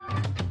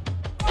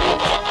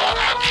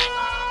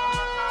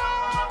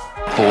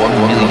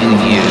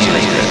4,000,000 years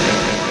later.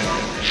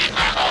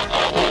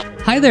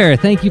 Hi there.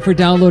 Thank you for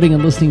downloading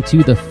and listening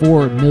to the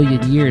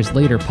 4,000,000 Years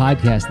Later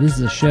podcast. This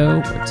is a show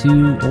where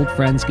two old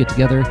friends get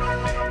together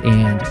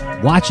and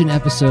watch an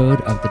episode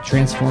of the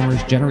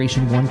Transformers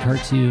Generation 1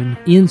 cartoon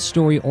in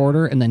story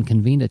order and then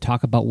convene to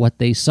talk about what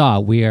they saw.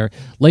 We are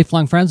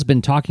lifelong friends,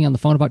 been talking on the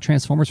phone about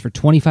Transformers for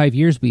 25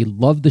 years. We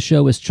loved the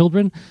show as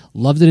children,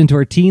 loved it into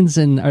our teens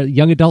and our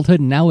young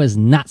adulthood, and now as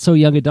not so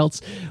young adults,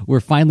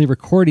 we're finally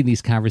recording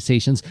these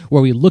conversations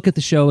where we look at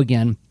the show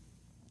again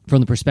from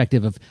the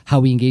perspective of how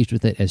we engaged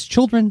with it as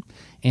children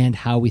and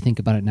how we think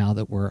about it now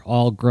that we're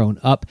all grown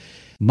up.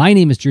 My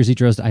name is Jersey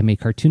Drozd. I'm a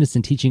cartoonist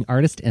and teaching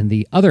artist, and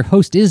the other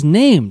host is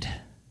named...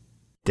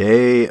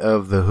 Day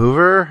of the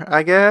Hoover,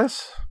 I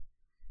guess?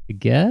 I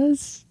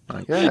guess?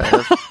 I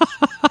guess.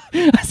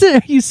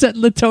 Are you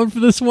setting the tone for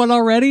this one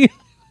already?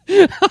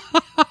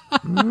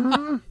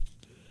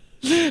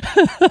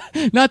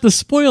 Not to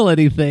spoil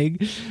anything,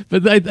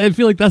 but I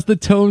feel like that's the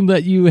tone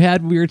that you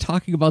had when we were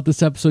talking about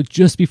this episode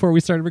just before we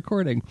started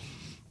recording.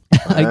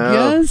 Well, I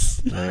guess.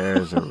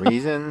 There's a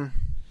reason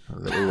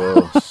that we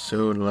will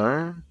soon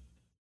learn.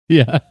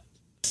 Yeah.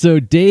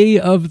 So Day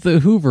of the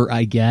Hoover,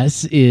 I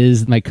guess,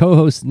 is my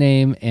co-host's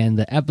name, and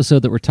the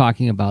episode that we're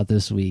talking about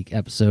this week,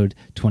 episode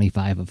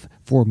 25 of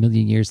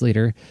 4,000,000 Years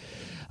Later,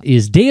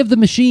 is Day of the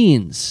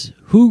Machines.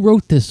 Who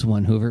wrote this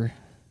one, Hoover?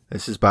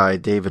 This is by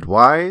David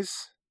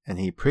Wise, and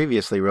he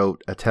previously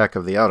wrote Attack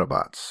of the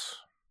Autobots.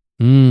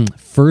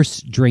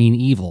 First, drain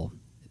evil.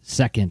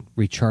 Second,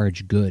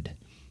 recharge good.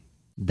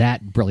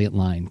 That brilliant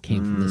line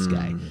came from this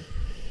guy.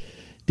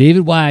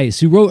 David Wise,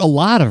 who wrote a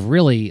lot of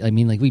really,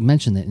 we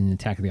mentioned that in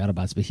Attack of the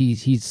Autobots, but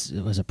he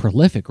was a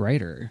prolific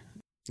writer.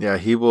 Yeah,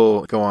 he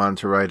will go on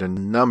to write a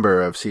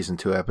number of Season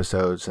 2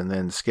 episodes and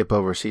then skip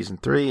over Season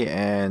 3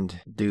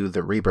 and do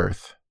The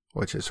Rebirth,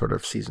 which is sort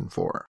of Season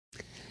 4.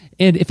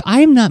 And if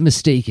I'm not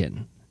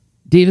mistaken,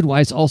 David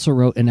Wise also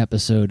wrote an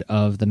episode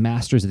of the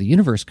Masters of the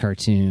Universe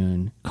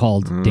cartoon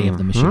called Day of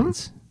the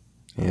Machines.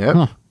 Yep.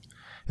 Huh.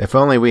 If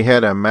only we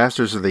had a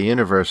Masters of the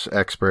Universe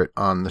expert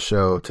on the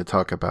show to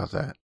talk about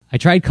that. I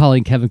tried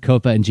calling Kevin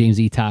Copa and James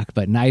Eatock,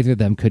 but neither of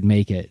them could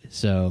make it.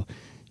 So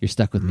you're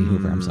stuck with me,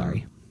 Hoover. I'm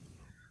sorry.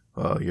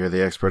 Well, you're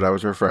the expert I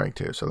was referring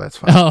to, so that's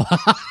fine. Oh.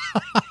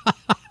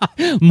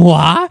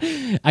 Moi?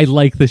 I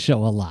like the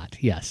show a lot,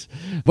 yes.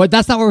 But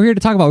that's not what we're here to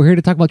talk about. We're here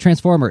to talk about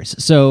Transformers.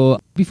 So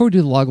before we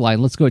do the log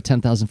line, let's go a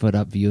 10,000 foot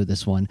up view of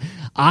this one.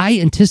 I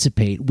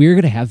anticipate we're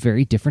going to have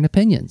very different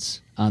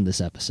opinions on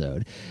this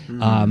episode,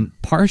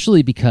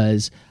 partially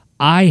because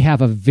I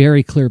have a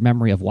very clear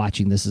memory of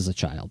watching this as a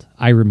child.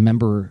 I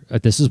remember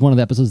this is one of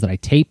the episodes that I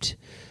taped,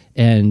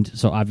 and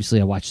so obviously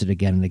I watched it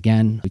again and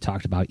again. We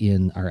talked about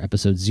in our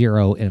episode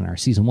 0 and our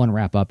season 1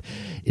 wrap up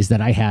is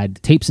that I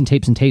had tapes and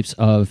tapes and tapes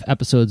of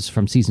episodes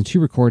from season 2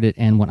 recorded,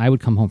 and when I would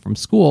come home from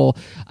school,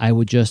 I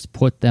would just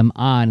put them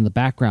on in the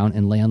background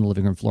and lay on the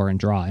living room floor and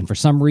draw. And for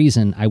some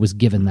reason, I was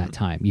given that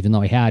time, even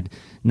though I had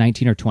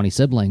 19 or 20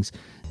 siblings.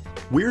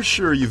 We're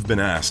sure you've been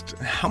asked,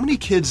 how many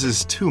kids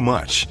is too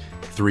much?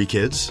 3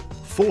 kids?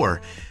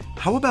 4?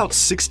 How about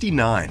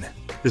 69?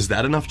 Is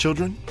that enough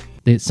children?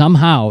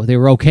 Somehow they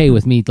were okay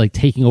with me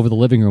taking over the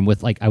living room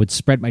with I would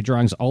spread my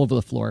drawings all over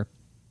the floor,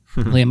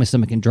 lay on my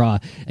stomach and draw,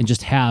 and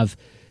just have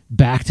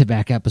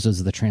back-to-back episodes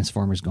of the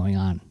Transformers going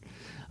on.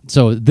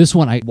 So this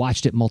one, I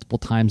watched it multiple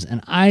times,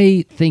 and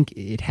I think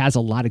it has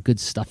a lot of good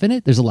stuff in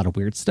it. There's a lot of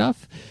weird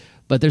stuff,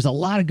 but there's a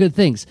lot of good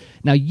things.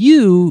 Now,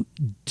 you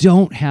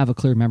don't have a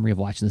clear memory of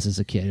watching this as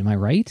a kid. Am I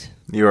right?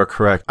 You are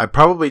correct. I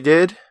probably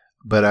did,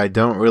 but I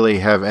don't really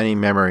have any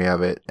memory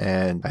of it,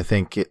 and I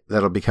think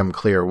that'll become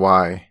clear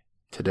why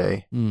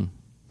today.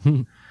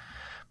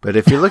 But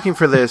if you're looking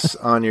for this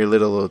on your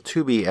little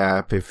Tubi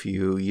app, if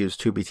you use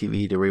Tubi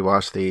TV to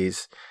rewatch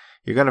these,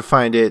 you're going to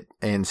find it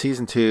in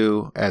Season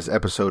 2 as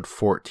Episode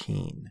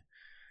 14.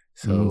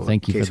 So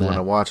thank you in case for you that.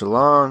 want to watch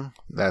along,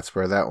 that's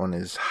where that one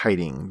is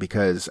hiding.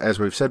 Because as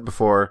we've said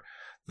before,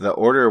 the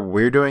order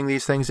we're doing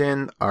these things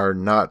in are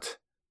not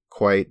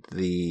quite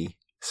the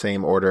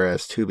same order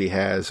as Tubi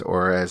has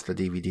or as the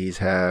DVDs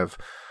have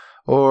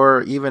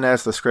or even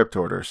as the script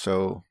order.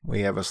 So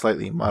we have a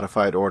slightly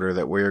modified order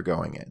that we're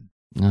going in.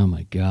 Oh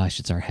my gosh,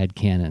 it's our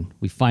headcanon.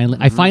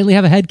 I finally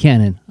have a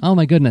headcanon. Oh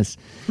my goodness.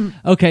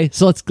 Okay,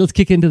 so let's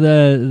kick into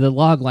the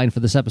log line for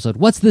this episode.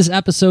 What's this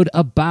episode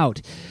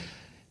about?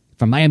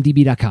 From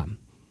IMDb.com.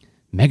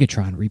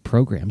 Megatron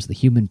reprograms the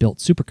human-built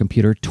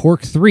supercomputer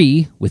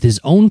Torque-3 with his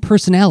own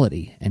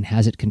personality and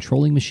has it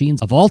controlling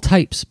machines of all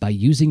types by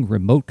using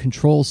remote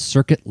control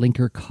circuit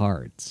linker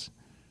cards.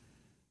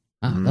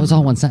 That was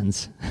all one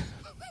sentence.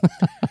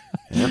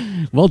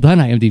 Yep. Well done,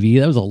 IMDb.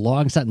 That was a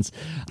long sentence.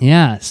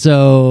 Yeah,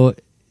 so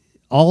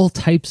all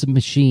types of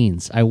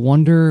machines. I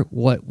wonder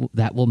what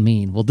that will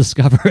mean. We'll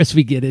discover as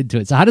we get into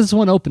it. So how does this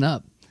one open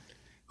up?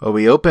 Well,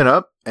 we open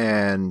up,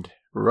 and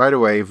right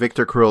away,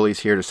 Victor Crowley's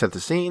here to set the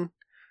scene.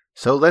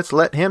 So let's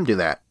let him do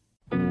that.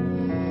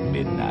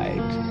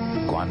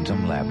 Midnight,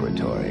 Quantum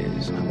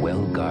Laboratories,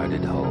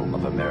 well-guarded home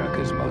of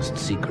America's most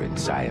secret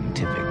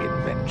scientific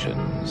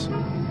inventions.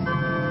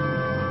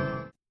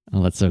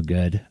 Oh, that's so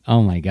good.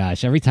 Oh my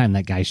gosh. Every time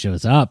that guy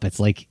shows up, it's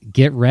like,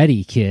 get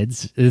ready,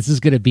 kids. This is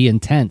going to be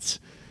intense.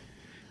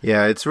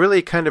 Yeah, it's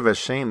really kind of a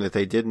shame that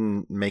they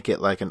didn't make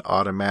it like an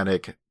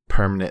automatic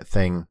permanent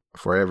thing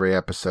for every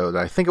episode.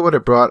 I think it would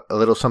have brought a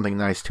little something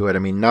nice to it. I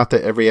mean, not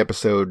that every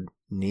episode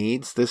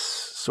needs this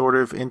sort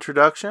of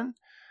introduction,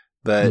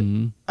 but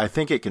I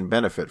think it can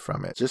benefit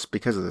from it just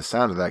because of the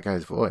sound of that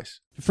guy's voice.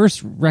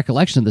 First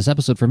recollection of this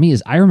episode for me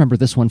is I remember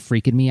this one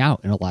freaking me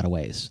out in a lot of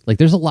ways. Like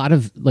there's a lot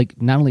of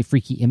like not only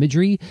freaky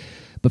imagery,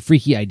 but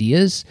freaky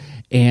ideas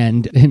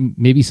and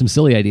maybe some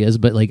silly ideas.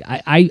 But like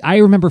I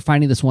remember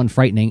finding this one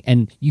frightening,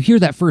 and you hear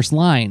that first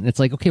line, and it's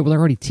like, okay, well, they're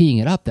already teeing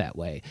it up that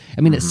way.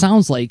 I mean, it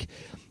sounds like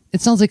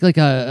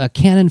a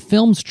Canon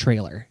Films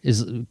trailer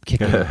is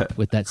kicking up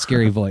with that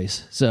scary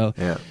voice. So,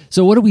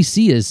 So what do we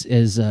see as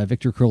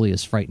Victor Crowley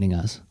is frightening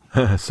us?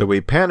 So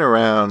we pan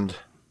around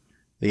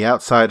the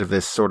outside of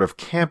this sort of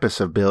campus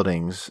of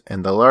buildings,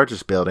 and the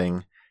largest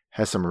building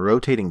has some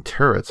rotating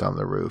turrets on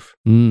the roof.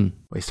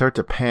 We start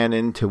to pan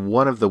into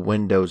one of the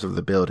windows of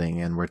the building,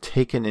 and we're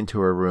taken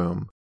into a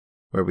room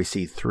where we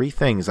see 3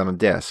 things on a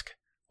desk,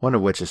 one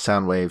of which is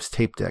Soundwave's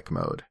tape deck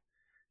mode,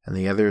 and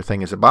the other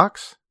thing is a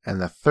box,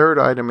 and the third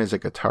item is a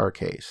guitar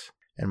case,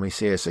 and we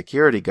see a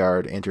security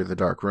guard enter the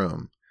dark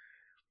room.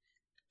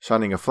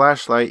 Shining a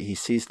flashlight, he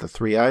sees the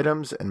 3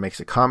 items and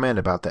makes a comment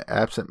about the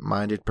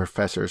absent-minded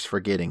professors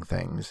forgetting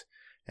things,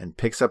 and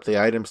picks up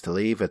the items to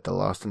leave at the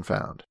Lost and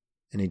Found.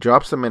 And he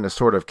drops them in a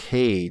sort of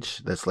cage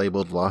that's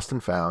labeled Lost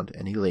and Found,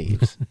 and he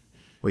leaves.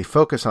 We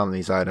focus on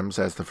these items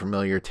as the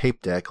familiar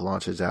tape deck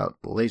launches out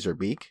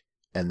Laserbeak,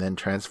 and then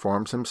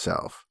transforms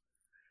himself.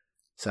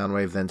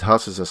 Soundwave then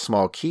tosses a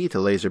small key to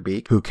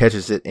Laserbeak, who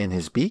catches it in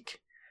his beak,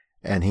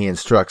 and he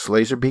instructs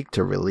Laserbeak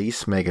to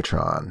release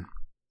Megatron.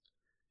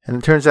 And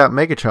it turns out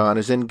Megatron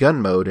is in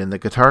gun mode in the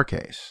guitar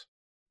case.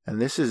 And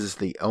this is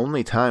the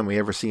only time we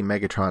ever see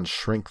Megatron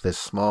shrink this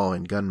small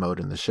in gun mode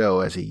in the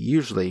show, as he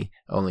usually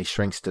only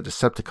shrinks to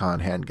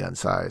Decepticon handgun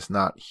size,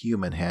 not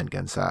human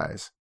handgun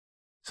size.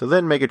 So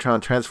then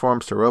Megatron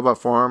transforms to robot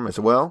form as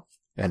well,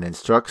 and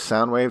instructs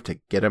Soundwave to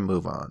get a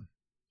move on.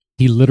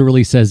 He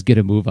literally says, get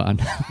a move on.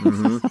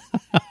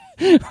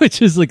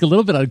 Which is like a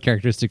little bit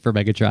uncharacteristic for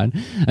Megatron.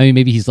 I mean,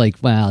 maybe he's like,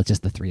 well, it's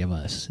just the 3 of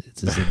us.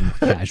 It's just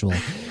casual.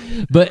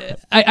 But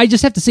I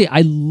just have to say,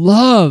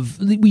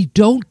 we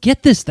don't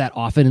get this that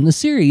often in the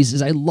series,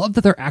 is I love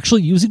that they're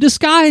actually using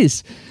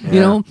disguise. Yeah. You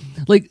know,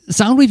 like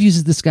Soundwave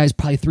uses disguise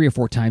probably 3 or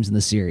 4 times in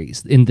the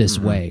series in this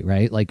way,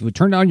 right? Like,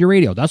 turn down your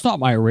radio. That's not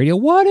my radio.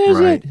 What is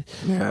it?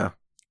 Yeah.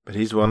 But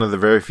he's one of the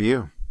very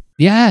few.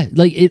 Yeah.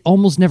 Like, it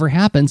almost never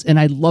happens. And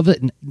I love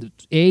that,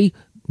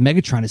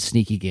 Megatron is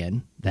sneaking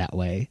in that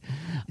way.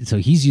 So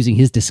he's using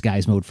his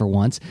disguise mode for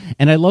once.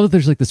 And I love that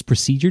there's like this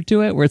procedure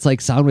to it where it's like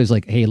Soundwave's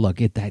like, hey, look,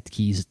 that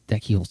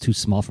keyhole's too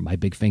small for my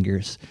big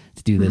fingers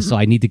to do this. So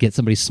I need to get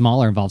somebody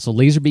smaller involved. So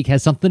Laserbeak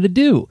has something to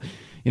do,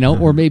 you know,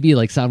 or maybe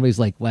like Soundwave's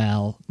like,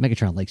 well,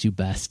 Megatron likes you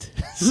best.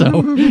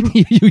 So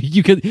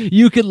you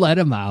could let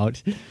him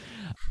out.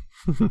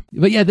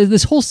 But yeah,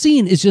 this whole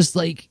scene is just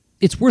like,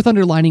 it's worth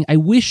underlining. I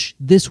wish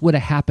this would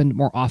have happened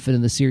more often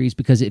in the series,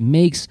 because it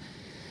makes,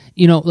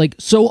 you know, like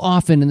so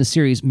often in the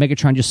series,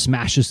 Megatron just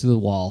smashes through the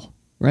wall,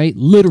 right?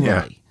 Literally.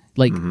 Yeah.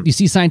 Like you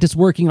see scientists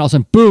working and all of a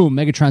sudden, boom,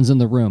 Megatron's in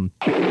the room.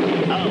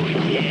 Oh,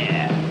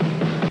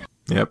 yeah.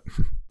 Yep.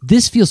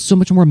 This feels so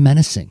much more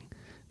menacing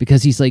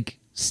because he's like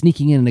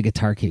sneaking in a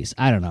guitar case.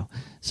 I don't know.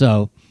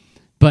 So,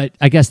 but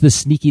I guess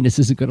this sneakiness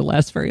isn't going to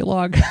last very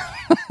long.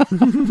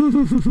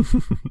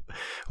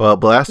 Well,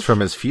 Blast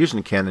from his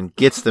fusion cannon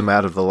gets them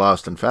out of the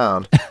Lost and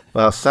Found,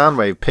 while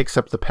Soundwave picks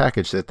up the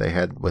package that they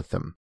had with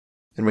them.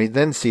 And we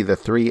then see the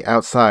 3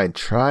 outside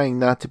trying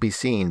not to be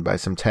seen by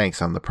some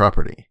tanks on the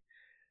property.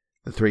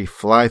 The 3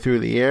 fly through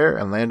the air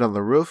and land on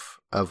the roof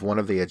of one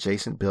of the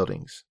adjacent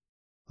buildings.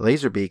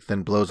 Laserbeak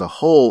then blows a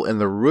hole in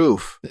the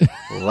roof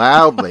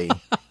loudly,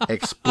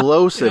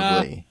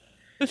 explosively.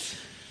 Yeah.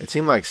 It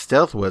seemed like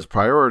stealth was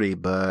priority,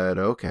 but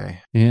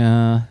okay.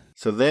 Yeah.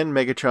 So then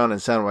Megatron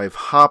and Soundwave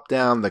hop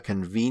down the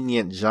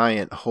convenient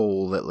giant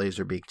hole that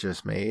Laserbeak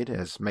just made,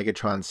 as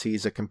Megatron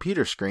sees a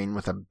computer screen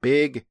with a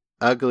big,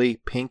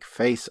 ugly pink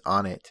face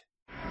on it.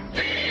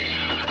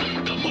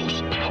 The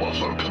most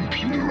powerful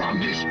computer on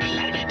this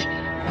planet,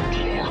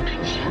 Borg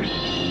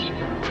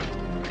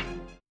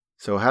 3.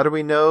 So how do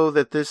we know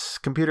that this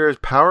computer is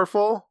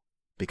powerful?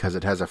 Because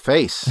it has a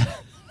face.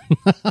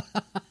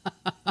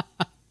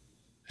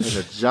 There's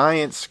a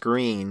giant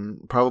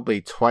screen,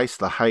 probably twice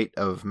the height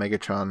of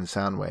Megatron and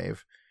Soundwave.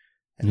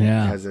 And it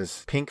has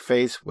this pink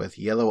face with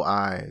yellow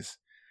eyes.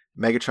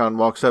 Megatron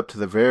walks up to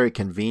the very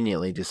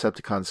conveniently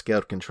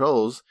Decepticon-scaled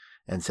controls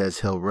and says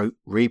he'll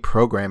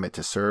reprogram it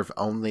to serve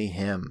only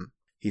him.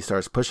 He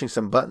starts pushing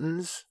some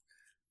buttons,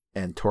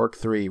 and Torque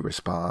 3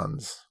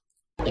 responds.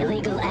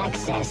 Illegal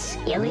access.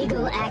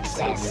 Illegal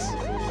access.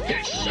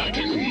 It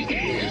certainly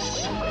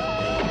is.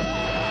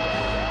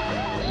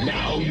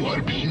 Now you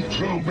are being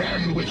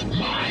programmed with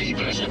my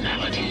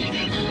personality,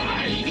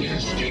 my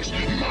instincts,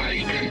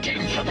 my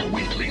contempt for the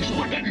weaklings who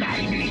would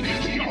deny me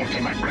the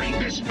ultimate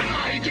greatness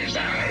I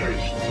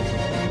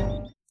deserve.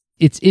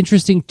 it's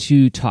interesting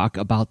to talk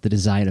about the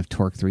design of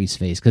Torque 3's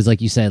face, because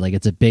like you said, like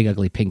it's a big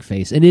ugly pink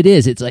face, and it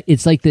is.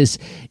 It's like this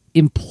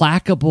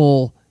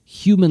implacable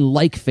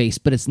human-like face,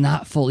 but it's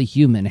not fully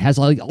human. It has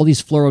like all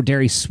these Floro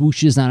Dairy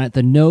swooshes on it.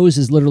 The nose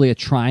is literally a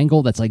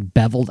triangle that's like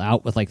beveled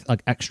out with like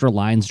extra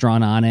lines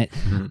drawn on it.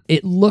 Mm-hmm.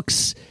 It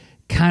looks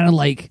kind of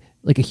like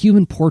a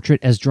human portrait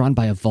as drawn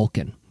by a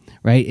Vulcan,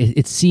 right?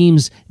 It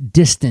seems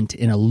distant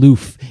and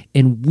aloof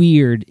and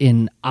weird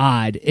and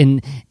odd,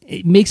 and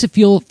it makes it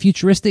feel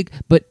futuristic,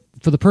 but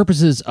for the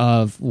purposes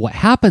of what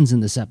happens in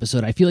this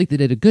episode, I feel like they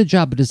did a good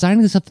job of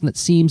designing something that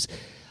seems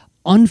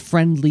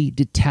unfriendly,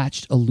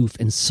 detached, aloof,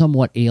 and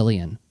somewhat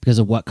alien because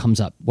of what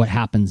comes up, what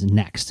happens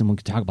next. And we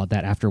can talk about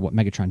that after what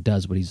Megatron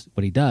does, what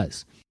he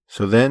does.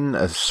 So then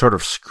a sort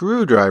of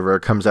screwdriver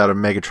comes out of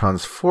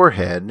Megatron's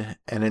forehead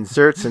and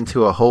inserts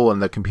into a hole in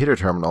the computer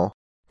terminal,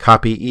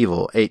 copy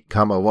evil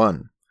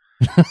 8,1.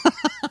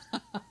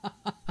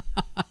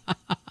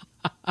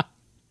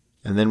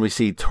 And then we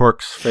see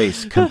Torque's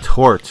face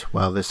contort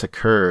while this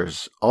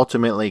occurs,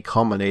 ultimately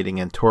culminating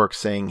in Torque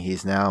saying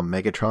he's now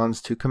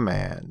Megatron's to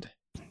command.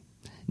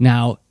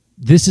 Now,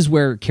 this is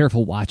where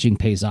careful watching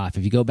pays off.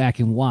 If you go back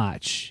and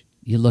watch,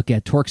 you look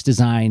at Torque's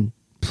design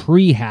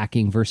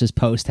pre-hacking versus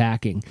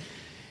post-hacking.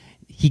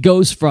 He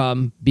goes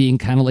from being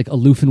kind of like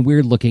aloof and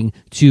weird looking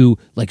to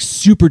like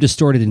super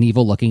distorted and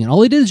evil looking. And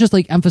all he did is just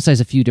like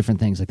emphasize a few different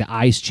things. Like the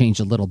eyes changed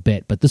a little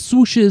bit, but the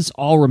swooshes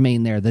all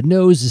remain there. The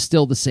nose is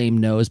still the same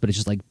nose, but it's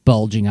just like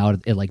bulging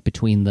out like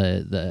between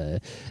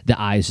the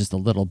eyes just a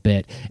little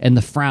bit. And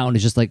the frown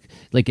is just like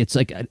it's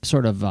like a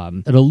sort of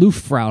an aloof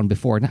frown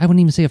before. And I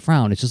wouldn't even say a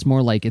frown. It's just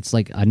more like it's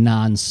like a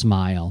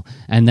non-smile.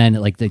 And then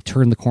like they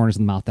turn the corners of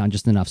the mouth down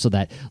just enough so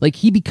that like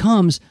he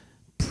becomes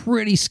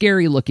pretty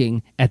scary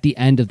looking at the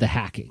end of the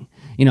hacking,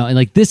 you know. And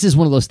like this is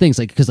one of those things,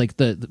 like because like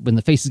when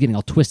the face is getting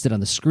all twisted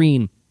on the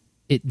screen,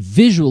 it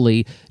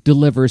visually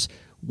delivers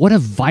what a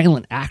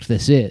violent act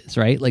this is,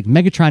 right? Like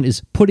Megatron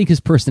is putting his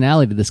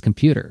personality to this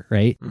computer,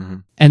 right? Mm-hmm.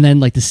 And then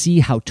like to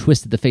see how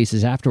twisted the face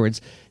is afterwards,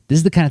 this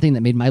is the kind of thing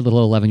that made my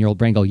little 11-year-old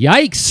brain go,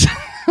 yikes.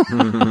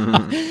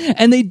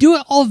 And they do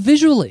it all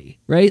visually,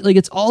 right? Like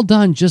it's all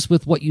done just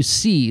with what you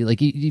see.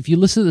 Like if you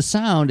listen to the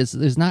sound,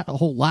 there's not a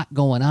whole lot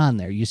going on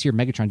there. You just hear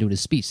Megatron doing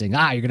his speech saying,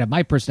 you're gonna have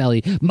my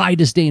personality, my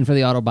disdain for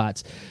the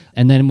Autobots.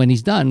 And then when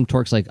he's done,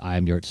 Torque's like, I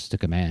am yours to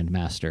command,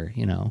 master,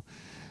 you know.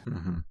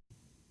 Mm-hmm.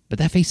 But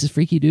that face is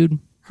freaky, dude.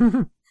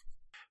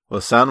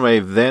 Well,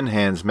 Soundwave then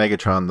hands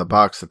Megatron the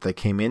box that they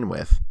came in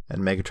with,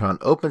 and Megatron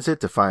opens it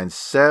to find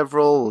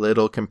several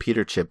little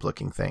computer chip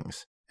looking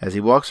things. As he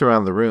walks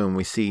around the room,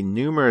 we see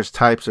numerous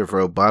types of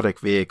robotic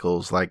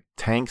vehicles like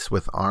tanks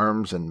with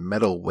arms and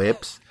metal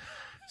whips.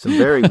 Some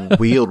very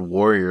wheeled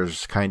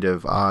warriors kind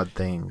of odd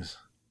things.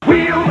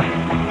 Wheeled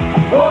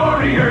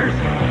warriors,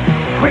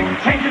 quick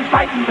changing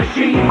fighting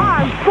machine.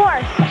 Armed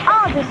force,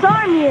 I'll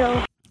disarm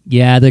you.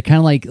 Yeah, they're kind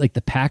of like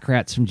the pack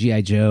rats from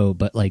G.I. Joe,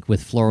 but like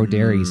with Floro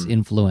Dairy's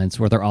influence,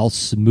 where they're all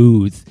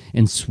smooth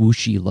and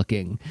swooshy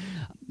looking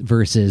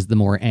versus the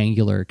more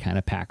angular kind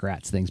of pack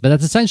rats things. But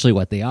that's essentially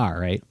what they are,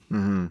 right?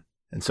 Mm-hmm.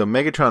 And so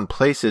Megatron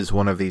places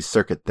one of these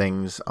circuit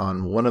things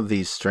on one of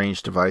these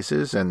strange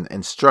devices and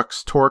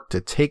instructs Torque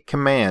to take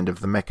command of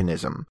the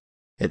mechanism.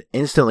 It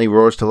instantly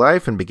roars to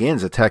life and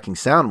begins attacking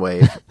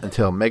Soundwave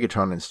until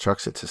Megatron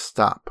instructs it to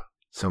stop.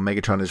 So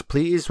Megatron is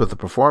pleased with the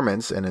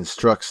performance and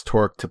instructs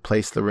Torque to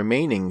place the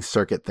remaining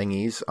circuit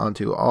thingies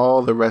onto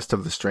all the rest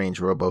of the strange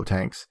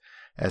robo-tanks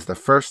as the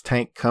first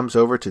tank comes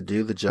over to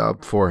do the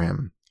job for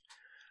him.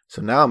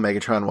 So now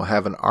Megatron will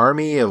have an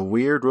army of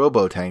weird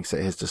robo-tanks at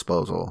his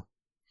disposal.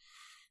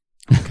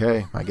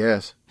 Okay, I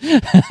guess.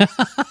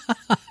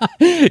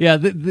 Yeah,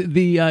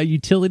 the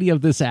utility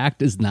of this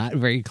act is not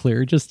very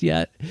clear just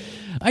yet.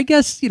 I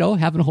guess, you know,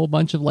 having a whole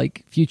bunch of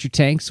like future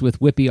tanks with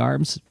whippy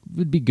arms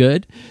would be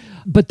good.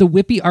 But the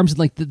whippy arms,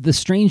 like the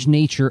strange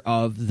nature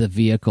of the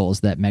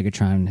vehicles that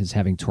Megatron is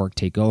having Torque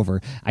take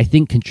over, I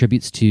think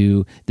contributes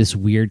to this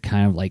weird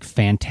kind of like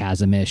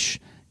phantasmish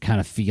kind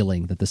of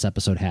feeling that this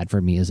episode had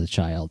for me as a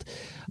child.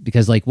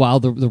 Because like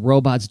while the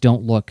robots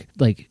don't look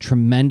like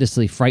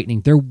tremendously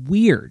frightening, they're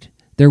weird.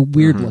 They're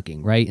weird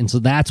looking, right? And so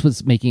that's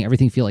what's making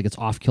everything feel like it's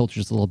off kilter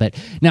just a little bit.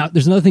 Now,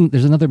 there's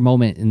another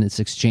moment in this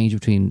exchange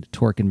between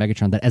Torque and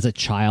Megatron that as a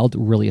child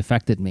really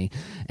affected me.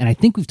 And I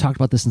think we've talked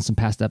about this in some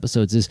past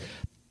episodes, is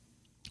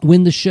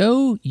when the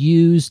show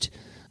used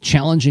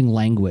challenging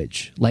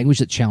language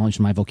that challenged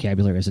my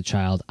vocabulary as a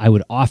child, I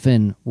would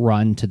often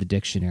run to the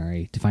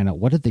dictionary to find out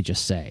what did they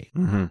just say.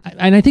 Mm-hmm.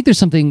 And I think there's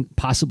something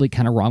possibly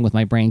kind of wrong with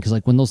my brain, because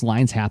like when those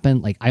lines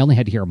happen, like I only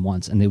had to hear them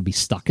once and they would be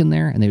stuck in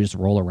there and they would just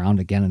roll around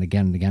again and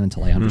again and again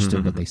until I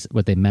understood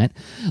what they meant.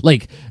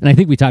 Like, and I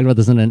think we talked about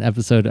this in an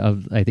episode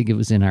of, I think it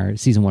was in our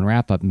season 1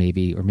 wrap up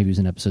maybe, or maybe it was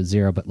in episode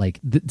 0, but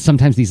like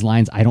sometimes these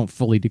lines I don't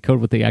fully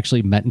decode what they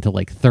actually meant until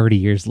like 30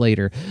 years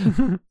later.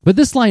 But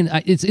this line,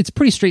 it's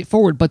pretty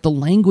straightforward, but the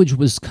language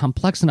was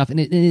complex enough and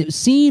it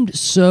seemed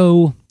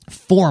so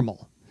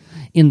formal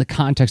in the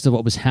context of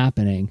what was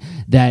happening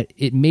that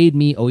it made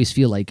me always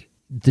feel like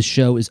the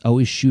show is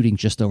always shooting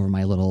just over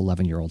my little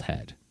 11-year-old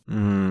head.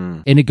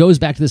 And it goes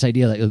back to this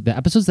idea that the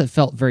episodes that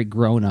felt very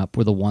grown up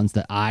were the ones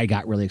that I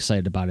got really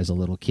excited about as a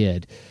little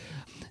kid.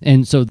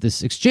 And so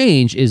this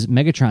exchange is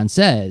Megatron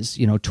says,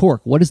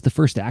 Torque, what is the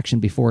first action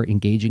before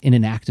engaging in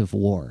an act of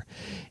war?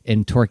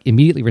 And Torque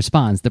immediately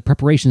responds, the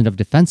preparation of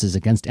defenses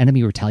against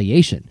enemy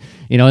retaliation.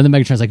 And then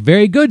Megatron's like,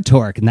 very good,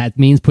 Torque. And that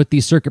means put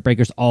these circuit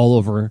breakers all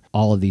over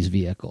all of these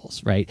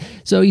vehicles, right?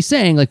 So he's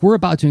saying, like, we're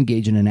about to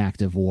engage in an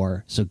act of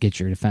war, so get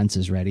your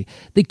defenses ready.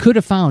 They could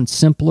have found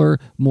simpler,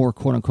 more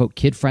quote-unquote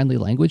kid-friendly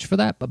language for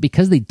that, but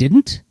because they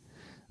didn't,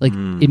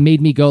 it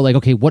made me go like,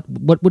 okay, what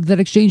did that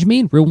exchange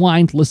mean?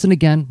 Rewind, listen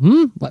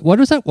again. What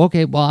was that?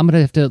 Okay, well, I'm going to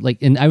have to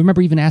and I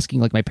remember even asking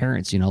like my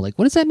parents, what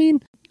does that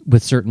mean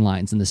with certain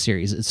lines in the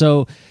series?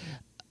 So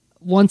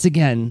once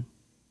again,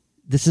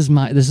 this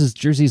is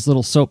Jersey's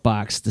little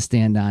soapbox to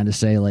stand on to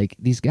say like,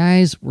 these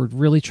guys were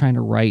really trying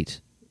to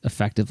write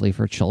effectively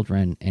for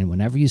children. And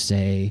whenever you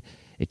say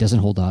it doesn't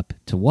hold up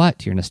to what?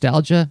 To your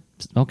nostalgia?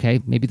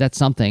 Okay, maybe that's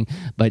something,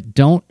 but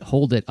don't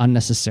hold it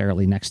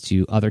unnecessarily next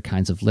to other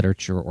kinds of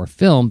literature or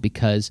film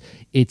because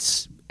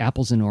it's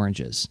apples and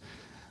oranges.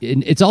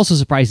 And it's also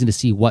surprising to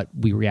see what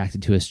we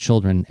reacted to as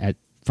children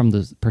from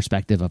the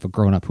perspective of a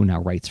grown-up who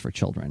now writes for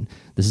children.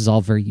 This is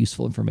all very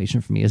useful information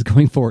for me as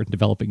going forward and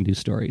developing new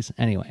stories.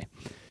 Anyway.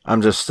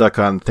 I'm just stuck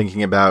on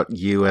thinking about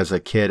you as a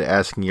kid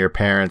asking your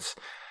parents,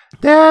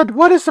 Dad,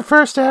 what is the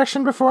first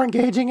action before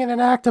engaging in an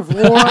act of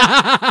war?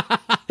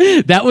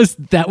 That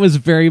was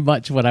very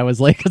much what I was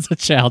like as a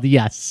child.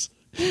 Yes.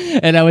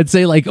 And I would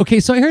say like, okay,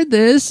 so I heard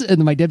this.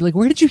 And my dad would be like,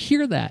 where did you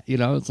hear that?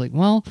 It's like,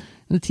 well,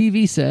 the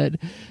TV said.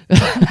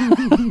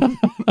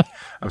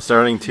 I'm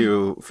starting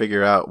to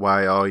figure out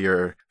why all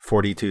your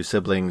 42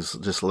 siblings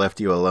just left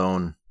you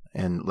alone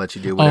and let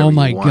you do whatever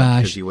you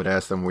want. Because you would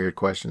ask them weird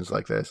questions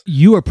like this.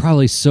 You are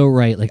probably so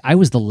right. Like I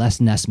was the Les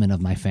Nessman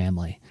of my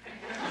family.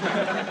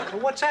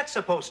 What's that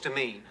supposed to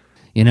mean?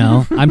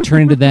 I'm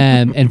turning to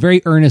them and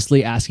very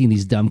earnestly asking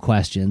these dumb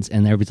questions.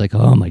 And everybody's like,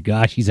 oh my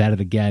gosh, he's at it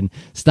again.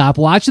 Stop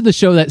watching the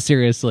show that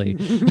seriously.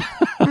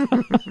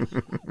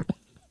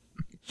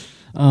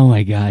 Oh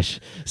my gosh.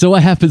 So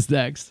what happens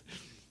next?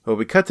 Well,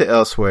 we cut to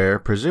elsewhere,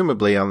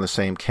 presumably on the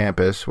same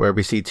campus, where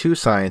we see two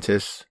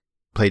scientists,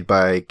 played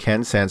by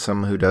Ken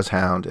Sansom, who does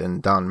Hound,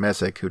 and Don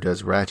Messick, who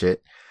does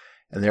Ratchet,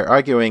 and they're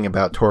arguing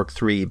about Torque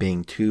 3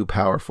 being too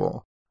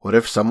powerful. What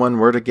if someone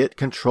were to get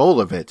control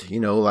of it?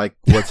 Like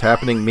what's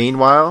happening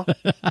meanwhile?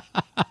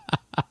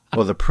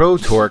 Well, the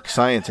pro-Torque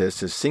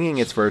scientist is singing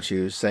its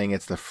virtues, saying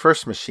it's the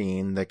first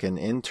machine that can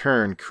in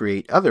turn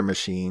create other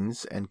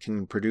machines and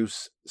can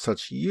produce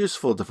such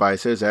useful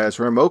devices as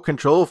remote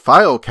control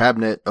file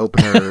cabinet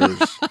openers,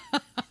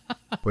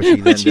 which he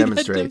then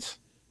demonstrates.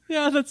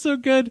 Yeah, that's so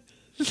good.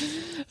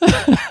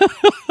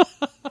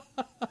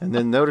 And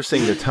then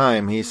noticing the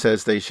time, he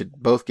says they should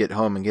both get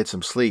home and get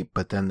some sleep,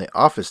 but then the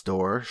office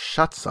door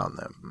shuts on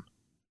them.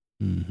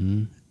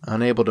 Mm-hmm.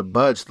 Unable to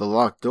budge the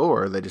locked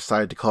door, they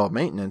decide to call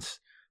maintenance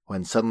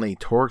when suddenly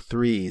Torque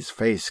 3's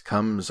face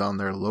comes on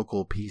their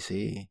local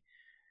PC.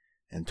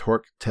 And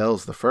Torque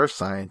tells the first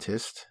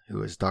scientist,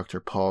 who is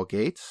Dr. Paul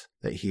Gates,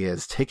 that he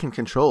has taken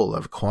control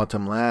of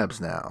Quantum Labs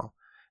now.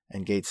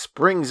 And Gates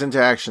springs into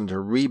action to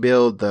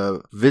rebuild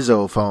the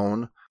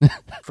Visophone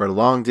for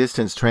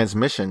long-distance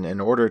transmission in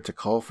order to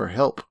call for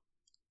help.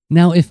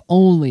 Now, if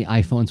only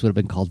iPhones would have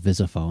been called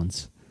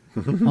Visophones.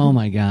 Oh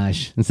my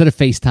gosh. Instead of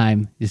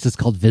FaceTime, it's just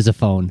called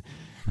Visophone.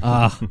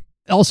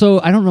 Also,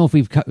 I don't know if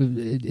we've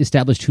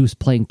established who's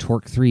playing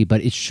Torque 3,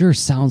 but it sure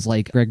sounds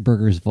like Greg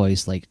Berger's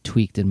voice, like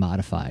tweaked and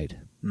modified.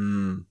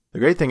 The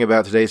great thing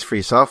about today's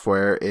free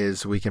software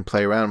is we can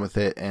play around with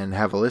it and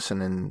have a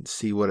listen and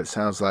see what it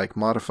sounds like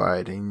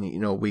modified. And,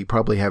 we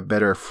probably have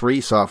better free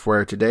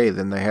software today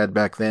than they had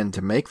back then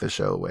to make the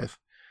show with.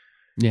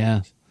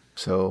 Yeah.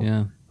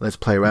 So let's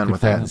play around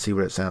with that and see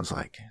what it sounds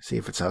like. See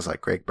if it sounds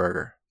like Greg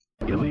Berger.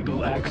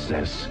 Illegal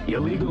access.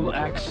 Illegal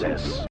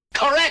access.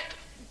 Correct,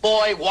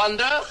 boy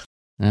wonder.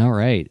 All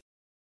right.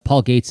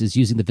 Paul Gates is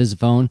using the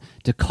Visophone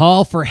to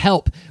call for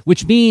help,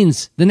 which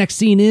means the next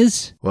scene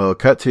is... Well,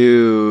 cut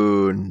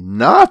to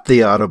not the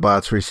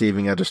Autobots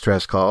receiving a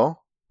distress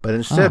call, but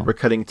instead we're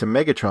cutting to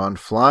Megatron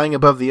flying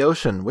above the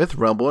ocean with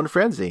Rumble and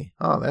Frenzy.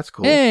 Oh, that's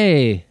cool.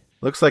 Hey!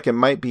 Looks like it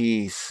might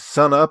be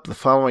sun up the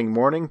following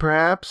morning,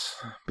 perhaps,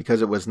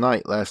 because it was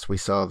night last we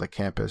saw the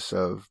campus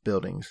of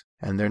buildings.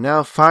 And they're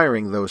now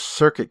firing those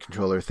circuit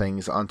controller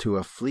things onto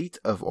a fleet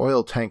of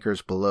oil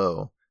tankers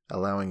below,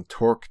 allowing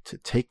Torque to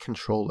take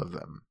control of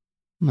them.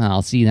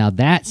 Well, see, now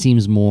that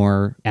seems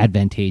more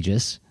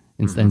advantageous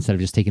instead of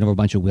just taking over a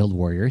bunch of wheeled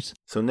warriors.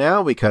 So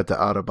now we cut to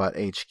Autobot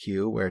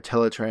HQ, where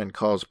Teletran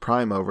calls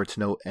Prime over to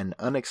note an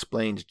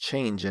unexplained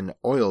change in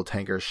oil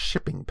tanker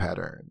shipping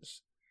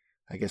patterns.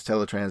 I guess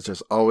Teletran's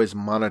just always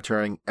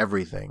monitoring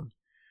everything.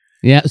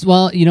 Yeah,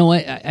 well, you know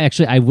what?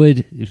 Actually, I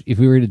would, if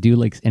we were to do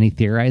like any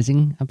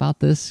theorizing about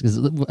this, because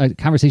a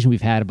conversation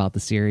we've had about the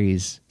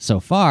series so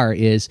far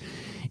is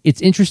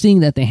it's interesting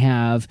that they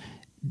have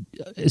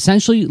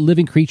essentially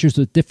living creatures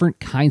with different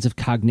kinds of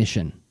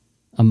cognition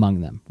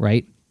among them,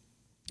 right?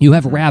 You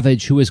have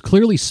Ravage, who is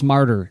clearly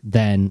smarter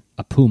than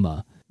a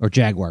Puma, or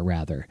Jaguar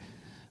rather,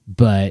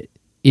 but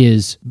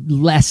is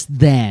less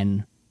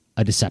than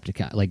a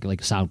Decepticon, like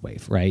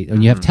Soundwave, right?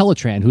 And you have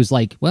Teletran, who's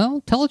like,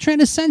 well,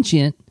 Teletran is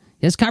sentient.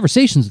 He has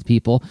conversations with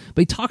people,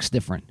 but he talks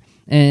different.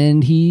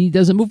 And he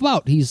doesn't move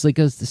about. He's like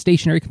a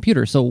stationary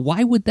computer. So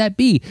why would that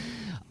be?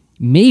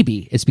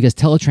 Maybe it's because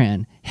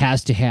Teletran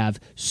has to have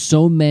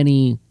so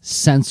many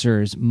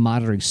sensors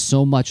monitoring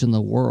so much in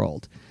the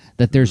world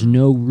that there's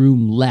no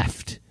room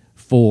left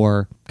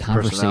for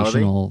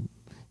conversational.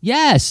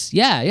 Yes,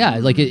 yeah.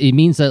 Like it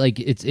means that like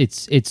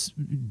it's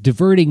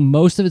diverting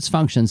most of its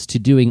functions to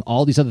doing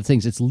all these other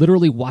things. It's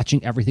literally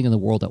watching everything in the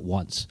world at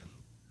once,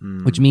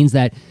 which means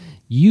that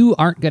you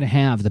aren't going to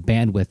have the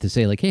bandwidth to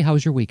say like, "Hey, how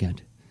was your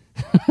weekend?"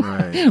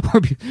 Right.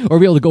 or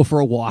be able to go for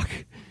a walk.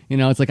 You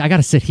know, it's like, I got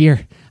to sit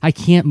here. I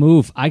can't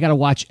move. I got to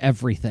watch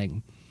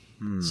everything.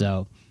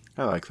 So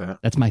I like that.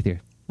 That's my theory.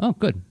 Oh,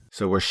 good.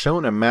 So we're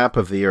shown a map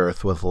of the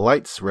Earth with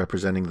lights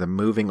representing the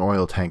moving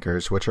oil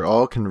tankers, which are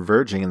all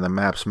converging in the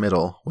map's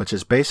middle, which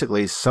is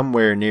basically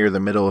somewhere near the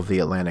middle of the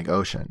Atlantic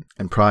Ocean.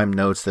 And Prime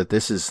notes that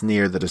this is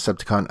near the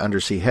Decepticon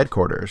undersea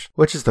headquarters,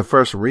 which is the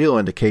first real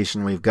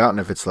indication we've gotten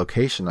of its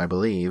location, I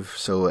believe.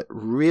 So it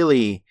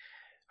really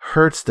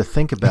hurts to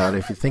think about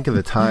if you think of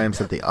the times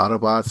that the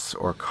Autobots,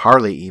 or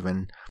Carly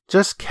even,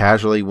 just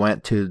casually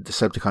went to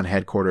Decepticon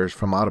headquarters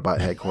from Autobot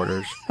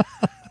headquarters.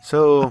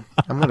 So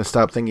I'm going to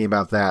stop thinking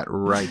about that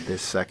right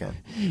this second.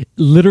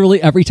 Literally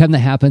every time that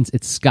happens,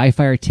 it's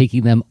Skyfire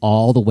taking them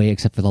all the way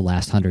except for the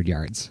last 100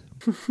 yards.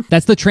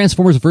 That's the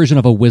Transformers version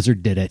of a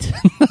wizard did it.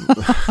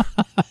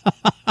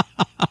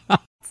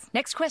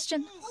 Next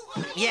question.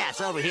 Yes,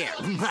 over here.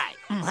 Right,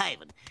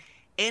 Haven.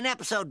 In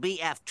episode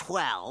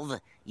BF-12,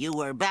 you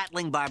were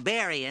battling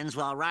barbarians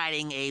while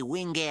riding a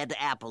Winged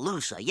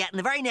Appaloosa. Yet in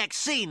the very next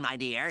scene, my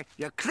dear,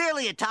 you're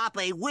clearly atop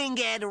a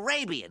Winged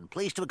Arabian.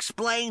 Please to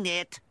explain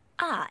it.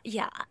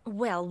 Yeah.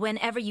 Well,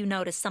 whenever you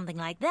notice something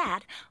like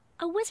that,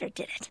 a wizard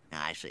did it.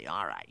 I see.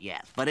 All right,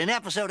 yes. But in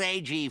episode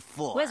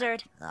AG4...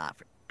 Wizard.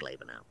 For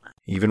Clavin out.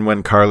 Even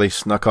when Carly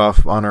snuck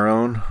off on her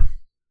own?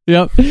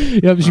 Yep.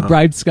 She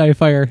bribed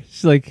Skyfire.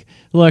 She's like,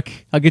 look,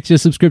 I'll get you a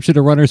subscription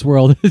to Runner's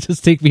World.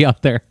 Just take me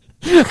out there.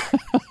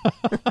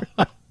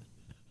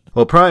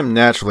 Well, Prime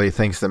naturally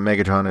thinks that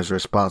Megatron is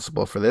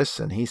responsible for this,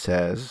 and he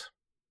says,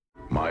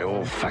 "My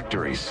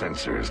olfactory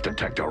sensors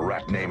detect a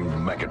rat named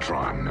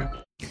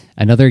Megatron."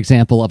 Another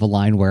example of a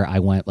line where I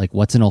went like,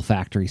 what's an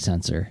olfactory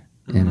sensor?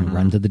 And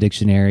run to the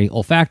dictionary.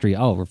 Olfactory,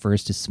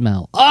 refers to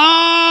smell.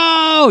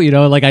 Oh! You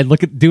know, like I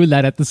look at doing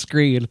that at the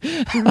screen.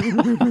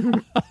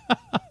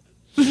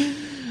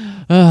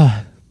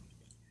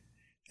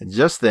 And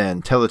just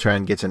then,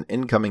 Teletran gets an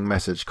incoming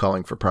message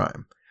calling for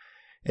Prime.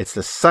 It's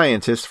the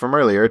scientist from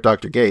earlier,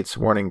 Dr. Gates,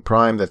 warning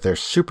Prime that their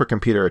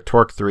supercomputer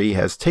Torque 3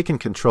 has taken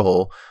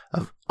control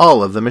of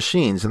all of the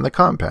machines in the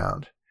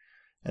compound.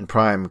 And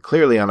Prime,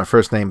 clearly on a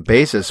first-name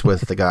basis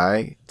with the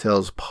guy,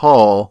 tells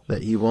Paul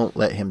that he won't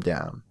let him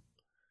down.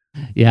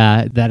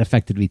 Yeah, that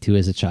affected me too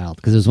as a child,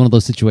 because it was one of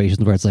those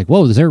situations where it's like,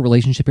 whoa, is there a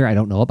relationship here I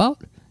don't know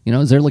about? You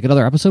know, is there like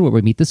another episode where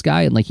we meet this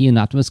guy and like he and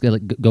Optimus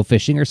go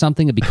fishing or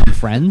something and become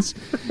friends?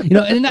 You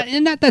know, and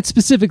not that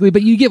specifically,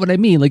 but you get what I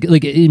mean. Like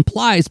it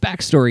implies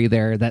backstory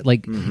there that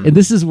like, and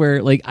this is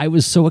where like I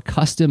was so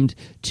accustomed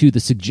to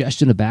the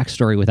suggestion of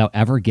backstory without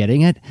ever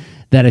getting it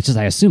that it's just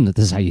I assume that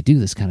this is how you do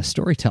this kind of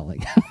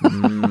storytelling.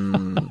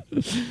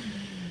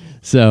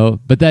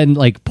 So, but then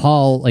like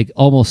Paul like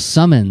almost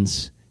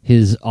summons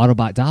his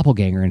Autobot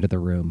doppelganger into the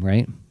room,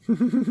 right?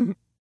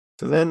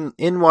 So then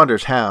in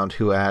wanders Hound,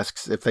 who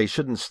asks if they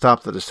shouldn't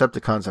stop the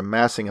Decepticons'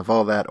 amassing of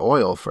all that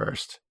oil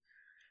first.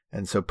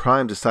 And so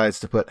Prime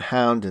decides to put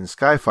Hound and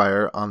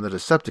Skyfire on the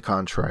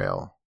Decepticon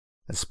trail.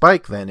 And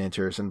Spike then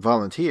enters and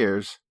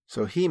volunteers,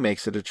 so he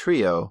makes it a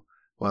trio,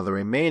 while the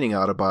remaining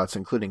Autobots,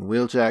 including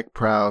Wheeljack,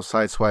 Prowl,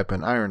 Sideswipe,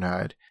 and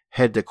Ironhide,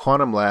 head to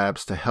Quantum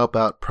Labs to help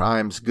out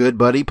Prime's good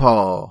buddy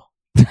Paul.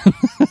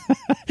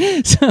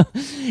 So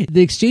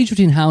the exchange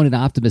between Hound and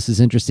Optimus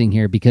is interesting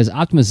here because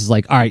Optimus is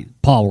like, all right,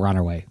 Paul, we're on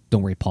our way.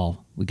 Don't worry,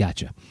 Paul. We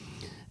got you.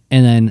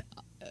 And then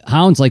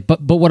Hound's like,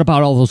 but what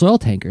about all those oil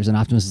tankers? And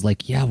Optimus is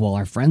like, yeah, well,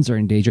 our friends are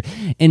in danger.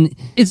 And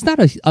it's not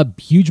a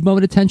huge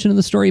moment of tension in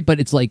the story, but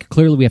it's like,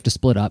 clearly we have to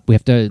split up. We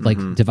have to like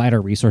divide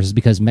our resources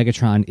because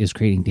Megatron is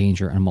creating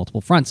danger on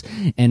multiple fronts.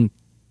 And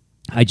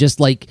I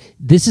just like,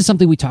 this is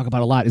something we talk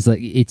about a lot is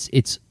like,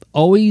 it's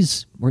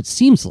always, or it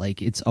seems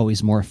like it's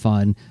always more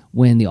fun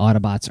when the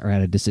Autobots are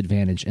at a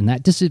disadvantage. And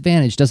that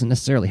disadvantage doesn't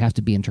necessarily have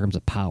to be in terms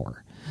of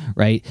power,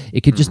 right?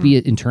 It could just be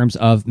in terms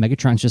of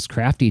Megatron's just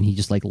crafty and he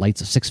just like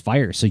lights 6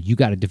 fires. So you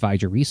got to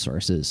divide your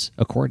resources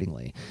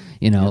accordingly.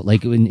 You know,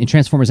 like in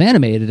Transformers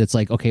Animated, it's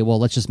like, okay, well,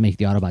 let's just make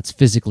the Autobots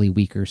physically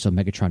weaker so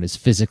Megatron is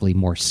physically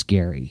more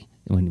scary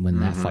when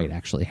that fight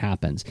actually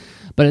happens.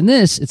 But in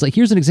this, it's like,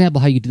 here's an example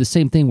how you do the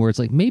same thing where it's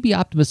like maybe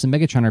Optimus and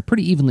Megatron are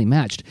pretty evenly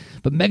matched,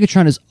 but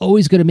Megatron is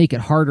always going to make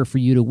it harder for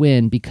you to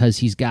win because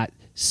he's got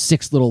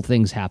 6 little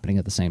things happening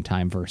at the same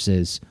time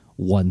versus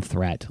one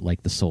threat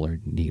like the Solar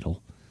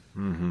Needle.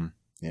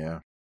 Yeah.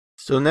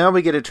 So now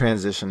we get a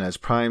transition as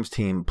Prime's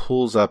team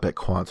pulls up at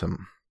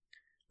Quantum.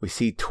 We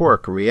see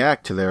Torque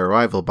react to their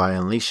arrival by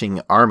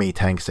unleashing army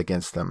tanks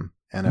against them,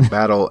 and a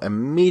battle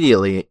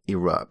immediately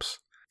erupts.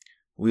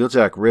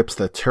 Wheeljack rips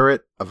the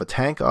turret of a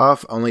tank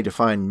off, only to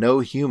find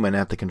no human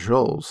at the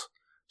controls.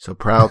 So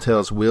Prowl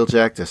tells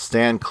Wheeljack to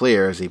stand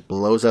clear as he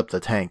blows up the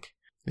tank.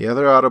 The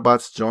other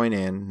Autobots join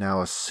in,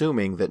 now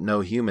assuming that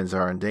no humans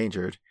are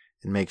endangered,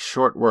 and make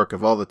short work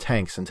of all the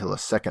tanks until a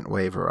second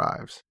wave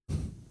arrives.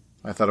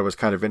 I thought it was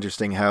kind of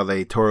interesting how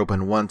they tore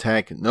open one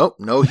tank, nope,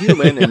 no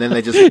human, and then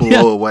they just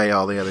blow away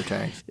all the other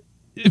tanks.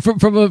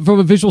 From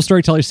a visual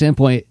storyteller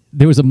standpoint,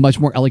 there was a much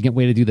more elegant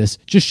way to do this.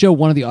 Just show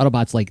one of the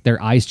Autobots, like,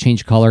 their eyes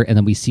change color, and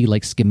then we see,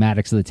 like,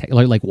 schematics of the tank,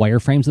 like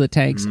wireframes of the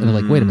tanks, and they're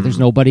like, wait a minute, there's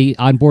nobody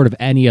on board of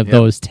any of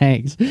those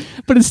tanks.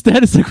 But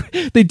instead, it's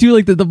like, they do,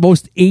 like, the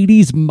most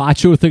 80s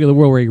macho thing in the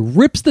world, where he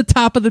rips the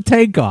top of the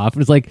tank off,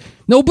 and it's like,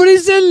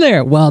 nobody's in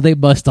there! Well, they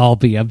must all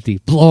be empty.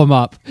 Blow them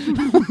up.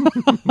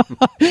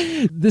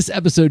 This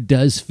episode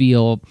does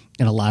feel,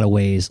 in a lot of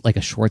ways, like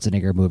a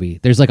Schwarzenegger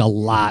movie. There's, like, a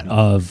lot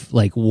of,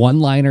 like,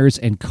 one-liners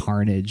and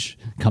carnage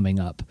coming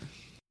up.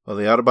 Well,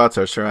 the Autobots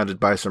are surrounded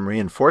by some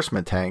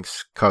reinforcement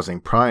tanks,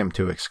 causing Prime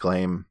to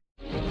exclaim,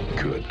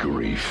 "Good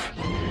grief.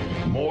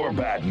 More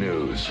bad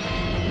news.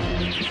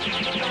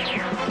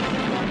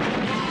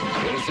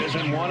 This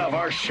isn't one of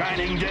our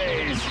shining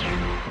days."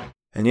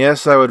 And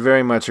yes, I would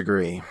very much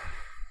agree.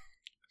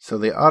 So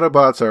the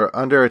Autobots are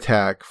under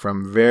attack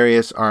from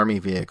various army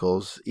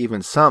vehicles,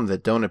 even some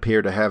that don't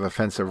appear to have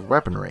offensive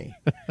weaponry.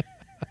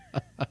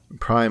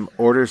 Prime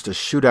orders to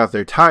shoot out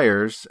their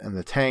tires, and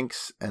the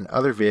tanks and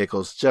other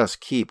vehicles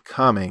just keep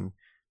coming,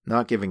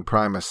 not giving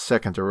Prime a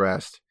second to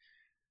rest.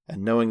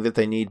 And knowing that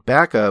they need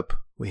backup,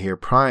 we hear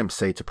Prime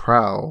say to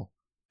Prowl,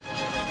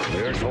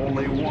 "There's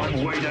only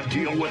one way to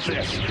deal with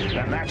this,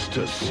 and that's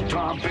to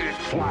stomp it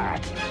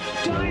flat.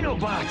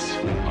 Dinobots!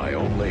 I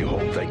only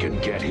hope they can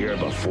get here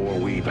before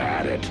we've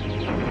had it."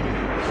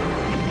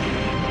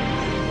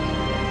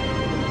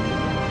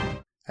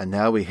 And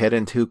now we head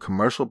into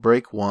commercial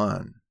break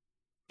 1.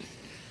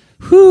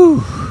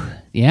 Whew.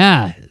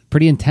 Yeah,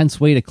 pretty intense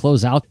way to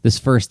close out this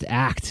first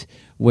act,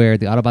 where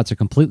the Autobots are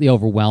completely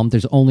overwhelmed.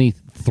 There's only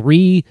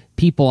 3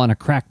 people on a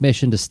crack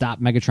mission to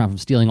stop Megatron from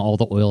stealing all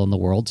the oil in the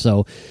world.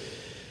 So,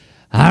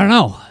 I don't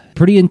know.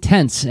 Pretty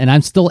intense, and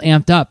I'm still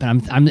amped up,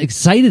 and I'm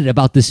excited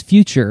about this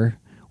future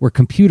where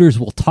computers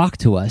will talk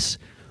to us.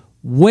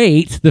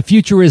 Wait, the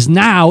future is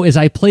now as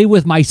I play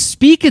with my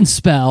Speak and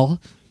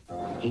Spell.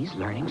 He's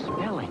learning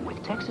spelling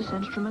with Texas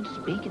Instruments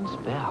Speak and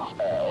Spell.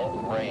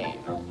 Rain.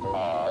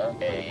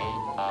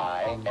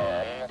 R-A-I-N.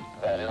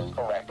 That is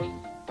correct.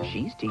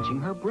 She's teaching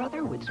her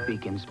brother with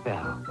Speak and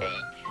Spell.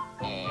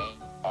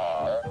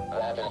 H-E-R.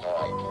 That is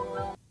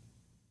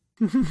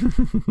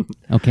right.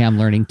 Okay, I'm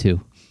learning too.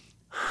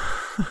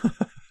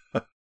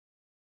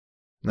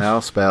 Now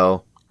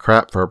spell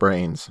crap for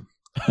brains.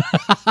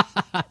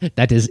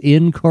 That is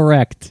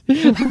incorrect.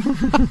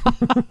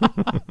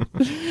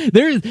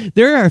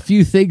 There are a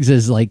few things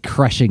as like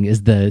crushing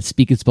as the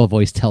Speak and Spell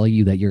voice telling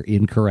you that you're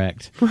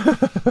incorrect.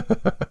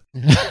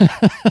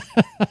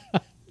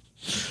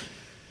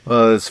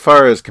 Well, as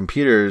far as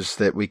computers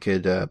that we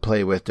could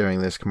play with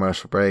during this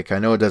commercial break, I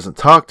know it doesn't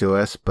talk to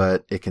us,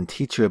 but it can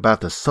teach you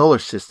about the solar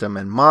system,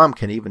 and Mom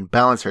can even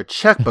balance her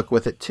checkbook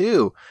with it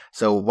too.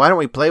 So why don't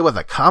we play with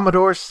a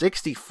Commodore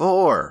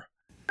 64?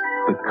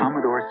 With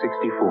Commodore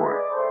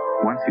 64,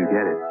 once you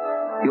get it,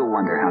 you'll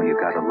wonder how you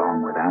got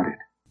along without it.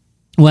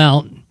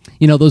 Well,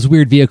 you know, those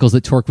weird vehicles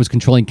that Torque was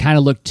controlling kind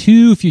of look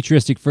too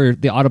futuristic for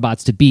the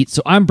Autobots to beat,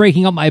 so I'm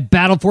breaking up my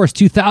Battle Force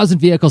 2000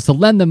 vehicles to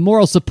lend them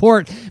moral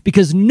support,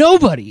 because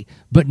nobody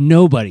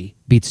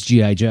beats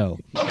G.I. Joe.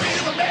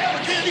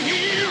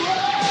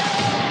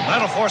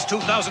 Battle Force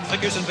 2000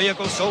 figures and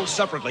vehicles sold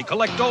separately.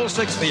 Collect all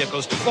 6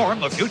 vehicles to form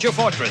the Future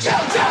Fortress.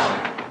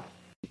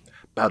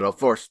 Battle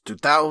Force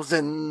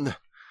 2000!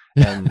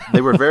 And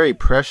they were very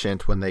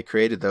prescient when they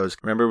created those.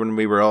 Remember when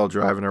we were all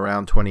driving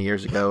around 20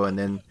 years ago, and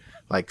then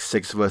like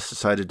 6 of us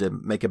decided to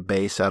make a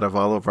base out of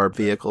all of our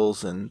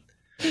vehicles and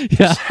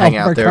just hang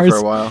out there for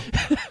a while?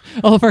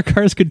 All of our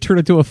cars could turn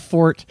into a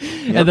fort.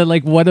 Yep. And then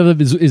like one of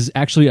them is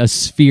actually a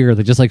sphere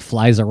that just like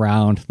flies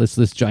around.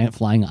 This giant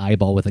flying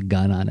eyeball with a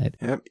gun on it.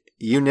 Yep.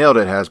 You nailed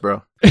it,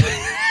 Hasbro.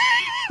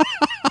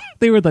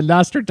 They were the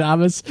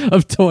Nostradamus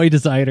of toy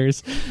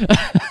designers.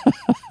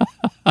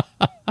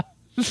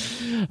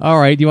 All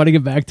right, do you want to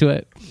get back to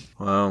it?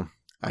 Well,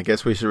 I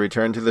guess we should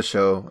return to the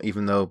show,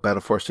 even though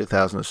Battle Force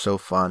 2000 is so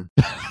fun.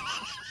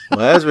 Well,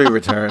 as we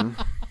return,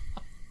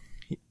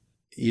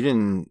 you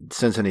didn't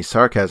sense any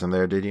sarcasm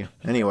there, did you?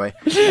 Anyway,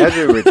 as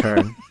we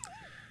return,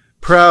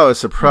 Prowl is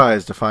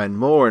surprised to find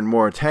more and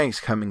more tanks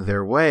coming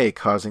their way,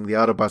 causing the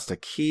Autobots to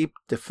keep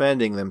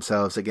defending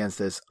themselves against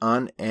this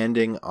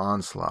unending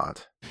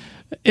onslaught.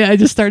 Yeah, it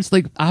just starts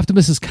like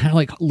Optimus is kind of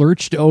like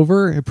lurched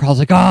over, and Prowl's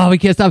like, "Oh, we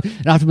can't stop."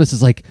 And Optimus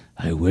is like,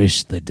 "I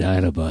wish the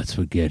Dinobots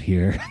would get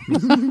here."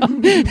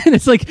 And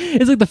it's like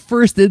the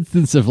first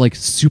instance of like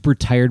super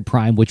tired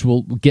Prime, which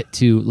we'll get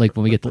to like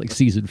when we get to like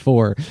season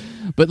 4.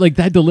 But like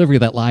that delivery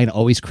of that line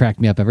always cracked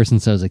me up ever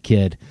since I was a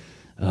kid.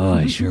 Oh,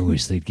 I sure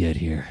wish they'd get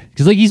here.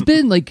 Because like he's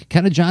been like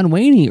kind of John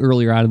Wayne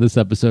earlier on in this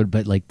episode,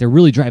 but like they're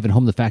really driving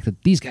home the fact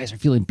that these guys are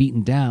feeling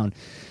beaten down.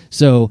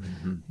 So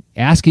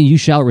asking you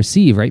shall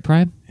receive, right,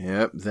 Prime?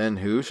 Yep, then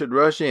who should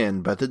rush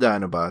in but the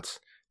Dinobots?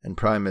 And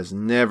Prime has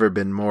never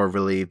been more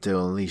relieved to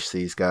unleash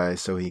these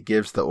guys, so he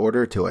gives the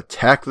order to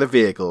attack the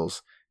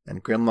vehicles.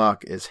 And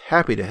Grimlock is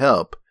happy to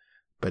help,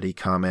 but he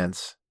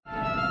comments,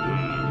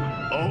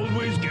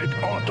 Always get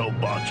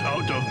Autobots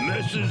out of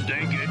messes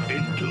they get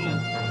into.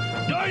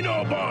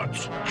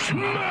 Dinobots,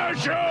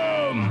 smash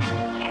 'em!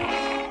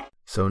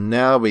 So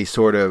now we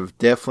sort of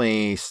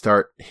definitely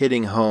start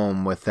hitting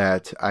home with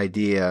that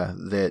idea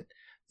that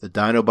the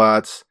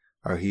Dinobots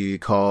are who you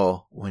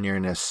call when you're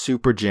in a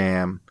super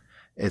jam.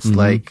 It's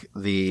like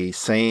the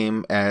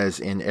same as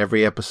in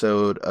every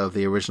episode of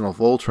the original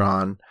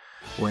Voltron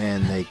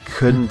when they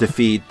couldn't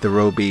defeat the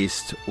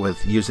Robeast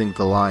with using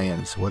the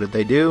Lions. What did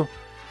they do?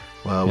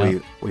 Well,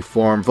 we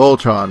formed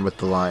Voltron with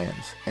the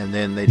Lions, and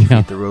then they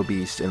defeat the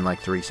Robeast in like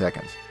 3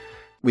 seconds.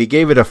 We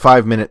gave it a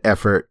 5-minute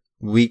effort.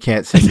 We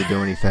can't seem to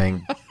do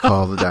anything.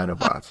 Call the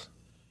Dinobots.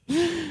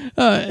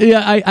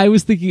 I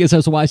was thinking as I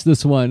was watching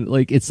this one,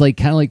 like it's like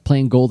kind of like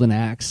playing Golden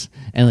Axe,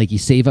 and like you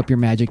save up your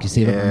magic, you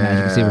save up your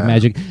magic, you save up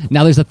magic.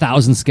 Now there's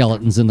 1,000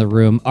 skeletons in the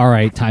room. All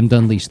right, time to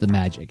unleash the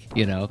magic,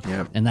 you know.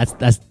 Yep. And that's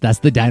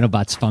the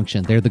Dinobots'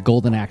 function. They're the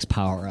Golden Axe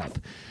power up.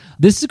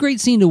 This is a great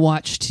scene to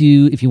watch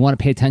too if you want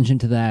to pay attention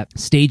to that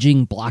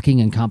staging,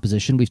 blocking, and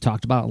composition we've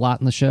talked about a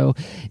lot in the show.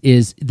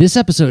 Is this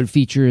episode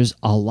features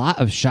a lot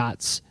of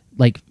shots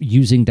like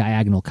using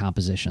diagonal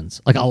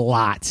compositions, like a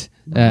lot.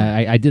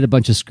 I did a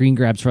bunch of screen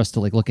grabs for us to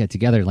like look at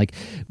together. Like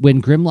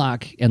when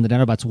Grimlock and the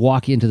Dinobots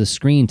walk into the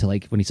screen to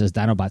like when he says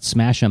Dinobots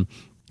smash him,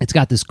 it's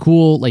got this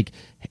cool like,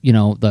 you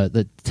know,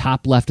 the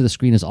top left of the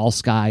screen is all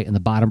sky and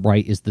the bottom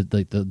right is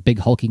the big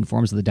hulking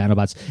forms of the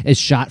Dinobots. It's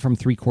shot from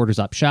 3/4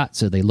 up shot,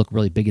 so they look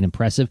really big and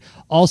impressive.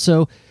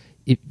 Also,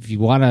 if you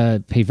want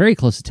to pay very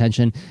close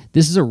attention,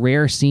 this is a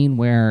rare scene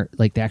where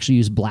like they actually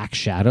use black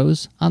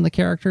shadows on the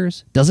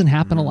characters. Doesn't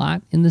happen a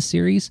lot in this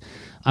series.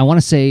 I want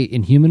to say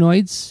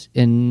Inhumanoids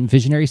and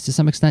Visionaries to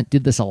some extent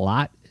did this a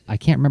lot. I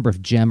can't remember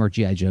if Gem or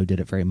G.I. Joe did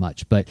it very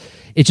much, but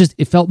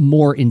it felt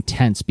more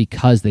intense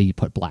because they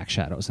put black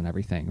shadows and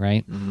everything,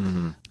 right?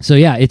 So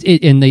yeah,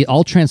 and they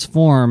all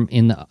transform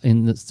in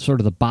the sort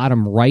of the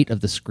bottom right of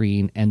the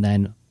screen and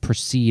then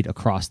proceed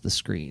across the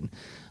screen.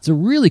 It's a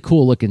really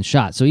cool looking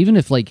shot. So even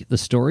if like the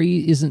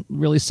story isn't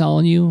really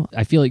selling you,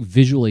 I feel like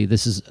visually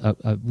this is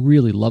a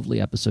really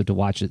lovely episode to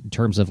watch in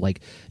terms of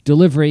like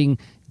delivering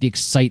the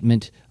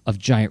excitement of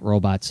giant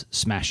robots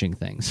smashing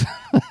things.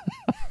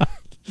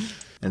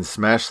 And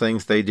smash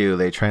things they do.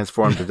 They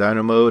transform to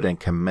Dino mode and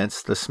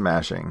commence the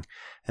smashing.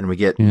 And we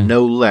get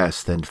no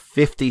less than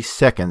 50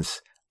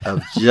 seconds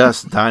of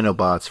just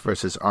Dinobots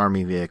versus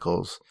army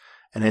vehicles.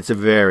 And it's a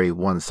very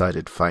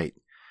one-sided fight.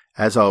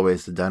 As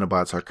always, the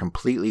Dinobots are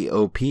completely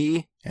OP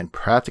and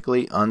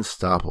practically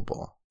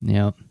unstoppable.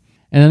 Yeah.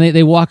 And then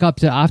they walk up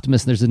to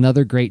Optimus, and there's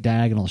another great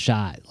diagonal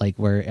shot, like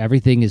where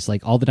everything is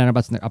like all the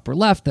Dinobots in their upper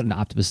left, and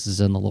Optimus is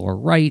in the lower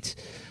right.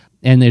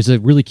 And there's a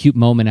really cute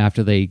moment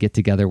after they get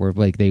together where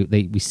like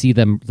we see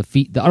them the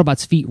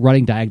Autobots' feet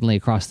running diagonally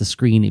across the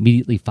screen,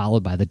 immediately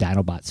followed by the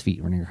Dinobots'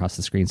 feet running across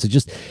the screen. So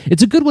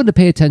it's a good one to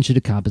pay attention to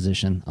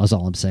composition. That's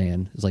all I'm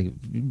saying. It's like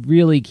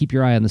really keep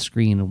your eye on the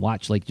screen and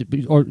watch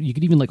or you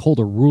could even like hold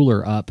a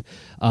ruler up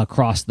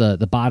across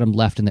the bottom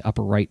left and the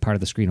upper right part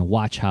of the screen and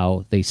watch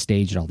how they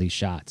staged all these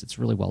shots. It's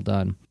really well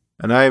done.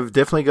 And I've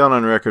definitely gone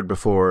on record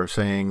before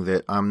saying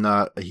that I'm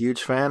not a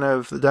huge fan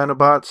of the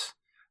Dinobots,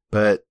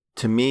 but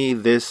to me,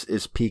 this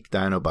is peak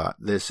Dinobot.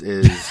 This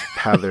is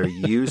how they're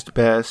used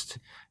best.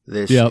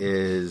 This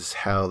is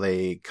how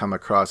they come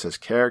across as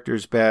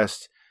characters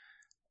best.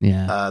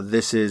 Yeah.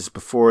 This is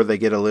before they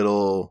get a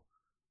little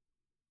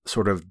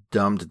sort of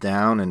dumbed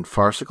down and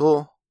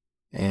farcical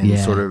and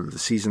sort of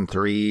season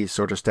 3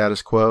 sort of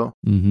status quo,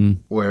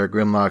 where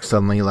Grimlock's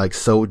suddenly like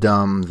so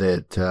dumb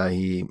that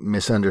he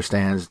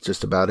misunderstands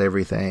just about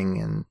everything.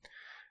 And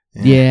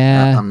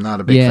I'm not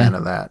a big fan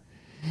of that.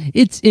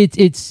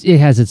 It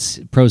has its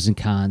pros and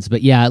cons,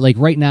 but yeah, like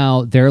right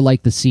now they're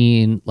like the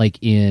scene like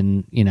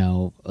in, you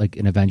know, like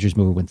an Avengers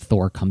movie when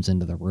Thor comes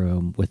into the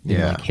room with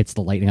like hits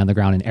the lightning on the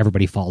ground and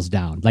everybody falls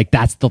down. Like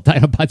that's the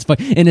Dinobots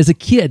fight. And as a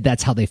kid,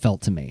 that's how they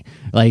felt to me.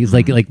 Like it's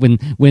like when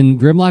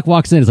Grimlock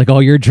walks in, it's like, oh,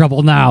 you're in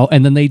trouble now,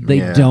 and then they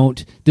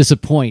don't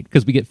disappoint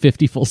because we get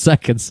 50 full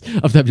seconds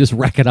of them just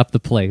wrecking up the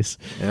place.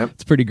 Yep,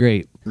 it's pretty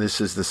great.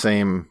 This is the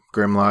same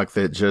Grimlock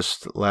that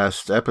just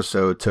last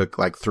episode took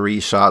like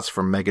 3 shots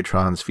from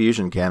Megatron's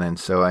fusion cannon.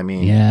 So, I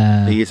mean,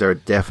 these are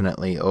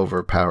definitely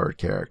overpowered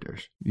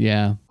characters.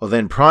 Yeah. Well,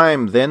 then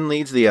Prime then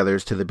leads the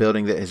others to the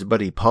building that his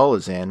buddy Paul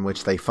is in,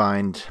 which they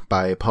find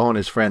by Paul and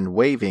his friend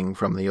waving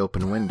from the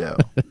open window.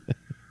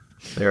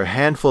 They're a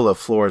handful of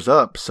floors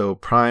up, so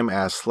Prime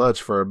asks Sludge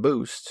for a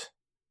boost.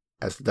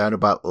 As the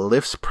Dinobot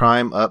lifts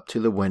Prime up to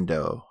the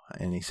window,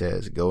 and he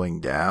says, "Going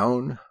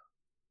down?"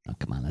 Oh,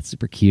 come on, that's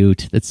super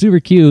cute.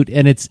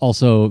 And it's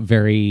also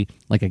very,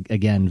 like,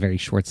 again, very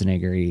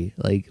Schwarzenegger-y,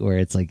 like, where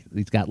it's like,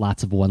 he's got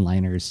lots of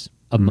one-liners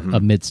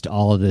amidst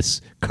all of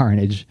this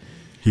carnage.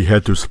 He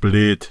had to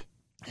split.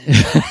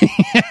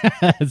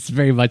 It's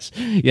very much,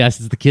 yes,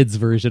 it's the kids'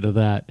 version of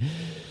that.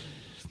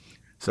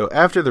 So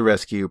after the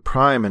rescue,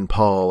 Prime and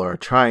Paul are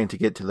trying to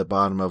get to the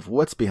bottom of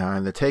what's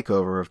behind the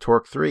takeover of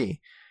Torque 3.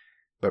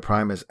 But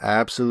Prime is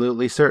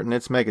absolutely certain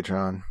it's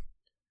Megatron.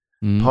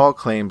 Paul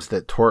claims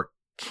that Torque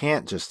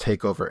can't just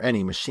take over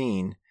any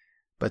machine,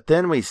 but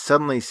then we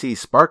suddenly see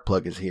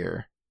Sparkplug is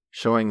here,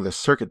 showing the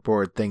circuit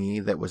board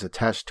thingy that was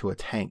attached to a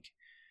tank.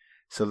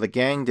 So the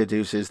gang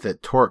deduces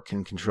that Torque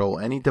can control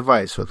any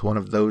device with one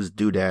of those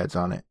doodads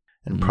on it,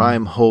 and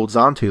Prime holds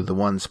onto the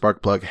one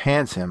Sparkplug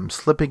hands him,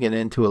 slipping it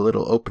into a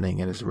little opening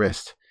in his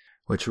wrist,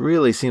 which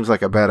really seems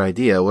like a bad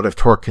idea. What if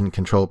Torque can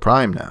control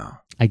Prime now?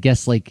 I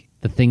guess, like,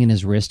 the thing in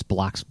his wrist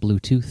blocks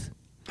Bluetooth.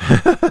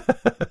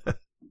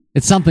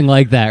 It's something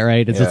like that,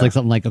 right? It's just like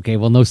something like, okay,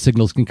 well, no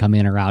signals can come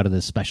in or out of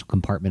this special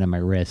compartment on my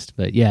wrist,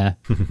 but yeah.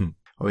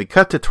 We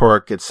cut to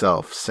Torque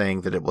itself,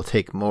 saying that it will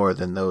take more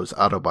than those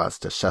Autobots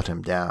to shut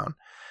him down,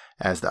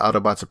 as the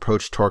Autobots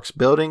approach Torque's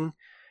building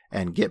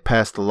and get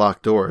past the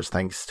locked doors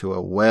thanks to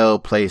a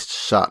well-placed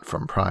shot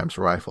from Prime's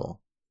rifle.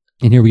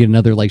 And here we get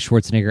another like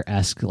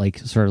Schwarzenegger-esque, like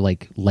sort of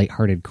like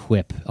lighthearted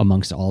quip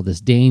amongst all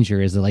this danger.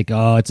 Is it like,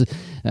 oh, it's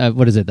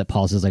what is it that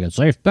Paul says, like, a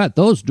safe bet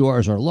those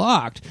doors are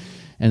locked.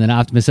 And then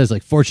Optimus says,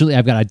 like, fortunately,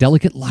 I've got a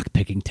delicate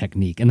lock-picking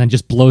technique, and then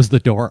just blows the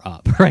door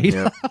up, right?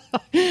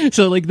 Yep.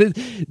 So, like,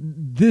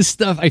 this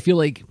stuff, I feel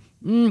like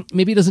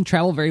maybe it doesn't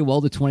travel very well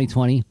to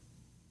 2020,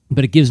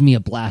 but it gives me a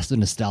blast of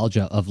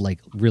nostalgia of, like,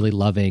 really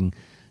loving,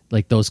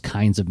 like, those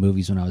kinds of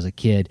movies when I was a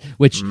kid.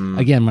 Which,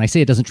 again, when I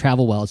say it doesn't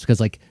travel well, it's because,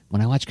 like,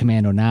 when I watch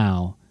Commando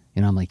now,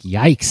 you know, I'm like,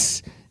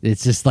 yikes.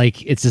 It's just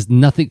like, it's just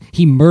nothing.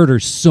 He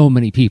murders so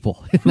many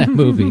people in that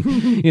movie,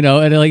 you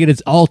know, and like,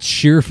 it's all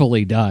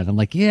cheerfully done. I'm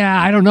like,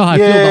 yeah, I don't know how I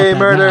feel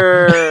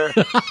about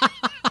that.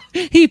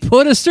 Murder! He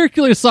put a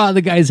circular saw in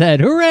the guy's head.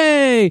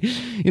 Hooray!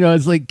 You know,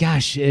 it's like,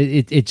 gosh,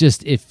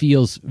 it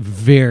feels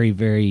very,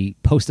 very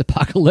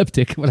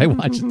post-apocalyptic when I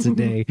watch it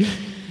today.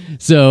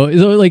 So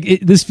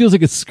like this feels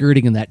like it's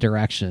skirting in that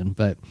direction,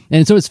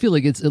 and so it's feel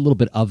like it's a little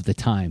bit of the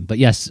time. But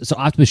yes, so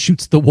Optimus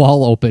shoots the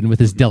wall open with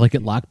his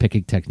delicate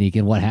lockpicking technique,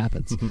 and what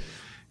happens?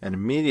 And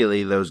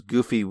immediately those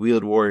goofy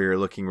wheeled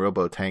warrior-looking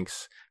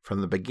robo-tanks from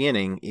the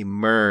beginning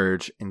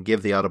emerge and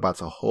give the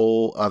Autobots a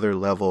whole other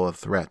level of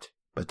threat.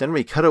 But then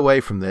we cut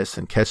away from this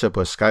and catch up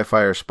with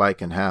Skyfire,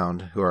 Spike, and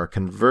Hound, who are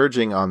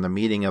converging on the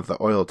meeting of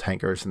the oil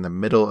tankers in the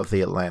middle of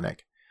the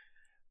Atlantic.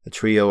 The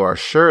trio are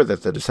sure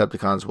that the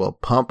Decepticons will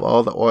pump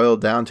all the oil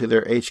down to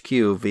their HQ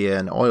via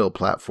an oil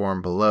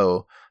platform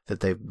below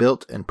that they've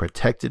built and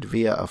protected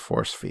via a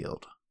force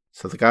field.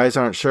 So the guys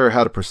aren't sure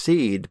how to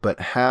proceed, but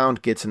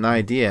Hound gets an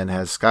idea and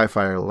has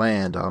Skyfire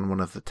land on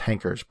one of the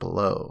tankers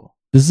below.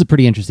 This is a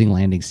pretty interesting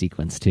landing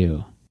sequence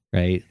too,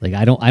 right? Like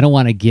I don't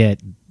want to get,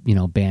 you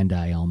know,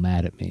 Bandai all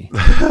mad at me,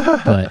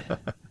 but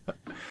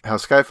how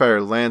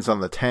Skyfire lands on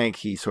the tank,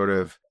 he sort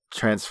of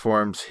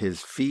transforms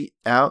his feet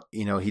out.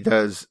 You know, he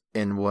does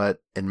in what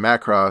in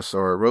Macross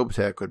or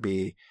Robotech would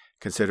be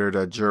considered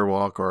a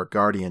Gerwalk or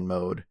Guardian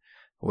mode,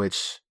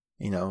 which,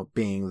 you know,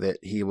 being that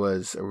he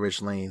was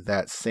originally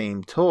that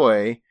same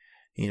toy,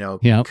 you know,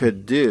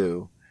 could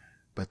do.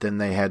 But then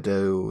they had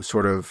to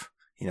sort of,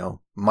 you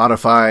know,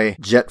 modify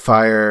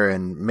Jetfire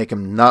and make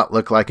him not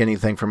look like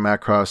anything from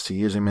Macross to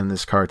use him in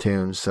this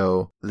cartoon.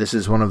 So this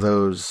is one of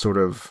those sort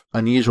of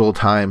unusual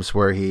times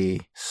where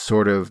he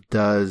sort of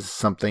does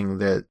something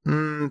that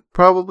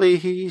probably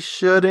he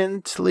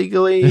shouldn't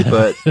legally,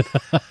 but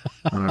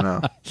I don't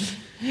know.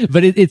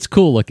 But it's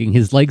cool looking.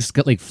 His legs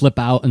like flip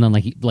out, and then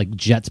like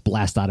jets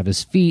blast out of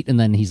his feet, and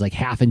then he's like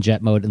half in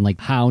jet mode, and like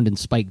Hound and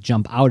Spike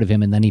jump out of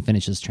him, and then he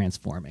finishes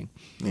transforming.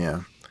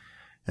 Yeah.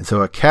 And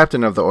so a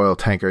captain of the oil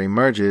tanker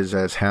emerges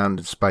as Hound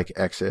and Spike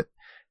exit,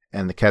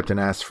 and the captain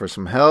asks for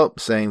some help,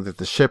 saying that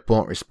the ship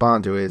won't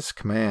respond to his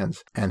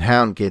commands, and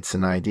Hound gets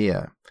an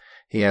idea.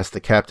 He asks the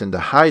captain to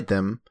hide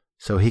them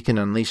so he can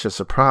unleash a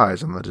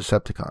surprise on the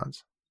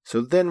Decepticons. So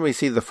then we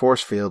see the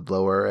force field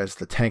lower as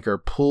the tanker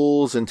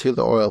pulls into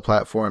the oil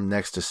platform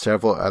next to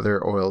several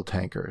other oil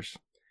tankers.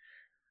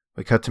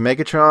 We cut to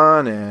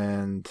Megatron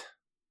and,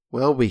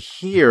 well, we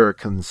hear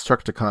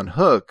Constructicon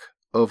Hook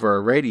over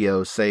a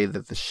radio say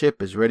that the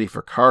ship is ready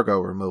for cargo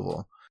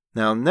removal.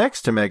 Now,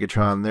 next to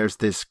Megatron, there's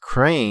this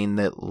crane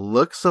that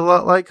looks a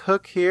lot like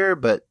Hook here,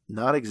 but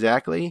not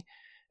exactly,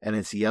 and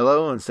it's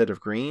yellow instead of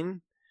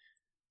green.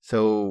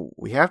 So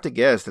we have to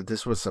guess that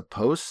this was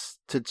supposed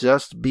to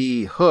just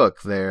be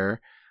Hook there,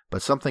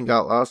 but something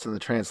got lost in the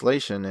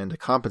translation, and to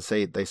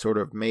compensate, they sort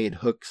of made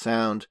Hook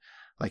sound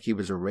like he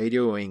was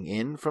radioing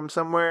in from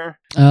somewhere.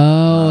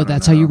 Oh,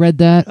 that's how you read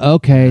that?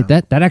 Okay,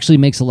 yeah. That actually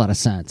makes a lot of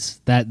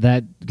sense. That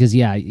because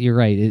yeah, you're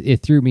right.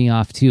 It threw me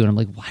off too, and I'm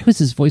like, why was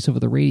his voice over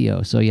the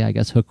radio? So yeah, I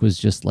guess Hook was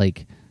just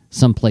like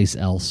someplace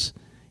else.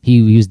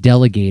 He was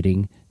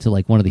delegating to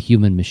like one of the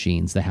human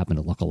machines that happened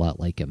to look a lot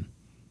like him.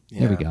 Yeah,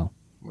 there we go.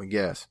 I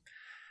guess.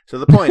 So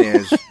the point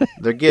is,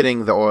 they're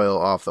getting the oil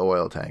off the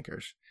oil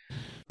tankers.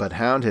 But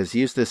Hound has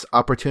used this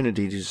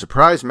opportunity to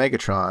surprise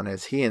Megatron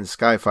as he and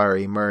Skyfire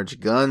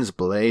emerge guns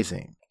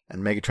blazing.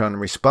 And Megatron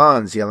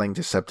responds yelling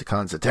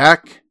Decepticons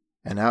attack,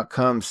 and out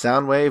comes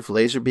Soundwave,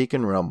 Laserbeak,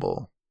 and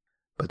Rumble.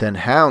 But then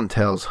Hound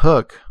tells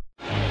Hook,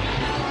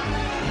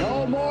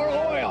 No more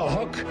oil,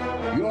 Hook.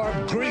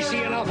 You're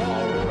greasy enough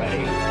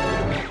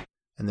already.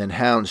 And then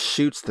Hound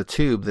shoots the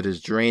tube that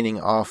is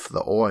draining off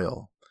the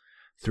oil.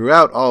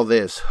 Throughout all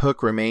this,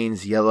 Hook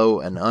remains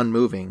yellow and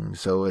unmoving,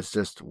 so it's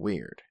just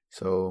weird.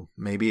 So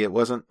maybe it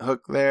wasn't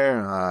Hook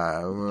there.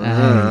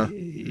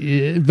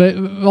 But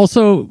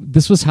also,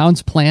 this was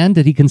Hound's plan.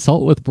 Did he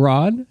consult with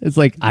Brawn? It's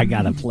like, I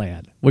got a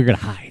plan. We're going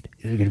to hide.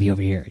 They're going to be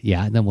over here.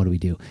 Yeah, and then what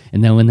do?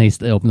 And then when they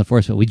open the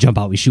force field, we jump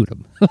out, we shoot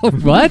them.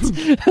 What?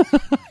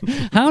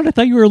 Hound, I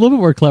thought you were a little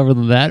bit more clever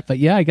than that. But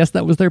yeah, I guess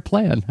that was their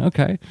plan.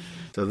 Okay.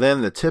 So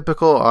then the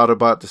typical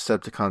Autobot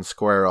Decepticon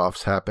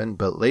square-offs happen,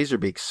 but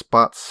Laserbeak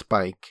spots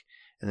Spike,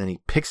 and then he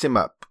picks him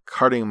up,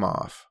 carting him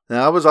off.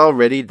 Now, I was all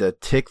ready to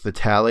tick the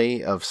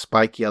tally of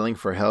Spike yelling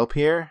for help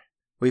here.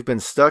 We've been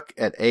stuck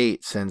at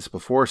 8 since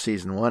before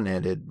Season 1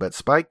 ended, but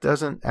Spike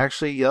doesn't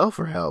actually yell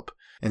for help.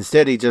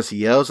 Instead, he just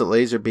yells at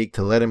Laserbeak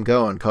to let him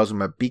go and calls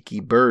him a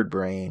beaky bird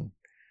brain.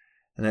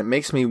 And it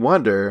makes me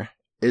wonder,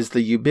 is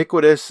the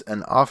ubiquitous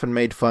and often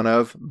made fun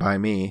of, by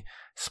me,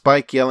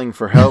 Spike yelling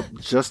for help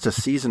just a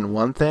Season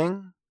 1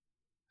 thing?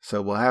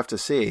 So we'll have to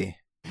see.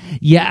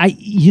 Yeah,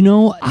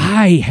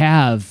 I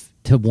have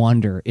to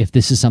wonder if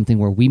this is something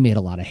where we made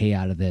a lot of hay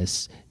out of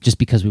this just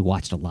because we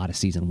watched a lot of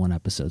Season 1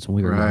 episodes when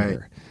we were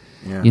younger.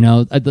 Yeah.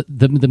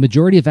 The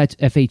majority of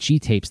FHE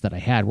tapes that I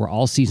had were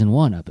all Season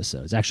 1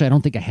 episodes. Actually, I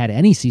don't think I had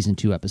any Season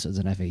 2 episodes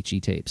in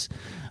FHE tapes.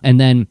 And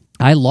then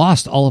I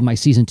lost all of my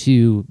Season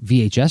 2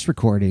 VHS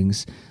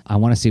recordings, I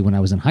want to say when I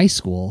was in high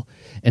school.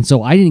 And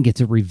so I didn't get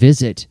to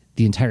revisit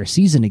the entire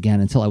season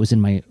again until I was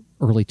in my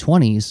early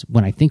 20s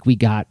when I think we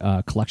got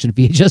a collection of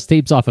VHS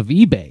tapes off of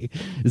eBay.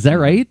 Is that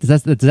right?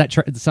 Does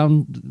that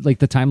sound like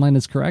the timeline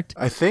is correct?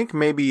 I think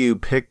maybe you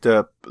picked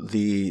up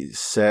the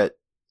set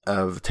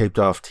of taped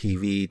off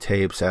TV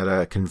tapes at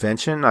a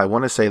convention. I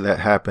want to say that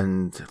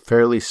happened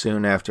fairly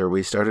soon after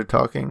we started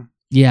talking.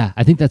 Yeah,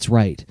 I think that's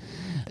right.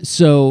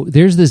 So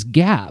there's this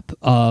gap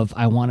of,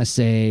 I want to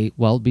say,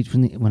 well,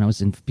 when I was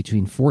in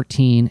between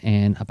 14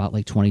 and about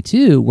like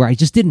 22, where I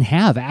just didn't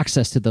have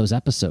access to those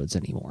episodes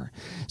anymore.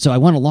 So I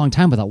went a long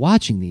time without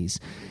watching these.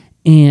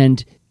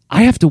 And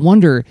I have to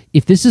wonder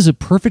if this is a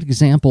perfect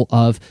example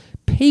of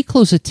pay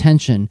close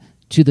attention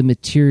to the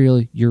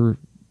material you're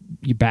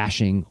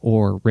bashing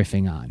or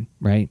riffing on,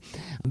 right?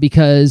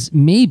 Because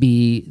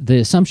maybe the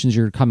assumptions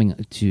you're coming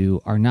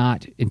to are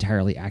not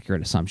entirely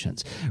accurate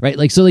assumptions, right?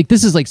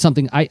 This is like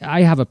something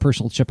I have a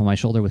personal chip on my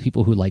shoulder with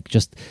people who like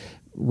just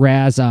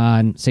razz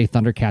on, say,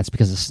 Thundercats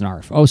because of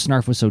Snarf. Oh,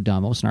 Snarf was so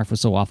dumb. Oh, Snarf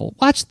was so awful.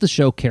 Watch the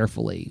show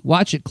carefully.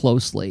 Watch it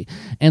closely.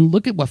 And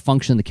look at what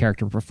function the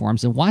character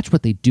performs and watch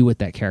what they do with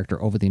that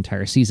character over the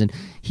entire season.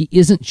 He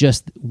isn't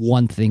just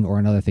one thing or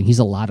another thing. He's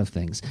a lot of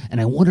things. And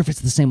I wonder if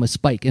it's the same with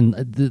Spike. And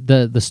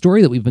the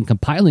story that we've been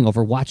compiling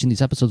over watching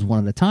these episodes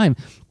one at a time,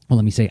 well,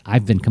 let me say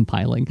I've been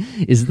compiling,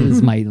 is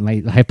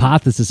my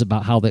hypothesis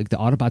about how the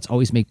Autobots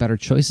always make better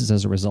choices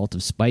as a result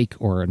of Spike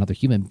or another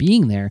human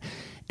being there.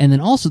 And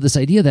then also this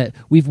idea that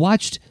we've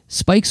watched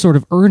Spike sort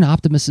of earn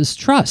Optimus's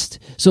trust.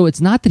 So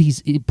it's not that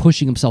he's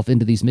pushing himself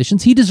into these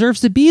missions. He deserves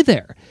to be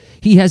there.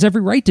 He has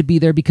every right to be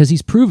there because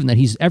he's proven that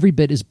he's every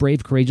bit as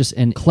brave, courageous,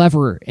 and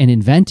clever and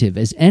inventive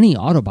as any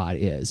Autobot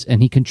is.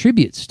 And he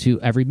contributes to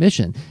every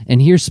mission.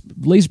 And here's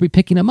Laserbeak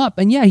picking him up.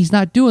 And yeah, he's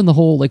not doing the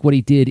whole, like what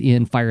he did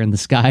in Fire in the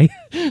Sky.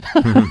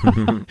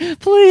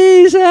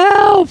 Please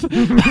help.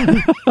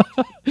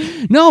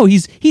 No,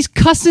 he's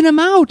cussing him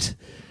out.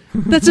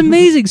 That's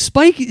amazing.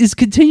 Spike is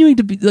continuing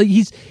to be like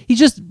he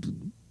just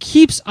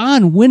keeps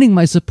on winning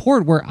my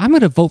support where I'm going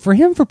to vote for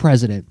him for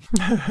president.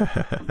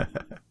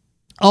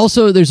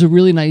 Also, there's a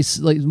really nice,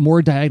 like,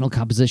 more diagonal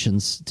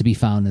compositions to be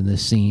found in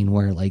this scene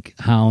where like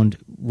Hound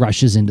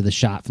rushes into the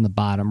shot from the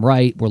bottom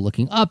right. We're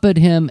looking up at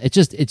him. It's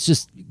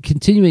just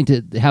continuing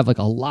to have like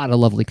a lot of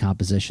lovely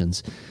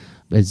compositions.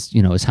 As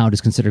Hound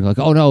is considering like,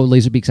 oh no,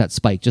 Laserbeak's at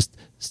Spike. Just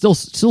still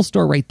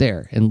store right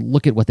there and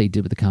look at what they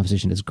did with the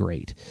composition is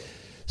great.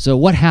 So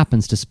what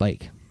happens to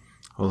Spike?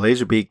 Well,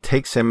 Laserbeak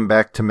takes him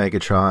back to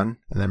Megatron,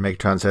 and then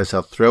Megatron says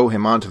he'll throw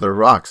him onto the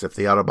rocks if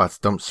the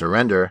Autobots don't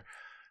surrender.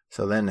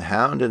 So then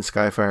Hound and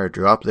Skyfire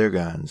drop their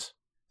guns.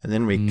 And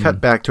then we cut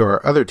back to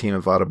our other team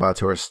of Autobots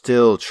who are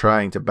still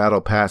trying to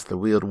battle past the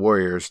wheeled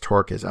warriors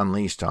Torque has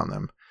unleashed on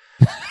them.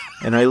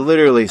 And I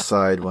literally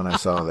sighed when I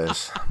saw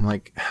this. I'm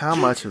like, how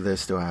much of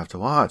this do I have to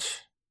watch?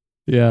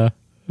 Yeah.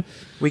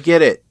 We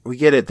get it.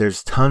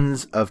 There's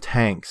tons of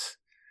tanks.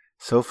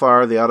 So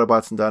far, the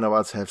Autobots and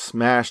Dinobots have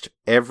smashed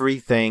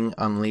everything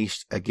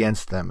unleashed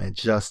against them. It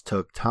just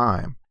took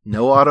time.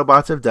 No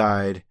Autobots have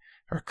died,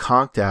 or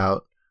conked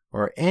out,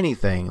 or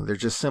anything. They're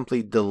just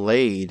simply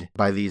delayed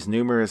by these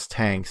numerous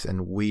tanks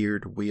and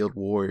weird wheeled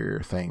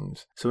warrior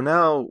things. So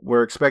now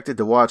we're expected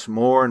to watch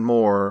more and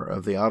more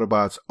of the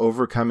Autobots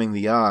overcoming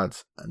the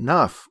odds.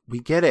 Enough. We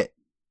get it.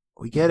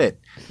 We get it.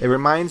 It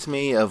reminds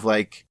me of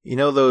like, you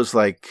know, those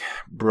like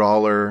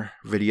brawler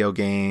video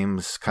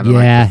games, kind of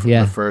like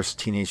the first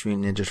Teenage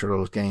Mutant Ninja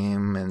Turtles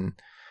game and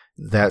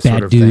that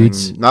sort of thing.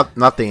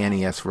 Not the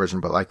NES version,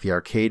 but like the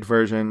arcade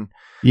version.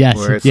 Yes.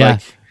 Where it's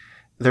like,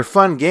 they're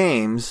fun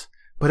games,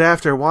 but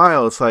after a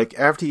while, it's like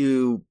after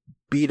you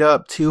beat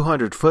up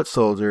 200 foot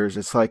soldiers,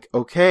 it's like,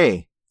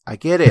 okay, I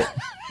get it.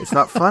 It's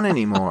not fun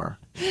anymore.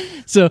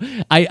 So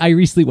I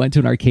recently went to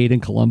an arcade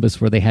in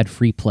Columbus where they had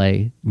free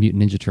play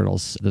Mutant Ninja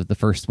Turtles, the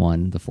first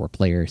one, the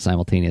 4-player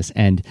simultaneous,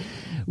 and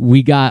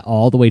we got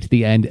all the way to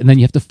the end, and then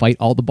you have to fight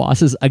all the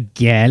bosses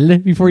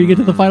again before you get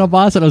to the final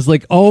boss, and I was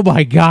like, oh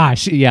my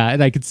gosh, yeah,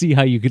 and I could see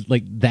how you could,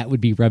 like, that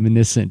would be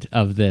reminiscent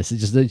of this.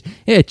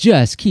 It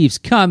just keeps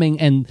coming,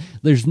 and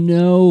there's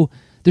no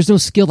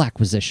skill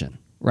acquisition,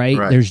 right?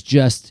 There's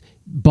just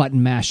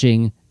button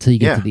mashing till you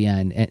get to the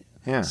end.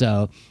 And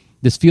so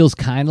this feels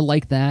kind of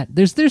like that.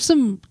 There's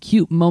some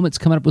cute moments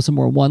coming up with some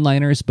more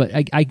one-liners, but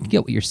I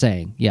get what you're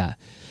saying. Yeah.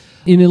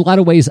 In a lot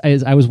of ways,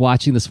 as I was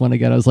watching this one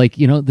again, I was like,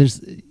 you know,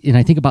 and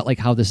I think about like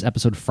how this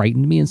episode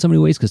frightened me in so many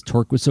ways because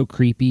Torque was so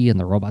creepy and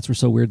the robots were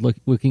so weird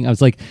looking. I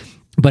was like,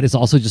 but it's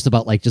also just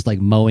about like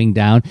mowing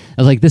down.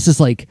 I was like, this is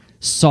like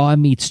Saw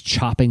meets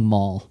Chopping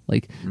Mall.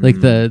 Like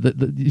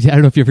the I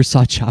don't know if you ever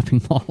saw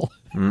Chopping Mall.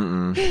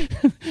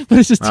 But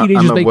it's just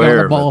teenagers making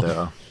out the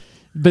mall.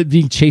 But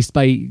being chased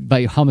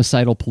by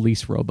homicidal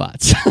police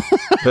robots.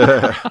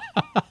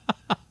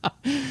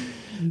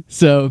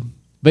 So,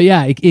 but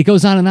yeah, it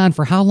goes on and on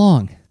for how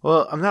long?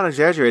 Well, I'm not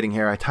exaggerating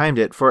here. I timed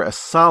it for a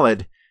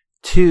solid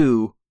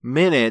 2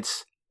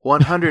 minutes,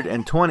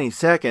 120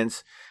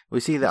 seconds. We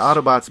see the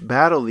Autobots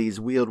battle these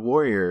wheeled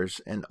warriors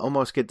and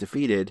almost get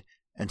defeated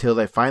until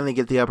they finally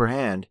get the upper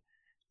hand.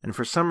 And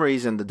for some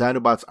reason, the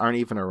Dinobots aren't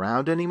even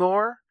around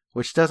anymore,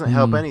 which doesn't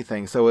help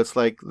anything. So it's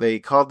like they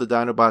called the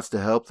Dinobots to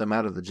help them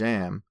out of the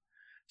jam.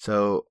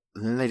 So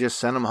then they just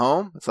sent them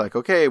home. It's like,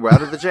 okay, we're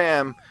out of the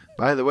jam.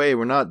 By the way,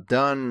 we're not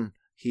done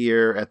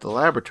here at the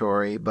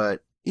laboratory,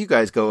 but you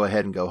guys go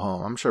ahead and go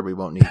home. I'm sure we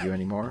won't need you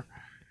anymore.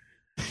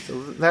 So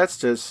that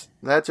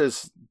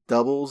just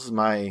doubles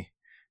my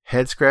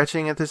head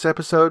scratching at this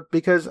episode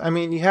because, I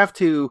mean, you have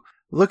to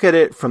look at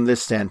it from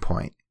this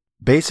standpoint.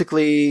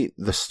 Basically,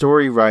 the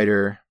story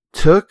writer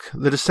took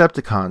the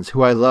Decepticons,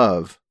 who I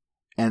love,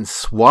 and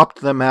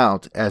swapped them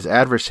out as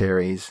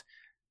adversaries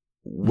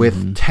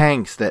with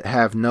tanks that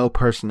have no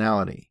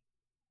personality.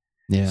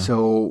 Yeah.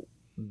 So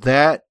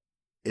that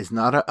is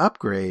not an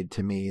upgrade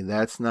to me.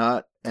 That's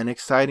not an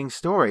exciting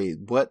story.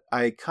 What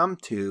I come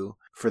to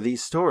for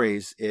these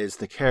stories is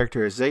the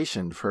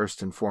characterization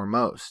first and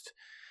foremost.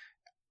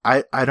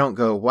 I don't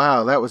go,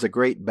 wow, that was a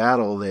great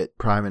battle that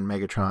Prime and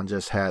Megatron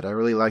just had. I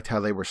really liked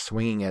how they were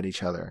swinging at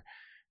each other.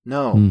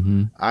 No,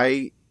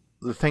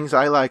 the things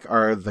I like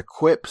are the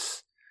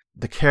quips,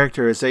 the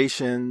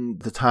characterization,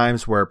 the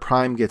times where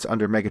Prime gets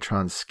under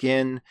Megatron's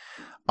skin,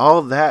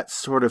 all that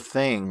sort of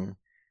thing.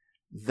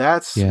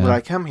 That's what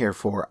I come here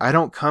for. I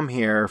don't come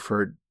here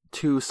for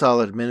 2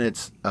 solid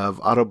minutes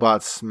of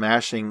Autobots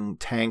smashing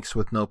tanks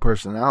with no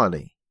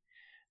personality.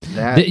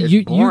 That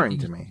is boring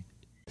to me.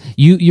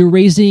 You're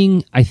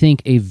raising, I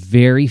think, a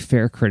very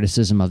fair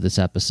criticism of this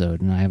episode,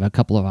 and I have a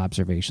couple of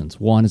observations.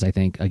 One is, I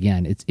think,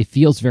 again, it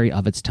feels very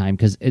of its time,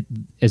 because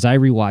as I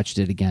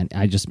rewatched it again,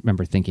 I just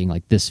remember thinking,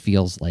 like, this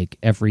feels like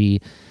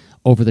every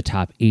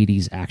over-the-top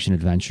 80s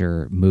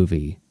action-adventure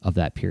movie of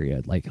that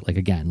period. Like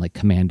again, like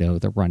Commando,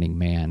 The Running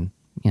Man,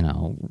 you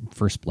know,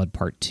 First Blood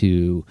Part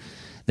 2,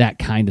 that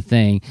kind of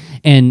thing.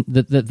 And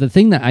the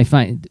thing that I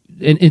find,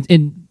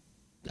 and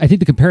I think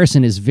the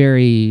comparison is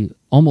very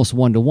almost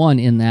one-to-one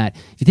in that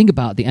if you think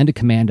about the end of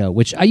Commando,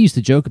 which I used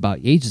to joke about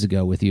ages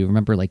ago with you,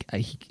 remember, like,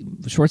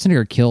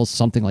 Schwarzenegger kills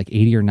something like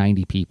 80 or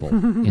 90 people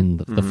in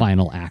the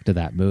final act of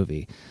that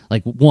movie.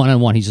 Like,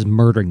 one-on-one, he's just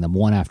murdering them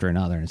one after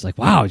another. And it's like,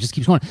 wow, it just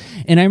keeps going.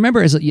 And I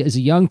remember as a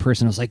young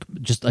person, I was like,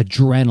 just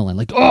adrenaline,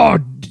 like, oh,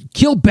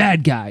 kill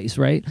bad guys,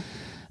 right?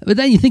 But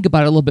then you think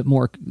about it a little bit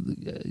more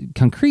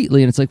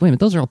concretely, and it's like, wait a minute,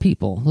 those are all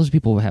people. Those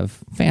people who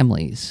have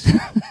families.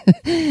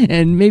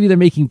 And maybe they're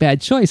making bad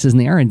choices, and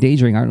they are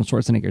endangering Arnold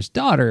Schwarzenegger's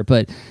daughter,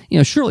 but, you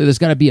know, surely there's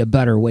got to be a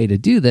better way to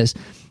do this.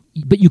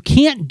 But you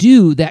can't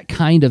do that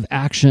kind of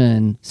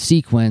action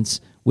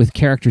sequence with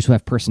characters who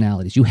have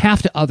personalities. You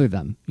have to other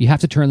them. You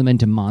have to turn them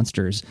into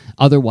monsters.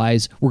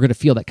 Otherwise, we're going to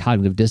feel that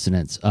cognitive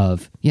dissonance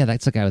of, yeah,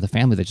 that's the guy with a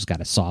family that just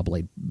got a saw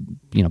blade,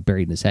 you know,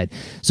 buried in his head.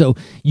 So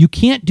you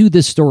can't do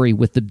this story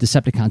with the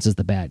Decepticons as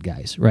the bad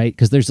guys, right?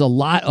 Because there's a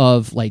lot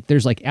of, like,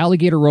 there's like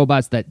alligator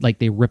robots that, like,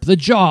 they rip the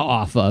jaw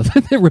off of.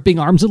 They're ripping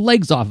arms and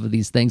legs off of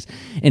these things.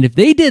 And if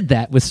they did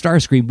that with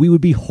Starscream, we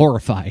would be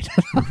horrified.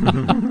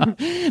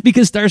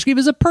 Because Starscream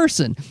is a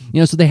person,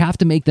 you know, so they have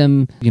to make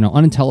them, you know,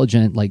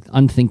 unintelligent, like,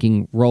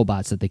 unthinking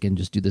robots that they can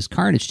just do this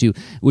carnage to,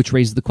 which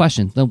raises the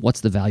question, then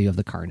what's the value of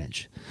the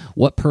carnage?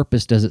 What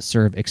purpose does it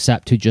serve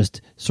except to just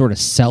sort of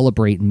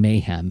celebrate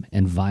mayhem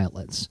and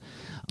violence?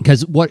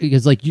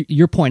 Because like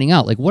you're pointing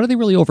out, like, what are they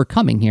really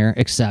overcoming here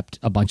except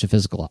a bunch of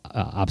physical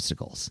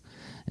obstacles?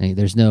 And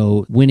there's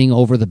no winning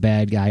over the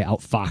bad guy,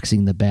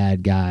 outfoxing the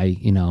bad guy,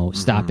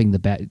 stopping the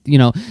bad,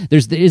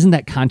 there isn't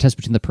that contest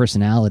between the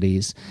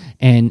personalities.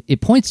 And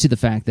it points to the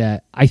fact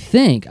that I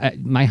think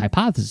my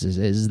hypothesis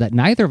is that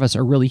neither of us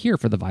are really here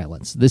for the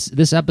violence.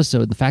 This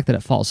episode, the fact that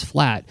it falls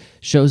flat,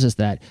 shows us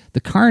that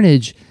the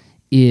carnage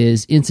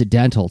is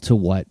incidental to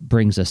what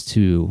brings us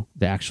to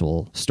the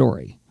actual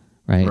story.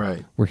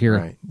 Right. We're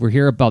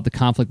here about the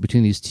conflict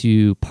between these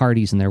two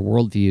parties and their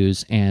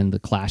worldviews and the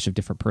clash of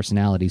different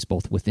personalities,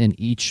 both within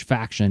each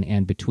faction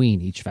and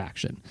between each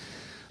faction.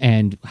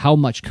 And how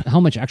much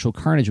actual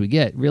carnage we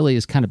get really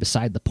is kind of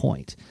beside the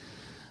point.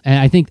 And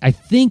I think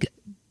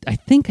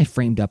I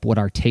framed up what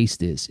our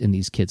taste is in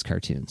these kids'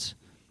 cartoons.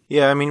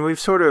 Yeah, I mean, we've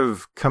sort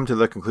of come to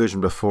the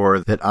conclusion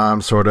before that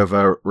I'm sort of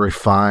a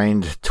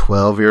refined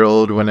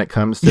 12-year-old when it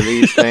comes to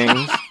these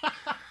things.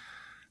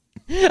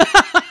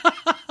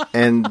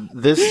 And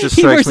this just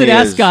strikes me as... He wears an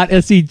ascot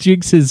as he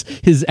jigs his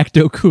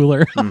ecto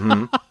cooler.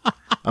 Mm-hmm.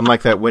 I'm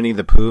like that Winnie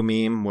the Pooh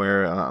meme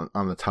where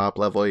on the top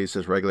level he's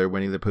just regular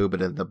Winnie the Pooh,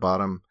 but in the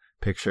bottom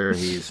picture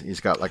he's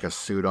got like a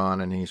suit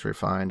on and he's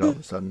refined all of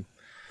a sudden.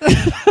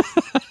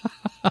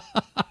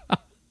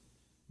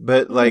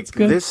 But like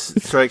this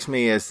strikes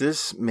me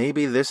as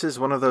maybe this is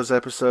one of those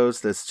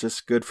episodes that's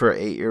just good for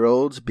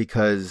 8-year-olds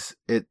because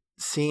it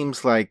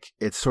seems like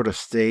it's sort of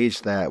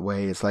staged that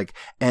way. It's like,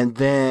 and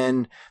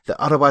then the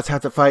Autobots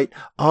have to fight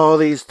all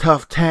these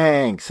tough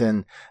tanks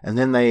and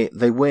then they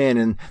win,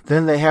 and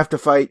then they have to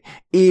fight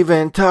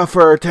even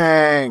tougher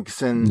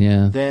tanks, and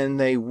then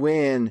they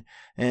win,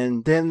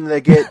 and then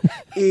they get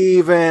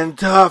even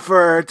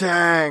tougher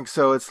tanks.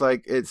 So it's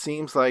like, it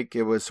seems like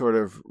it was sort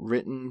of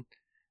written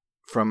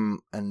from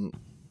an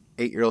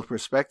 8-year-old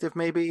perspective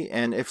maybe,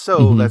 and if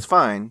so, that's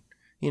fine.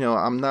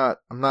 I'm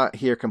not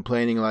here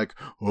complaining like,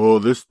 oh,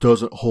 this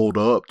doesn't hold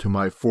up to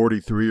my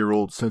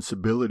 43-year-old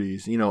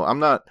sensibilities. I'm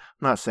not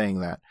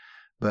saying that,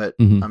 but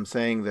I'm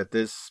saying that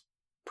this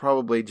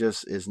probably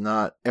just is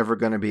not ever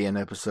going to be an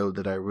episode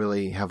that I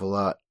really have a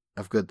lot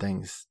of good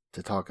things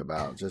to talk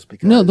about, just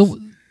because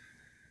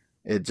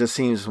it just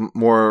seems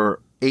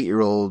more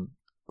 8-year-old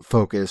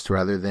focused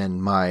rather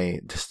than my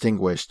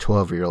distinguished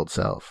 12-year-old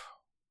self.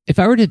 If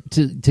I were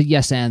to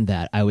yes and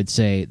that, I would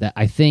say that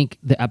I think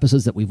the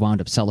episodes that we've wound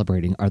up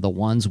celebrating are the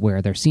ones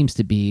where there seems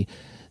to be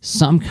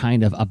some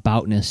kind of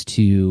aboutness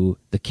to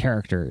the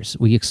characters.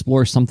 We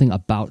explore something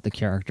about the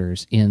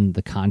characters in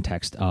the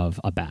context of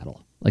a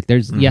battle. Like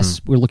there's,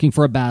 yes, we're looking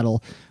for a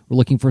battle. We're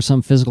looking for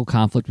some physical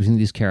conflict between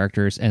these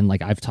characters. And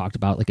like I've talked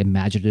about, like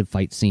imaginative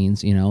fight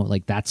scenes,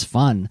 like that's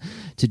fun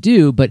to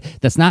do, but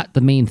that's not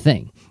the main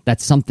thing.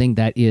 That's something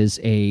that is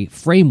a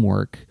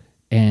framework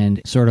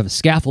and sort of a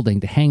scaffolding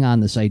to hang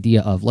on this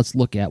idea of let's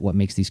look at what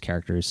makes these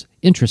characters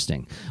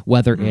interesting.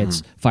 Whether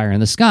it's Fire in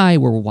the Sky,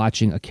 where we're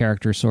watching a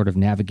character sort of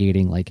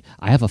navigating, like,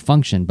 I have a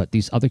function, but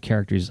these other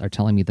characters are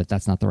telling me that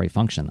that's not the right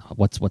function.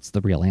 What's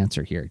the real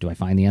answer here? Do I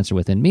find the answer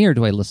within me, or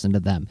do I listen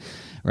to them?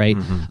 Right?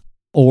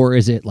 Or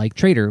is it like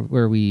Traitor,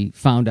 where we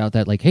found out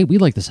that, like, hey, we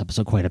like this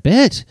episode quite a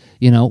bit.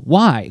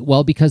 Why?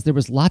 Well, because there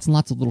was lots and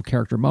lots of little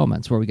character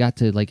moments where we got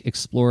to like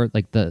explore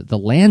like the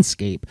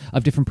landscape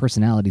of different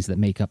personalities that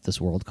make up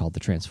this world called the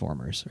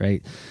Transformers,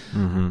 right?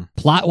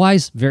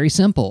 Plot-wise, very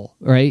simple,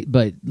 right?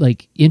 But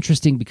like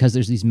interesting because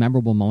there's these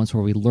memorable moments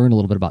where we learn a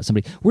little bit about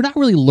somebody. We're not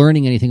really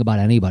learning anything about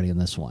anybody in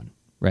this one,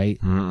 right?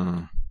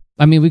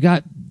 I mean, we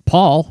got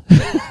Paul,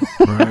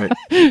 right,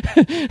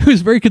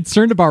 who's very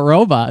concerned about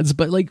robots.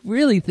 But like,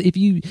 really, if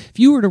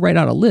you were to write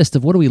out a list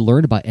of what do we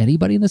learn about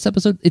anybody in this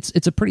episode,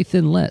 it's a pretty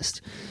thin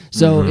list.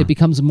 So it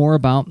becomes more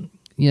about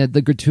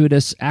the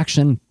gratuitous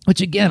action, which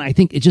again, I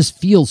think it just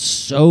feels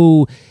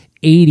so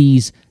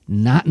 80s,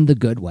 not in the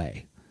good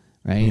way,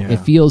 right? Yeah. It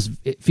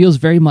feels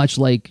very much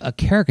like a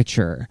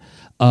caricature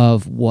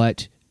of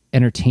what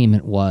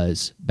entertainment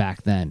was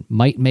back then.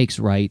 Might makes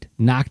right,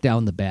 knock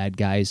down the bad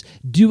guys,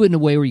 do it in a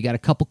way where you got a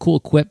couple cool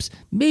quips,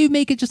 maybe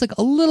make it just like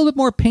a little bit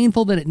more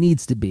painful than it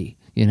needs to be,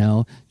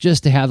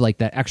 just to have like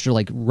that extra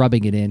like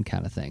rubbing it in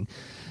kind of thing.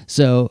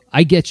 So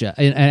I get you.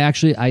 And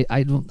actually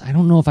I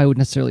don't know if I would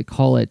necessarily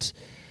call it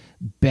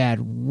bad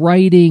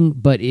writing,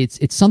 but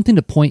it's something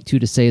to point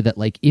to say that,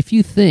 like, if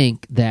you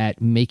think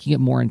that making it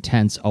more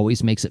intense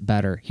always makes it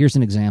better, here's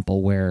an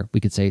example where we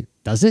could say,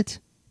 does it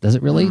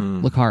really?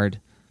 Look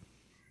hard.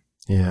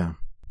 Yeah.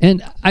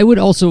 And I would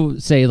also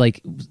say,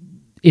 like,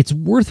 it's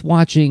worth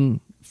watching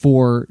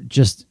for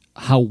just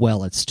how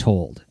well it's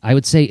told. I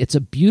would say it's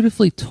a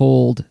beautifully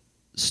told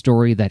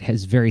story that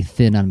has very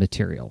thin on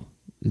material.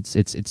 It's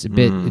a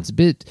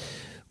bit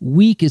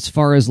weak as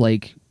far as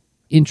like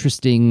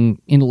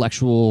interesting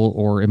intellectual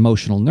or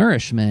emotional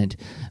nourishment,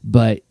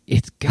 but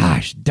it's,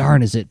 gosh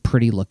darn, is it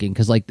pretty looking.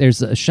 Because like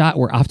there's a shot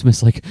where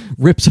Optimus like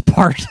rips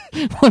apart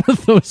one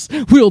of those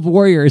wheeled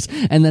warriors,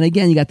 and then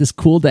again you got this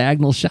cool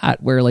diagonal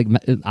shot where like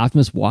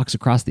Optimus walks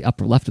across the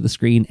upper left of the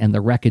screen and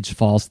the wreckage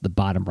falls to the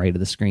bottom right of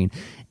the screen.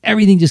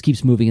 Everything just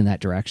keeps moving in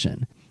that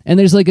direction. And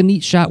there's like a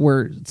neat shot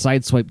where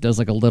Sideswipe does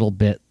like a little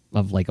bit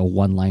of like a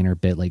one-liner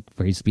bit, like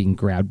where he's being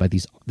grabbed by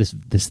this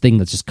thing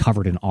that's just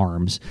covered in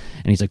arms,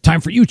 and he's like,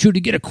 "Time for you two to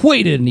get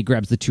acquainted," and he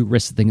grabs the two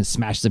wrist thing and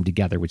smashes them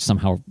together, which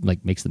somehow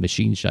like makes the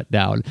machine shut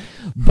down.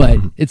 But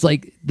it's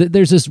like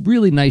there's this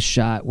really nice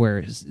shot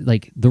where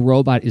like the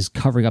robot is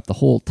covering up the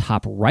whole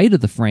top right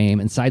of the frame,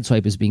 and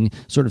Sideswipe is being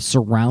sort of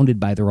surrounded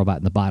by the robot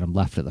in the bottom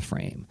left of the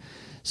frame.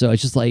 So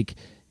it's just like,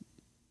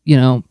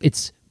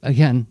 it's,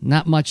 again,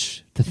 not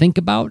much to think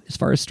about as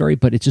far as story,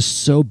 but it's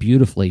just so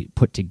beautifully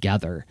put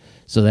together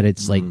so that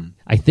it's like,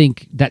 I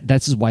think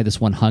that's why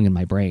this one hung in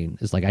my brain.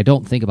 Is like, I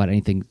don't think about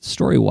anything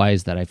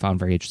story-wise that I found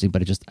very interesting,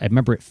 but I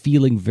remember it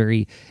feeling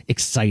very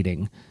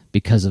exciting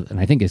and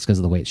I think it's because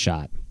of the way it's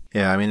shot.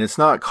 Yeah, I mean, it's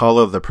not Call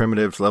of the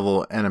Primitives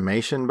level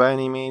animation by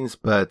any means,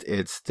 but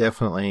it's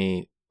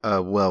definitely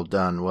a well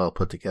done, well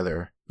put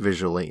together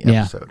visually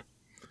episode.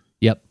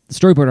 Yep. The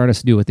storyboard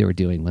artists knew what they were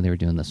doing when they were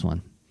doing this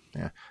one.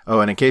 Yeah.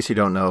 Oh, and in case you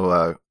don't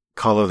know,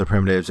 Call of the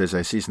Primitives is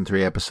a season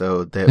 3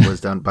 episode that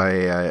was done by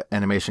an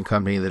animation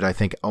company that I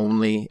think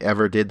only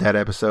ever did that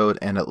episode,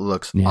 and it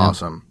looks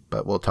awesome.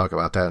 But we'll talk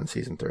about that in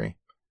season 3.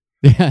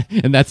 Yeah,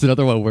 and that's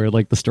another one where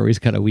like the story's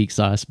kind of weak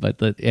sauce, but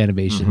the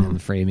animation and the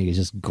framing is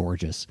just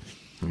gorgeous.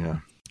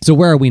 Yeah. So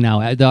where are we now?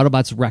 The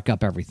Autobots wreck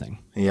up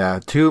everything. Yeah,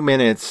 2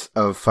 minutes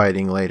of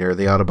fighting later,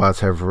 the Autobots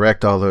have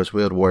wrecked all those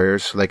wheeled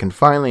warriors, so they can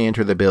finally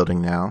enter the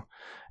building now.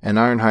 And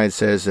Ironhide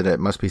says that it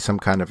must be some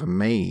kind of a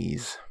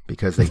maze,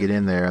 because they get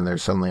in there and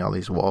there's suddenly all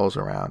these walls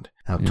around.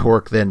 Now,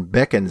 Torque then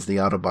beckons the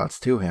Autobots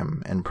to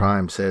him, and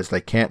Prime says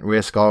they can't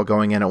risk all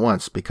going in at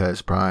once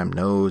because Prime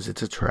knows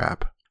it's a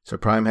trap. So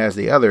Prime has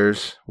the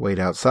others wait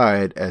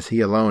outside as he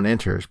alone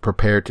enters,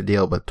 prepared to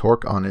deal with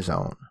Torque on his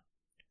own.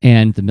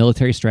 And the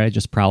military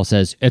strategist Prowl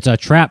says, "It's a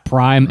trap,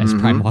 Prime," as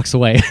Prime walks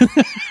away.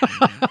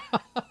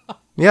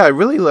 Yeah, I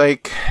really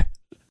like...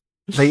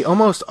 They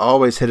almost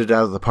always hit it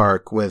out of the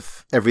park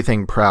with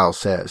everything Prowl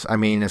says. I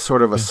mean, it's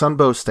sort of a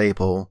Sunbow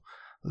staple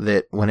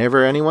that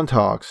whenever anyone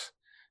talks,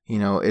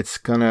 it's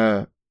going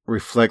to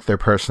reflect their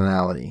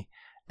personality.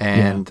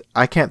 And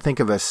I can't think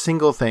of a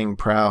single thing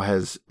Prowl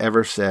has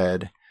ever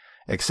said,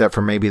 except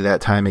for maybe that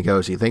time he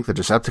goes, "You think the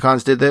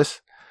Decepticons did this?"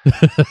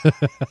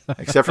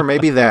 Except for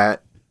maybe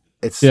that.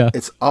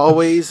 It's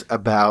always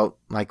about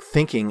like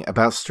thinking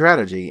about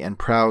strategy, and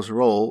Prowl's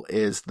role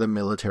is the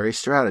military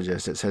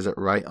strategist. It says it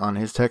right on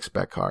his tech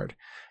spec card.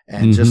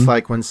 And just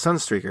like when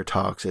Sunstreaker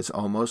talks, it's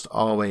almost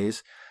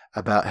always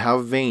about how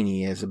vain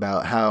he is,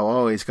 about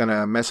how, he's going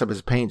to mess up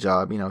his paint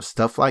job,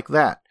 stuff like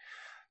that.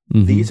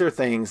 These are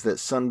things that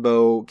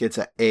Sunbow gets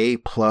an A++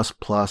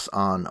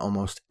 on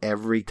almost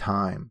every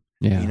time.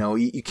 Yeah.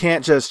 You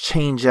can't just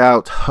change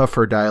out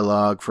Huffer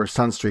dialogue for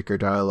Sunstreaker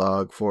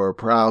dialogue for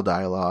Prowl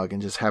dialogue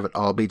and just have it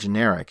all be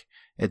generic.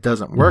 It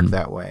doesn't work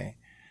that way.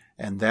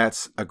 And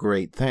that's a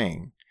great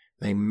thing.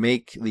 They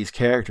make these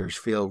characters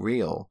feel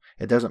real.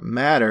 It doesn't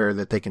matter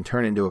that they can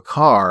turn into a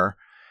car.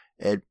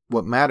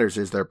 What matters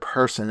is their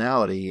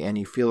personality, and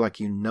you feel like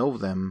you know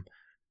them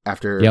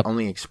after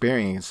only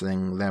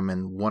experiencing them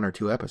in 1 or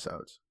 2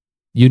 episodes.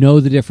 You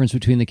know the difference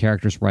between the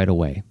characters right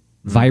away.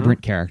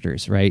 Vibrant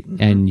characters, right?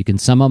 And you can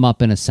sum them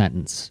up in a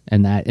sentence,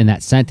 and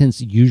that sentence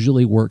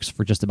usually works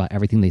for just about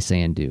everything they say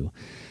and do.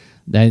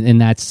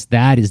 And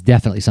that is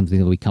definitely something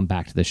that we come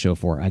back to the show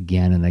for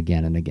again and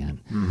again and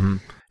again.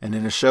 And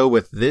in a show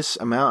with this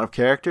amount of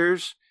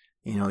characters,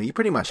 you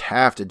pretty much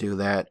have to do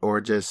that,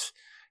 or just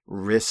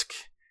risk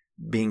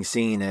being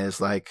seen as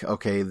like,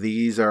 okay,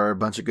 these are a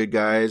bunch of good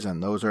guys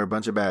and those are a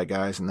bunch of bad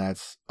guys, and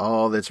that's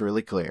all that's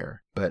really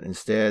clear. But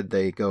instead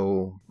they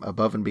go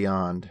above and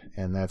beyond,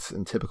 and that's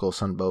in typical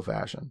Sunbow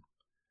fashion.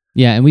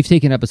 Yeah, and we've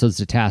taken episodes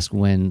to task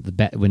when the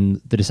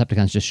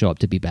Decepticons just show up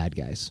to be bad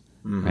guys,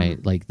 right?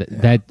 Like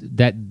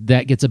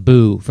that gets a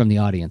boo from the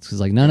audience, because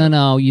like,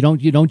 no, you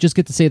don't just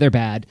get to say they're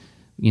bad.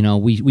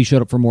 We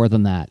showed up for more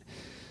than that.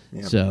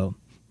 So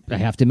I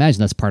have to imagine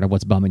that's part of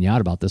what's bumming you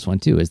out about this one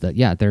too, is that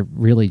they're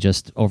really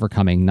just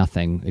overcoming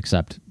nothing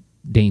except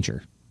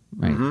danger,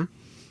 right?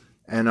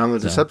 And on the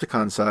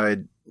Decepticon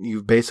side,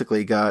 you've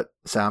basically got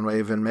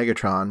Soundwave and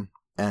Megatron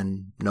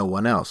and no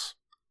one else.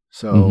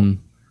 So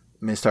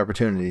missed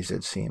opportunities,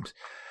 it seems.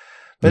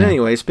 But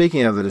anyway,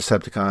 speaking of the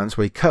Decepticons,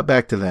 we cut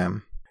back to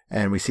them,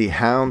 and we see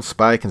Hound,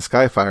 Spike, and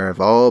Skyfire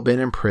have all been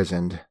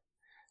imprisoned.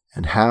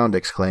 And Hound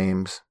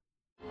exclaims,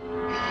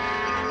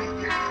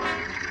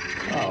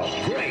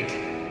 "Oh, great.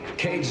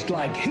 Caged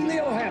like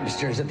helio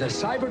hamsters at the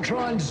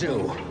Cybertron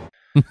Zoo."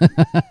 Oh,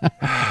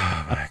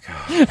 my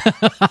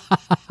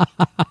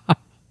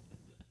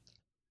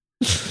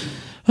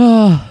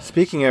God.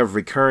 Speaking of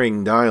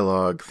recurring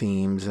dialogue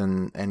themes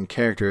and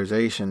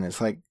characterization, it's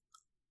like,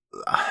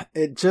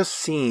 it just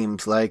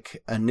seems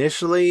like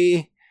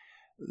initially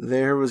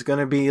there was going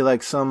to be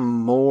like some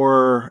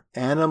more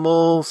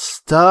animal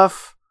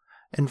stuff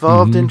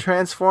involved in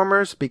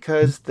Transformers,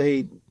 because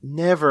they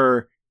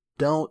never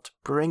don't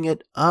bring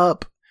it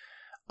up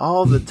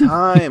all the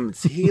time.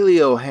 It's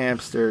helio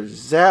hamsters,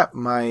 zap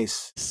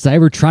mice,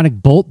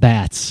 Cybertronic bolt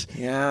bats.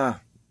 Yeah.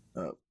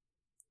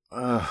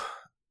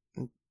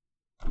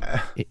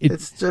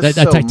 It's just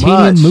a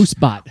titanium moose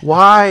bot.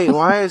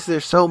 Why is there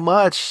so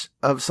much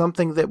of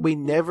something that we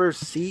never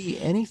see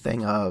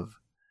anything of?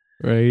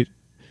 Right.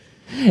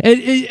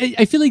 And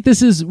I feel like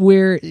this is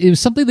where it was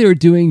something they were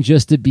doing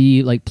just to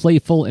be like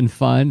playful and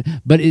fun,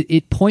 but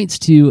it points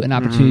to an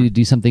opportunity to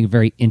do something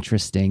very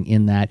interesting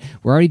in that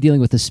we're already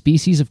dealing with a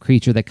species of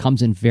creature that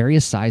comes in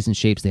various sizes and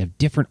shapes. They have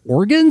different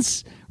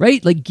organs,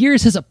 right? Like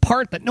Gears has a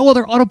part that no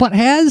other Autobot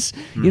has,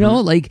 you know,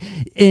 like,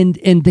 and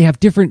they have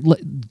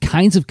different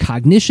kinds of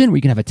cognition where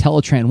you can have a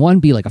Teletran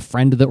 1 be like a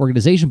friend of the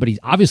organization, but he's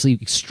obviously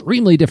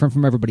extremely different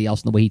from everybody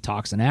else in the way he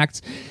talks and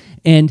acts.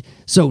 And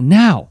so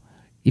now,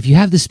 if you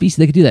have this species,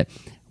 they could do that.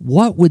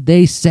 What would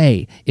they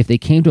say if they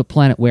came to a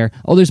planet where,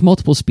 there's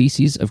multiple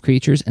species of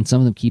creatures and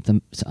some of them keep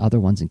them other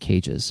ones in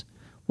cages?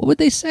 What would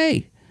they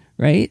say,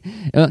 right?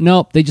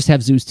 Nope, they just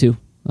have zoos too.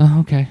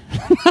 Oh, okay.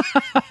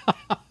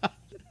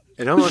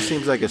 It almost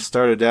seems like it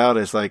started out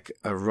as like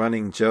a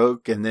running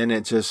joke, and then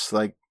it just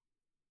like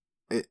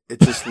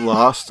it just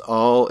lost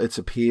all its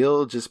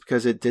appeal just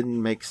because it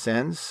didn't make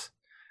sense.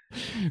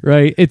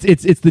 Right.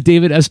 It's the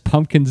David S.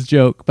 Pumpkins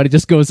joke, but it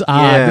just goes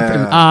on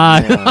and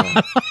on.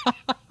 Yeah.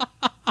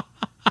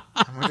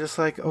 And we're just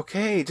like,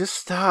 okay, just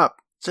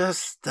stop.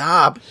 Just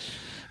stop.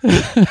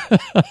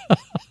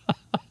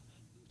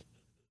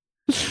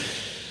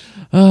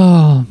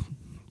 Oh.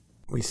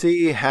 We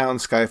see Hound,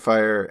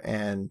 Skyfire,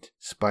 and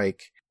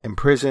Spike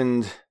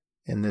imprisoned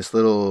in this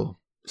little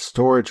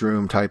storage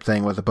room type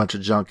thing with a bunch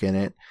of junk in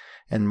it.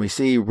 And we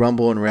see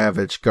Rumble and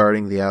Ravage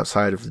guarding the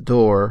outside of the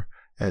door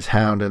as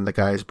Hound and the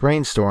guys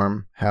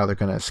brainstorm how they're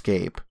going to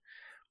escape.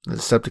 The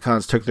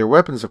Decepticons took their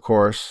weapons, of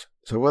course,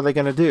 so what are they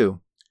going to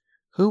do?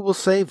 Who will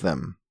save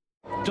them?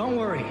 Don't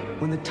worry.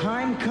 When the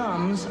time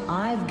comes,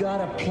 I've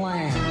got a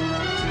plan.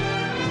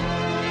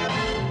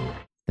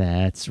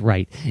 That's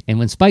right. And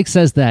when Spike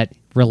says that,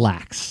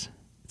 relax.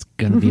 It's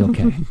going to be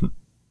okay.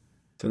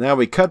 So now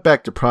we cut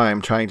back to Prime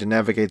trying to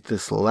navigate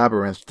this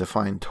labyrinth to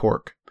find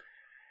Torque.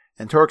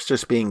 And Torque's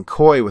just being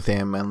coy with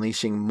him,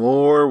 unleashing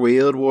more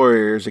wheeled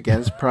warriors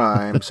against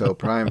Prime, so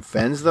Prime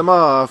fends them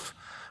off,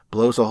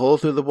 blows a hole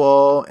through the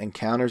wall, and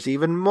counters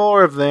even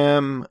more of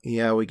them.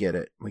 Yeah, we get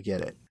it.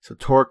 So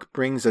Torque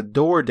brings a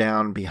door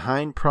down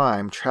behind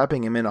Prime,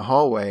 trapping him in a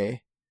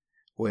hallway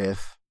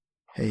with,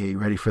 hey, you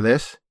ready for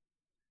this?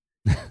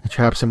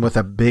 Traps him with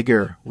a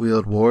bigger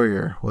wheeled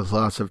warrior with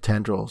lots of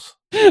tendrils.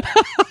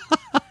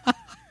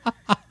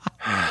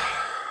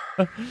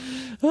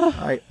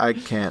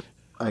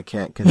 I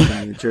can't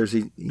continue.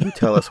 Jersey, you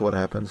tell us what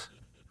happens.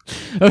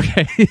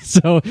 Okay,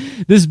 so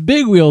this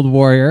big wheeled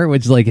warrior,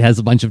 which like has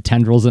a bunch of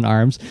tendrils and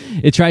arms,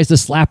 it tries to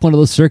slap one of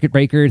those circuit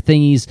breaker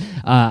thingies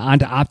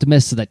onto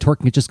Optimus so that Torque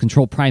can just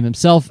control Prime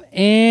himself,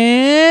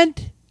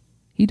 and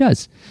he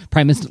does.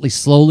 Prime instantly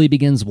slowly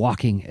begins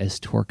walking as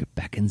Torque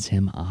beckons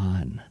him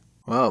on.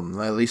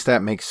 Well, at least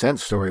that makes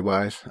sense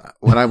story-wise.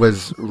 When I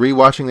was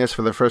rewatching this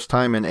for the first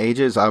time in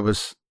ages, I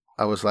was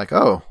like,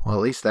 oh, well,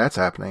 at least that's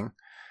happening.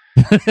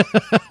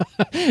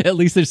 At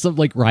least there's some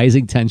like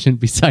rising tension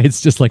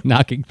besides just like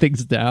knocking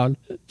things down.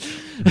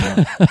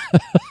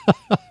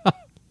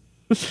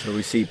 So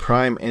we see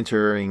Prime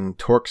entering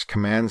Torque's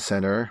command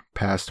center,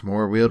 past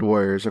more wheeled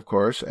warriors, of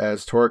course,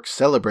 as Torque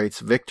celebrates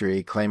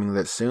victory, claiming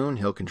that soon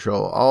he'll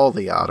control all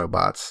the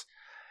Autobots.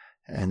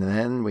 And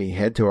then we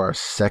head to our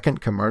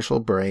second commercial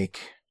break.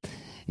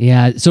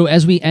 Yeah, so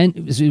as we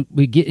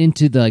get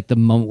into the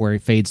moment where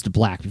it fades to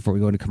black before we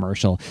go into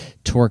commercial,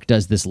 Torque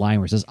does this line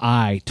where it says,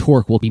 I,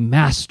 Torque, will be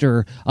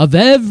master of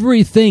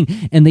everything.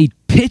 And they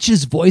pitch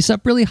his voice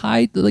up really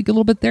high, like a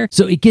little bit there.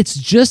 So it gets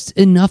just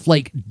enough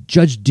like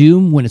Judge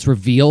Doom when it's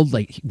revealed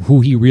like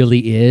who he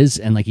really is.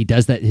 And like he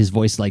does that, his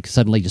voice like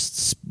suddenly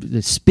just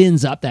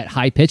spins up that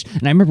high pitch.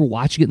 And I remember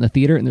watching it in the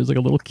theater and there's like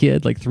a little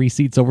kid like 3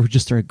 seats over who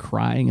just started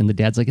crying. And the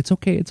dad's like, it's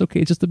okay. It's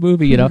just a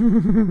movie, you know?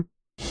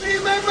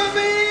 Remember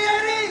me,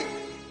 Eddie?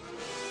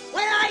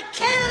 When I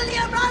killed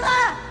your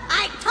brother,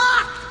 I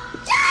talked.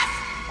 Just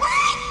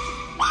wait.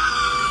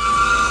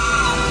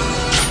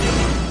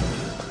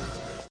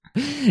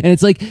 And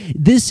it's like,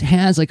 this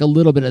has like a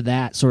little bit of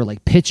that sort of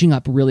like pitching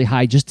up really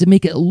high just to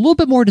make it a little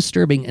bit more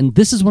disturbing. And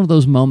this is one of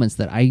those moments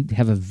that I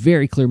have a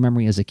very clear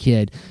memory as a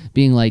kid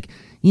being like,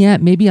 yeah,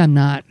 maybe I'm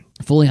not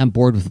fully on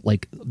board with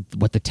like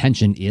what the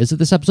tension is of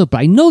this episode,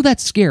 but I know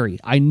that's scary.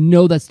 I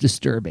know that's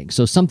disturbing.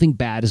 So something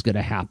bad is going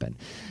to happen.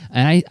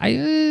 And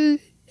I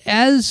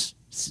as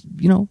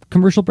you know,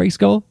 commercial breaks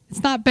go,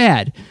 it's not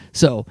bad.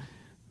 So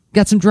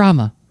got some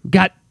drama,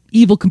 got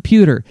evil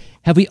computer.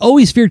 Have we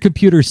always feared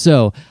computers?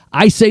 So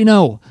I say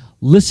no.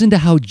 Listen to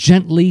how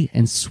gently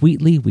and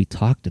sweetly we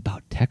talked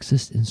about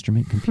Texas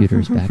Instrument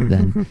computers back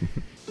then.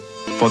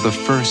 For the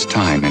first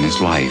time in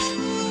his life,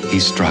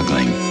 he's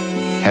struggling,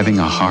 having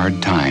a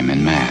hard time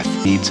in math,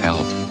 needs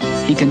help.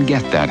 He can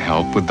get that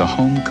help with the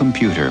home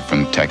computer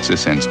from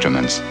Texas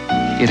Instruments.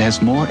 It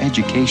has more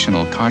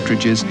educational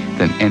cartridges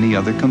than any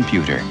other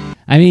computer.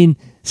 I mean,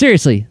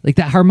 seriously, like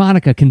that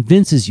harmonica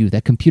convinces you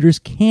that computers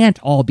can't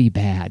all be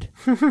bad.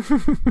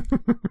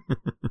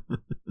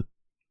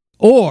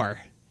 Or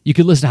You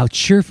could listen to how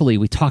cheerfully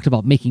we talked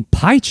about making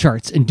pie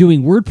charts and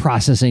doing word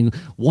processing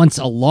once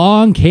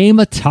along came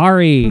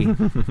Atari.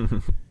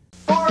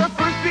 For a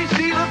first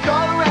PC looked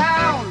all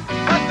around,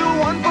 but the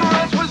one for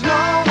us was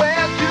nowhere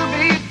to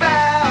be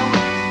found.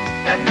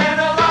 And then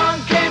along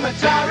came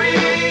Atari.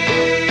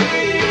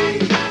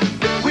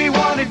 We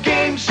wanted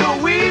games,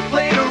 so we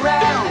played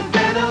around. And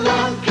then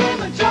along came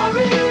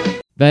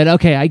Atari. But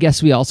okay, I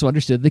guess we also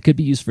understood they could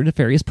be used for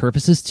nefarious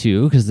purposes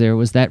too, because there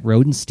was that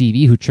rodent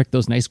Stevie who tricked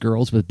those nice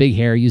girls with big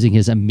hair using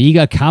his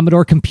Amiga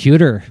Commodore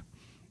computer.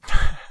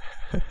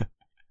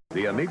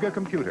 The Amiga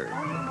computer.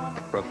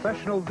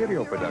 Professional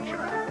video production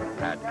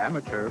at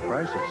amateur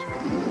prices.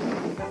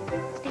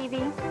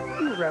 Stevie,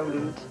 you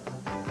rodent.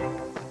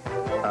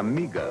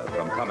 Amiga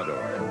from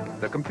Commodore.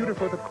 The computer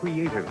for the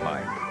creative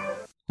mind. I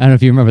don't know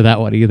if you remember that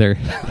one either.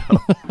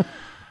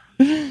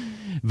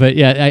 But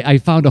yeah, I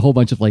found a whole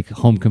bunch of like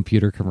home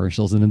computer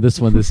commercials, and in this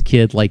one, this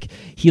kid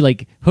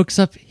he hooks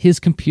up his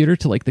computer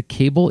to like the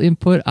cable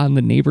input on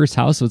the neighbor's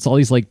house, so it's all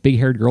these like big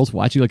haired girls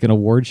watching like an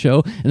award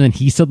show, and then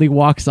he suddenly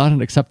walks on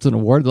and accepts an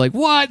award. They're like,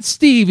 "What,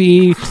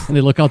 Stevie?" And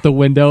they look out the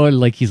window, and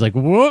like he's like,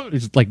 "What?"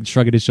 He's like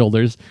shrugging his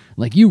shoulders,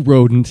 like, "You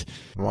rodent."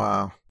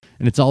 Wow.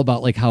 And it's all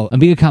about like how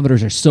Amiga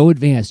Commodores are so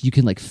advanced you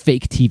can like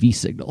fake TV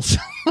signals.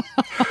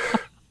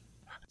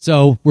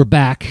 So we're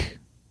back,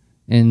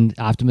 and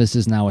Optimus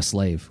is now a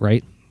slave,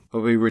 right?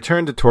 Well, we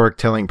return to Torque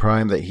telling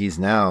Prime that he's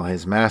now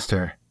his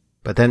master.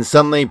 But then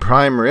suddenly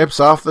Prime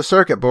rips off the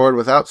circuit board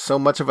without so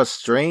much of a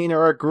strain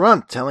or a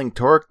grunt, telling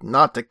Torque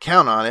not to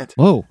count on it.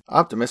 Whoa.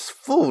 Optimus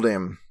fooled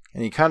him.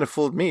 And he kind of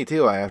fooled me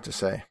too, I have to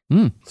say.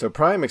 So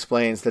Prime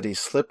explains that he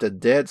slipped a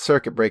dead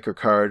circuit breaker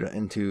card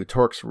into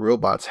Torque's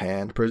robot's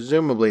hand,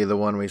 presumably the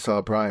one we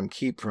saw Prime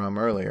keep from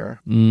earlier.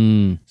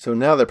 So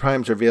now that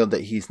Prime's revealed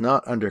that he's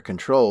not under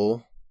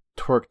control,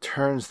 Torque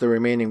turns the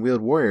remaining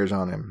wheeled warriors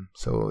on him.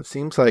 So it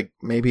seems like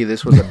maybe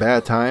this was a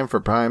bad time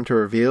for Prime to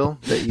reveal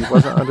that he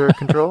wasn't under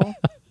control.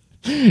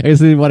 I guess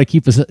they didn't want to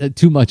keep us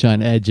too much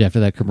on edge after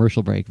that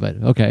commercial break, but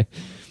okay.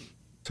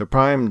 So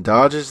Prime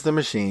dodges the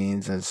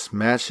machines and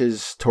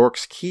smashes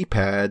Torque's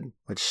keypad,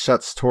 which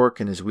shuts Torque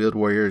and his wheeled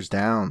warriors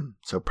down.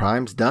 So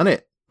Prime's done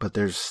it, but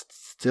there's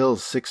still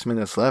 6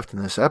 minutes left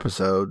in this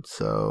episode,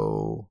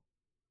 so...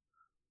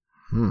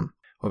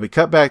 Well, we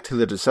cut back to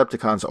the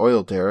Decepticons'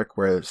 oil derrick,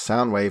 where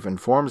Soundwave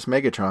informs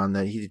Megatron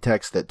that he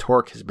detects that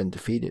Torque has been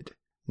defeated.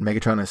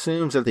 Megatron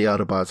assumes that the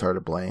Autobots are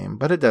to blame,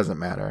 but it doesn't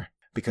matter,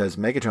 because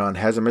Megatron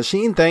has a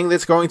machine thing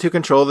that's going to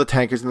control the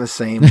tankers in the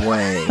same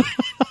way.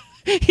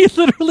 He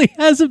literally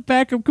has a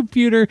backup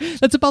computer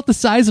that's about the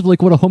size of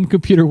like what a home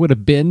computer would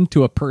have been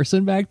to a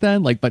person back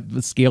then, like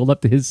but scaled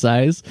up to his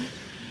size.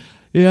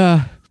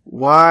 Yeah.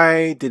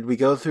 Why did we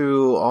go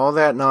through all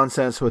that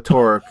nonsense with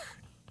Torque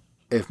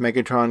if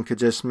Megatron could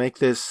just make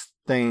this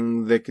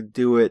thing that could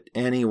do it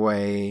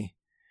anyway?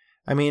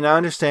 I mean, I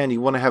understand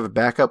you want to have a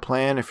backup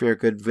plan if you're a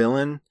good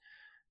villain,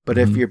 but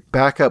if your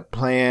backup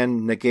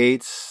plan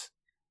negates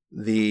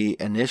the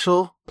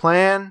initial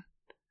plan,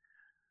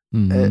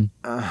 I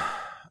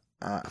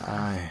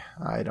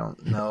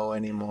don't know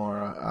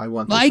anymore. I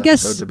want this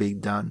episode to be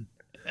done.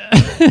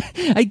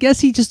 I guess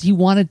he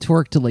wanted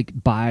Torque to like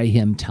buy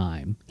him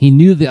time. He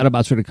knew the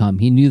Autobots were going to come.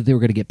 He knew that they were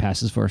going to get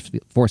past his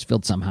force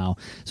field somehow.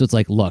 So it's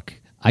like, look,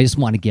 I just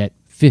want to get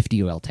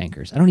 50 oil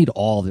tankers. I don't need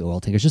all the oil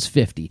tankers, just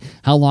 50.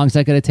 How long is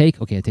that going to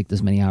take? Okay, it'll take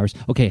this many hours.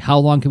 Okay, how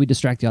long can we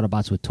distract the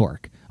Autobots with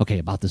Torque? Okay,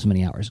 about this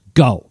many hours.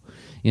 Go.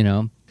 You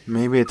know?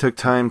 Maybe it took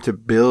time to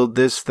build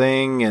this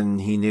thing,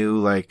 and he knew,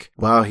 like,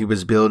 while he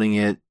was building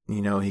it,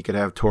 you know, he could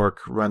have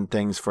Torque run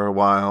things for a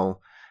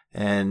while.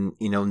 And,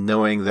 you know,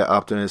 knowing that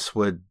Optimus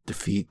would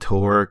defeat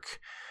Torque,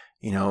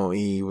 you know,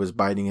 he was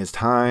biding his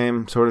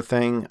time sort of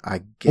thing,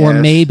 I guess. Or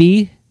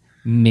maybe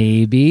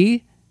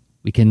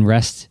we can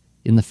rest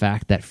in the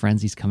fact that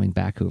Frenzy's coming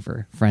back,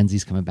 Hoover.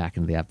 Frenzy's coming back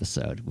into the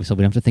episode. So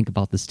we don't have to think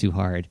about this too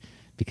hard,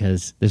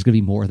 because there's going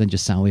to be more than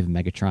just Soundwave and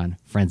Megatron.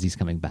 Frenzy's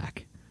coming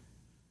back.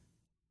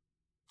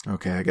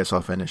 Okay, I guess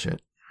I'll finish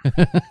it.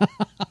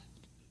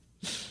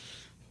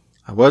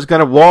 I was going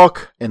to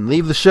walk and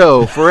leave the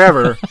show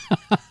forever.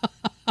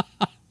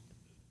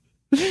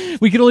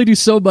 We can only do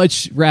so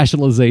much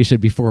rationalization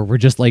before we're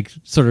just like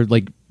sort of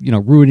like, you know,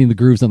 ruining the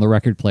grooves on the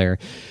record player.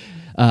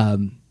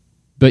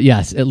 But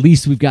yes, at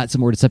least we've got some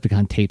more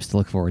Decepticon tapes to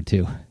look forward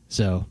to.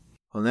 So,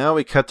 well, now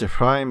we cut to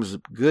Prime's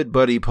good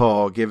buddy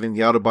Paul giving the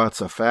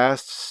Autobots a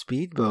fast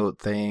speedboat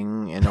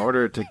thing in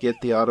order to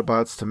get the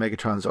Autobots to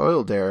Megatron's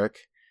oil derrick,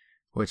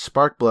 which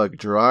Sparkplug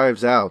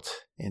drives out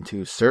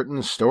into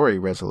certain story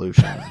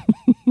resolution.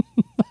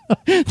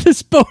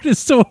 This boat is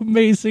so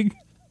amazing.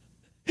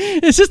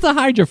 It's just a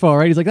hydrophone,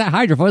 right? He's like, that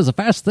hydrophone is the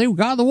fastest thing we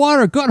got in the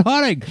water. Good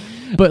hunting.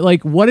 But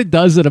like what it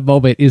does in a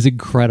moment is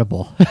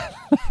incredible.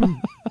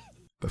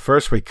 But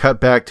first we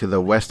cut back to the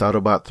West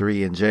Autobot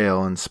 3 in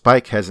jail, and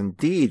Spike has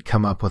indeed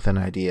come up with an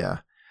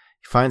idea.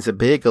 He finds a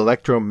big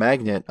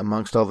electromagnet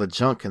amongst all the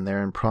junk in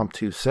their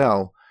impromptu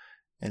cell,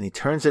 and he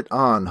turns it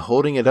on,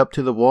 holding it up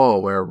to the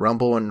wall where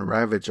Rumble and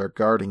Ravage are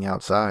guarding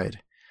outside.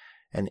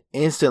 And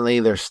instantly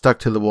they're stuck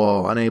to the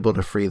wall, unable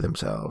to free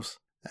themselves.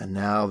 And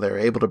now they're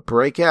able to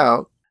break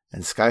out,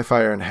 and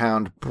Skyfire and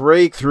Hound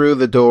break through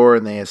the door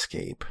and they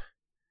escape.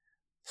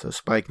 So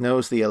Spike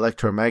knows the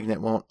electromagnet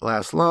won't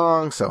last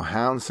long, so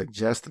Hound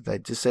suggests that they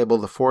disable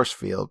the force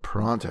field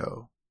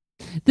pronto.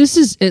 This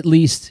is at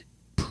least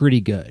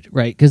pretty good,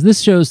 right? Because this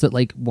shows that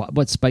like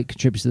what Spike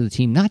contributes to the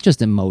team, not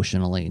just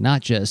emotionally,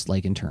 not just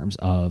like in terms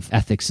of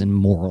ethics and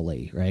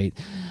morally, right?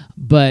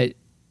 But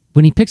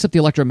when he picks up the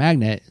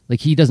electromagnet, like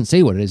he doesn't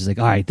say what it is. He's like,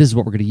 all right, this is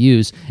what we're going to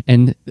use.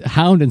 And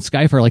Hound and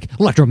Skyfire are like,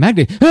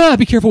 electromagnet,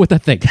 be careful with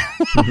that thing.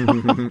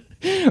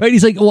 Right?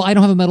 He's like, well, I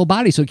don't have a metal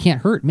body, so it can't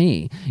hurt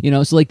me. You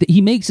know, so like they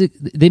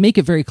make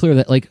it very clear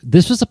that like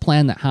this was a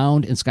plan that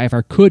Hound and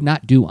Skyfire could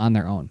not do on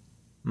their own.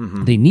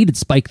 Mm-hmm. They needed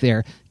Spike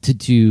there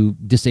to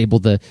disable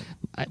the...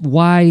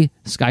 Why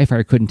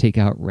Skyfire couldn't take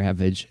out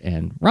Ravage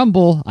and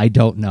Rumble, I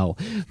don't know.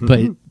 But,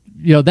 you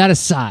know, that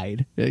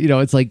aside, you know,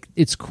 it's like,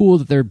 it's cool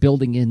that they're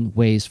building in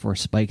ways for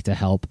Spike to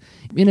help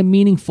in a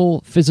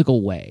meaningful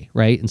physical way,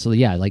 right? And so,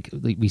 yeah, like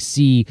we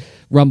see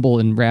Rumble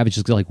and Ravage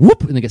just go like,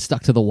 whoop, and they get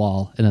stuck to the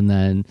wall, and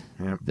then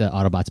the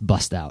Autobots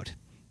bust out.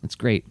 It's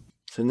great.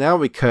 So now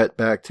we cut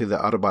back to the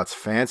Autobots'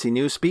 fancy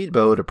new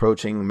speedboat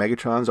approaching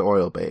Megatron's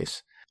oil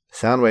base.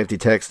 Soundwave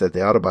detects that the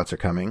Autobots are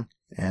coming,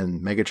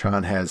 and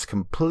Megatron has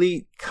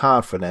complete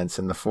confidence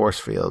in the force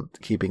field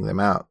keeping them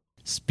out.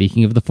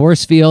 Speaking of the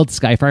force field,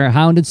 Skyfire,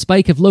 Hound, and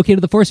Spike have located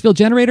the force field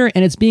generator,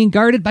 and it's being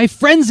guarded by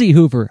Frenzy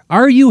Hoover.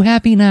 Are you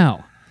happy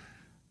now?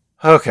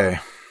 Okay,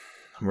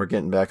 we're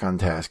getting back on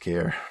task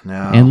here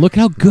now. And look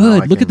how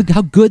good!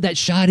 How good that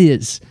shot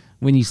is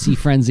when you see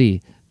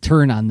Frenzy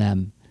turn on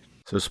them.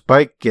 So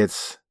Spike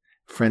gets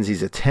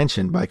Frenzy's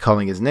attention by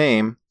calling his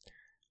name,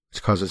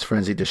 which causes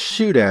Frenzy to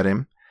shoot at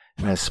him.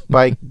 And as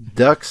Spike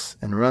ducks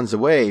and runs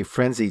away,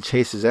 Frenzy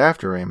chases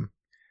after him,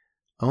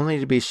 only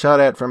to be shot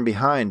at from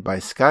behind by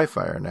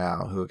Skyfire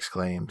now, who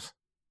exclaims,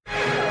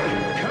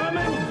 "Come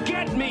and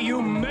get me,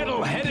 you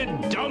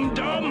metal-headed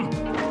dum-dum!"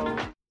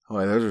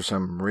 Boy, those are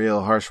some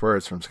real harsh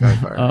words from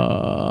Skyfire.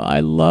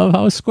 I love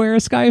how square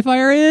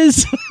Skyfire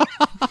is.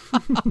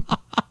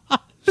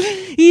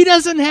 He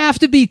doesn't have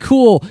to be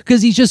cool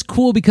because he's just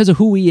cool because of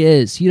who he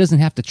is. He doesn't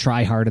have to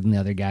try harder than the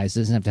other guys. He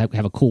doesn't have to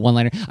have a cool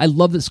one-liner. I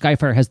love that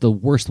Skyfire has the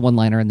worst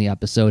one-liner in the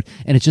episode,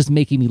 and it's just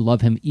making me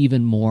love him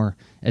even more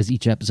as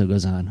each episode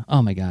goes on.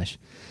 Oh my gosh.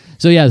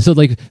 So yeah, so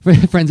like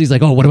Frenzy's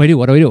like, oh, what do I do?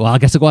 Well, I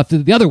guess I'll go after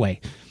the other way.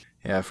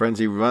 Yeah,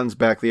 Frenzy runs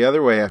back the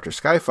other way after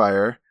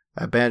Skyfire,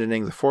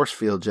 abandoning the force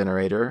field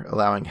generator,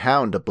 allowing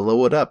Hound to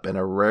blow it up in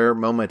a rare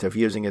moment of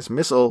using his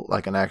missile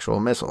like an actual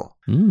missile.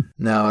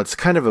 Now, it's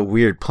kind of a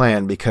weird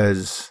plan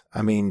because,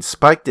 I mean,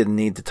 Spike didn't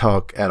need to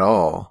talk at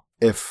all.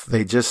 If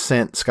they just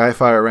sent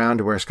Skyfire around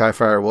to where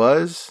Skyfire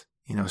was,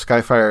 you know,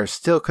 Skyfire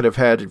still could have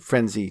had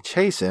Frenzy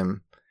chase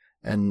him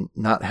and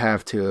not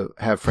have to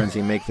have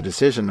Frenzy make the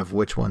decision of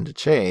which one to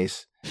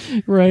chase.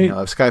 Right. You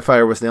know, if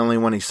Skyfire was the only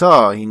one he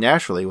saw, he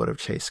naturally would have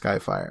chased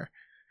Skyfire.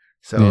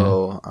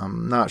 So yeah.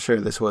 I'm not sure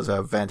this was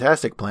a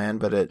fantastic plan,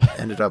 but it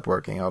ended up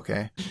working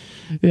okay.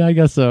 Yeah, I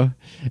guess so.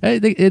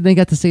 They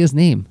got to say his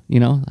name, you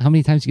know? How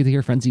many times do you get to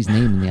hear Frenzy's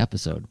name in the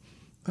episode?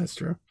 That's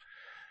true.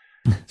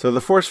 So the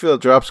force field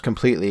drops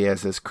completely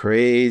as this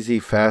crazy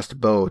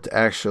fast boat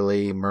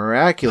actually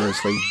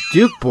miraculously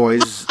Duke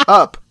Boys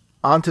up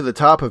onto the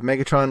top of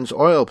Megatron's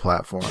oil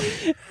platform.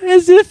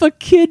 As if a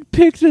kid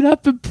picked it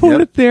up and put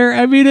it there.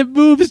 I mean, it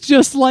moves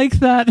just like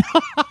that.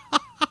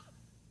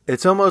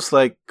 It's almost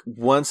like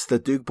once the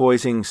Duke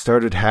Boysing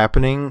started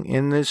happening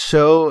in this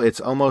show, it's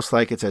almost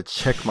like it's a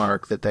check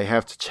mark that they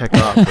have to check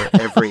off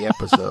for every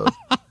episode.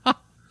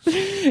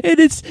 And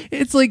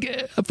it's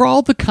like, for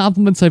all the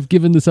compliments I've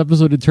given this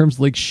episode in terms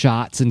of like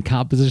shots and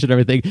composition and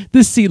everything,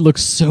 this scene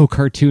looks so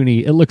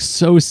cartoony. It looks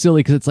so silly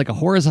because it's like a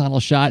horizontal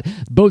shot.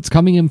 Boat's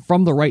coming in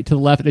from the right to the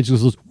left, and it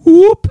just goes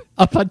whoop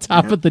up on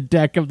top of the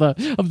deck of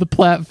the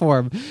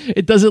platform.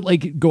 It doesn't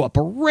like go up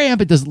a ramp.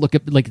 It doesn't look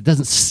like it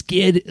doesn't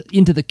skid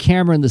into the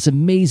camera in this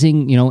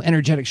amazing, you know,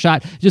 energetic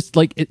shot. Just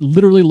like it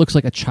literally looks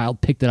like a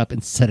child picked it up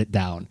and set it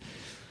down.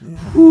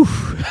 Whew.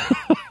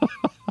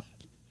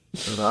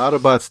 So the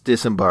Autobots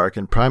disembark,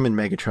 and Prime and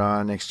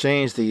Megatron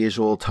exchange the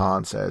usual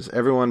taunts as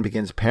everyone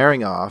begins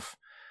pairing off,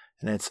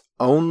 and it's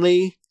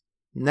only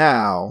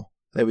now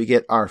that we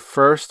get our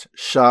first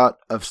shot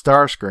of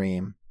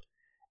Starscream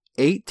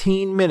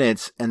 18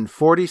 minutes and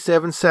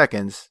 47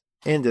 seconds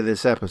into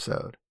this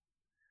episode.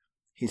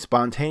 He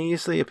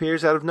spontaneously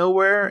appears out of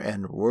nowhere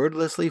and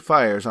wordlessly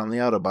fires on the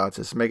Autobots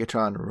as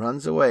Megatron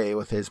runs away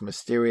with his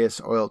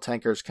mysterious oil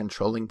tanker's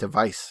controlling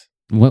device.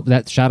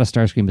 That shot of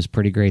Starscream is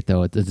pretty great,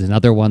 though. It's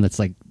another one that's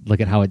like, look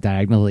at how it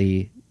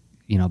diagonally,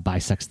 you know,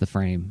 bisects the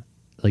frame.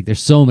 Like,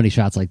 there's so many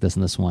shots like this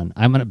in this one.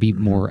 I'm going to be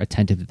more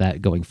attentive to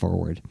that going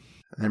forward.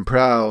 And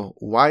Prowl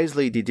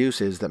wisely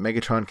deduces that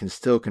Megatron can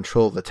still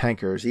control the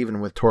tankers even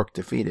with Torque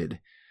defeated.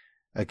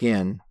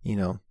 Again, you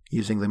know,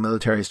 using the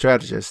military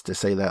strategist to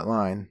say that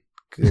line.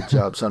 Good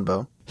job,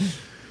 Sunbow.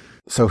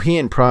 So he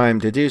and Prime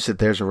deduce that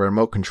there's a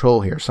remote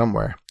control here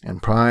somewhere,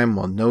 and Prime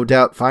will no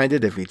doubt find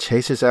it if he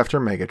chases after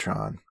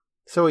Megatron.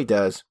 So he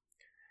does.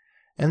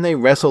 and they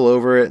wrestle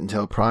over it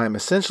until Prime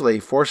essentially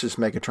forces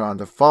Megatron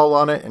to fall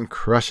on it and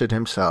crush it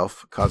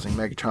himself, causing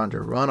Megatron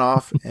to run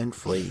off and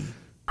flee.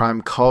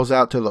 Prime calls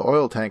out to the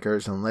oil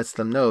tankers and lets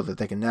them know that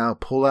they can now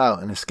pull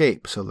out and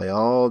escape, so they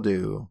all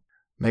do.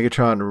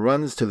 Megatron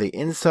runs to the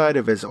inside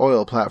of his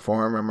oil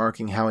platform,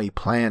 remarking how he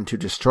planned to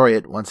destroy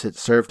it once it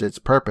served its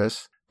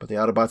purpose, but the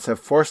Autobots have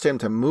forced him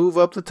to move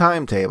up the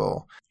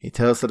timetable. He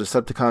tells the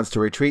Decepticons to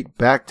retreat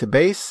back to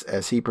base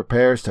as he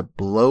prepares to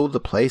blow the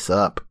place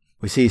up.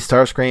 We see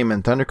Starscream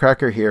and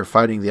Thundercracker here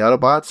fighting the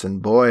Autobots,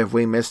 and boy have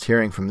we missed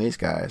hearing from these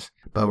guys.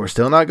 But we're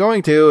still not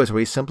going to, as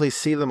we simply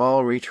see them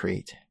all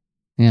retreat.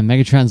 Yeah,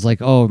 Megatron's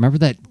like, oh, remember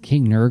that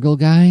King Nurgle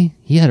guy?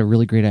 He had a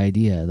really great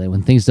idea that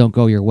when things don't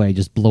go your way,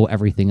 just blow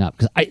everything up.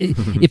 Because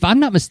if I'm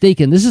not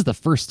mistaken, this is the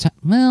first time.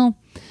 Well,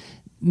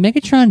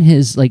 Megatron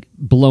has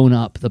blown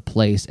up the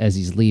place as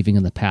he's leaving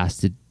in the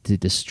past to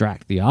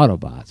distract the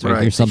Autobots.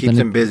 Right, There's to something keep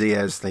them busy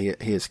as he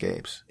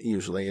escapes.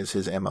 Usually is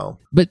his MO.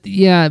 But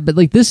yeah,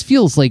 this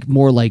feels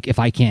more like if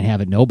I can't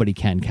have it, nobody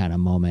can kind of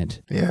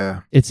moment.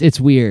 Yeah, it's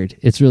weird.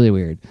 It's really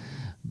weird,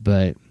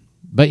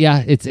 But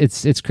yeah,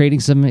 it's creating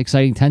some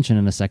exciting tension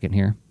in a second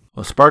here.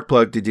 Well,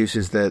 Sparkplug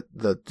deduces that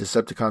the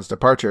Decepticons'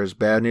 departure is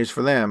bad news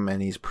for them,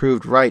 and he's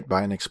proved right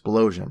by an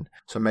explosion.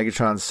 So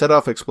Megatron set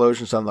off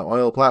explosions on the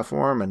oil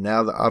platform, and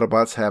now the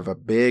Autobots have a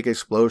big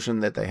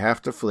explosion that they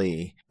have to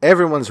flee.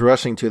 Everyone's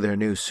rushing to their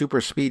new super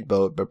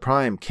speedboat, but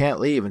Prime can't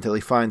leave until he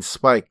finds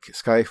Spike,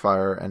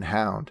 Skyfire, and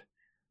Hound.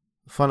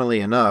 Funnily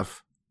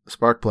enough,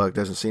 Sparkplug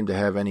doesn't seem to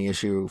have any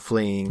issue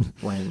fleeing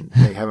when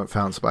they haven't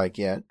found Spike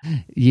yet.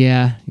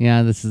 Yeah,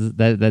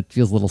 that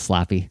feels a little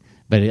sloppy,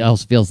 but it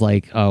also feels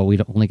like, oh, we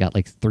only got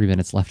 3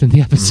 minutes left in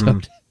the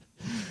episode.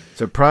 Mm-hmm.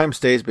 So Prime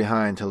stays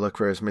behind to look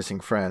for his missing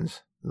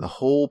friends. The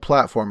whole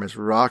platform is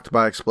rocked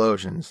by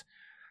explosions,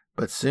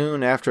 but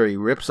soon after he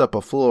rips up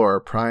a floor,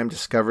 Prime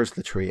discovers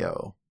the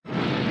trio.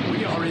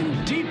 We are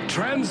in deep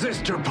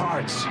transistor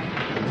parts.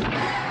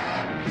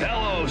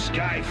 Hello,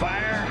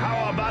 Skyfire.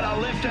 How about a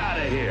lift out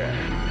of here?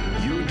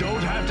 You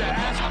don't have to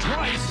ask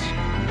twice.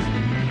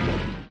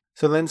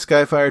 So then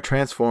Skyfire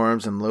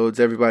transforms and loads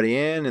everybody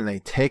in, and they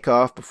take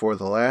off before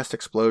the last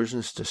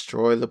explosions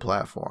destroy the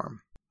platform.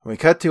 We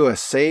cut to a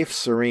safe,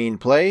 serene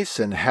place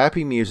and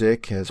happy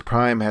music as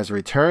Prime has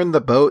returned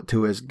the boat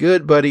to his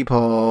good buddy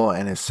Paul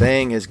and is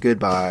saying his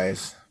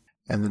goodbyes.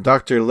 And the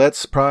Doctor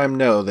lets Prime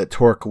know that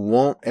Torque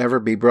won't ever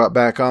be brought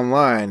back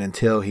online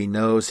until he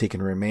knows he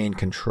can remain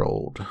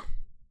controlled.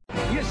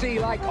 You see,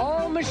 like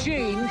all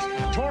machines,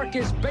 Torque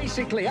is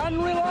basically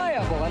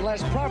unreliable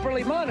unless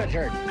properly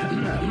monitored.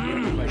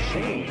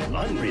 Machine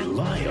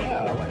unreliable?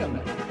 Yeah, wait a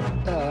minute.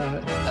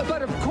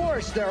 But of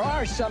course, there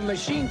are some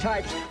machine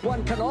types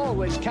one can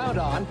always count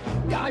on.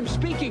 I'm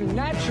speaking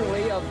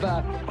naturally of,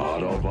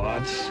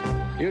 Autobots?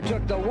 You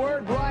took the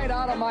word right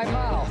out of my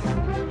mouth.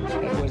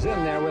 It was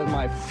in there with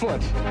my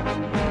foot.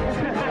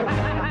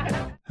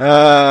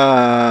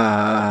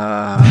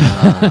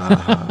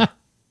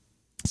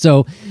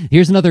 So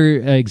here's another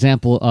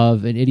example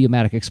of an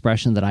idiomatic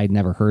expression that I'd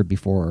never heard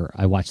before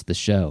I watched the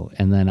show.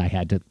 And then I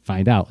had to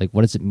find out,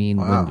 what does it mean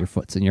when your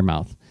foot's in your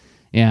mouth?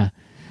 Yeah.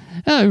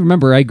 I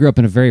remember I grew up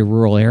in a very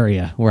rural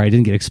area where I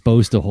didn't get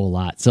exposed to a whole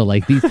lot. So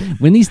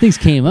when these things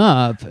came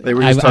up... They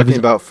were just talking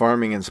about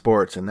farming and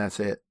sports, and that's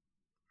it.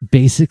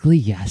 Basically,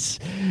 yes.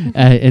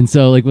 And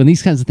so when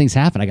these kinds of things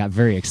happen, I got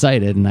very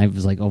excited. And I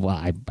was like, oh, well,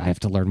 I have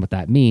to learn what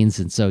that means.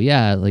 And so,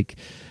 yeah,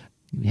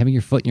 having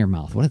your foot in your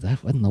mouth, what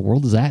in the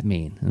world does that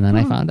mean? And then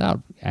I found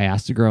out. I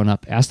asked a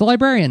grown-up, asked a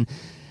librarian.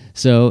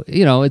 So,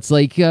 it's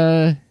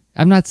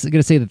I'm not going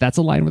to say that that's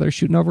a line where they're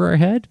shooting over our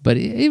head, but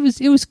it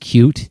was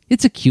cute.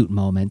 It's a cute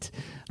moment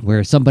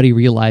where somebody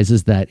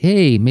realizes that,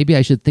 hey, maybe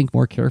I should think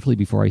more carefully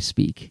before I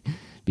speak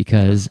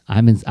because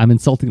I'm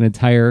insulting an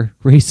entire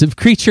race of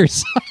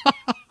creatures,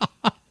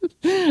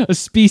 a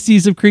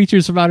species of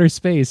creatures from outer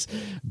space.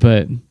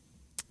 But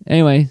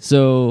anyway,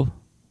 so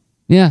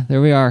yeah,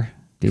 there we are.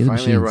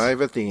 Finally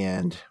arrive at the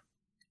end.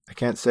 I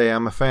can't say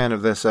I'm a fan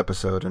of this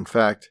episode. In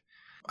fact,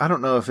 I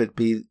don't know if it'd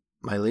be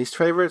my least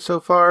favorite so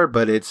far,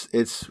 but it's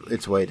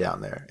way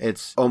down there.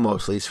 It's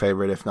almost least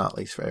favorite, if not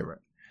least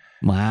favorite.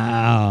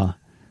 Wow.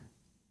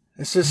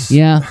 It's just,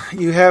 yeah.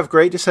 You have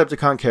great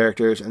Decepticon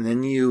characters, and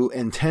then you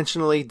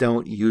intentionally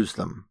don't use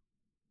them.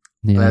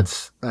 Yeah.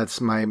 That's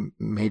my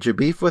major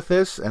beef with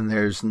this, and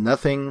there's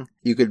nothing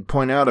you could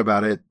point out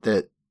about it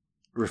that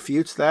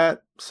refutes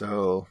that,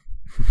 so...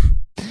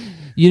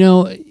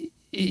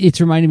 It's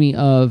reminding me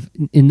of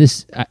in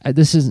this.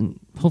 This isn't.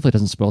 Hopefully, it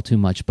doesn't spoil too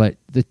much. But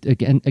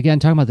again,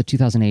 talking about the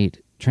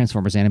 2008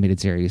 Transformers animated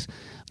series,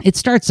 it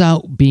starts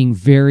out being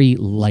very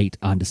light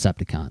on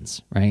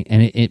Decepticons, right?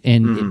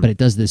 But it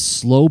does this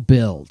slow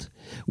build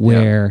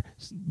where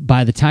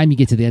by the time you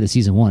get to the end of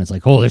season 1, it's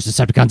like, oh, there's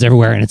Decepticons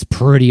everywhere, and it's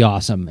pretty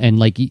awesome.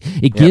 And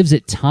it gives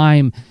it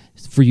time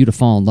for you to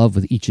fall in love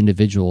with each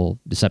individual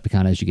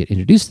Decepticon as you get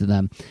introduced to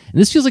them.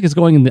 And this feels like it's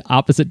going in the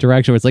opposite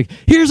direction where it's like,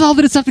 here's all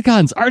the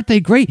Decepticons. Aren't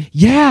they great?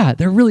 Yeah,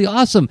 they're really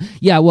awesome.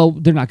 Yeah, well,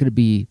 they're not going to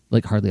be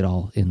hardly at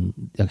all in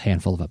a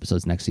handful of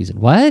episodes next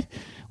season. What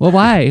Well,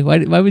 why?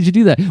 Why would you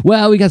do that?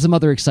 Well, we got some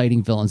other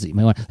exciting villains that you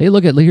might want. Hey,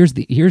 look at here's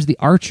the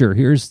Archer.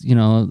 Here's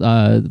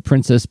the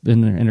Princess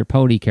and her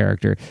pony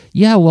character.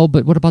 Yeah, well,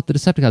 but what about the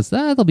Decepticons?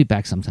 They'll be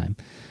back sometime.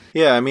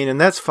 Yeah, I mean, and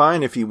that's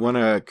fine if you want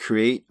to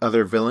create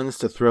other villains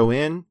to throw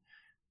in,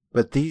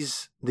 but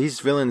these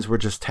villains were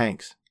just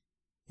tanks.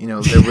 There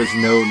was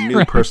no new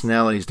right.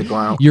 personalities to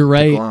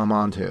glom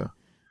onto.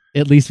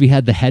 At least we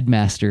had the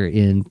headmaster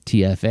in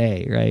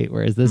TFA, right?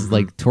 Whereas this is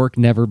like Torque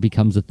never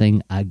becomes a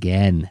thing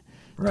again.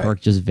 Right.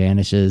 Torque just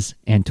vanishes,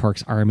 and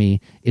Torque's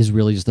army is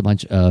really just a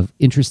bunch of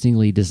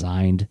interestingly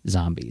designed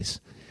zombies.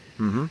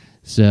 Mm-hmm.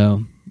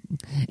 So,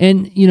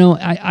 and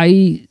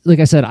I like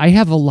I said, I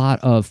have a lot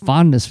of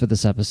fondness for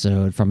this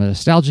episode from a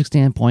nostalgic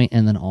standpoint,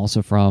 and then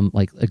also from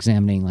like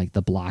examining like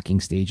the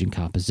blocking, staging,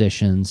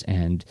 compositions,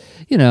 and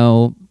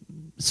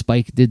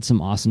Spike did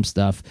some awesome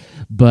stuff.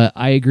 But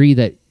I agree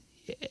that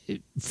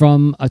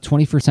from a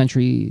 21st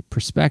century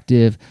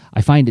perspective,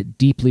 I find it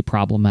deeply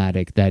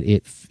problematic that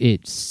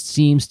it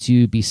seems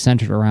to be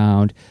centered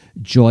around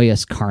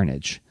joyous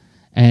carnage.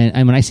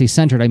 And when I say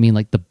centered, I mean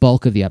like the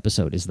bulk of the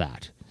episode is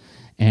that.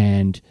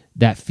 And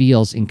that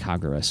feels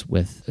incongruous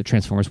with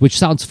Transformers, which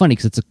sounds funny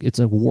because it's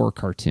a war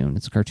cartoon.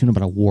 It's a cartoon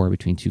about a war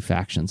between two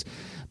factions.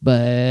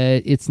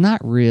 But it's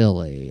not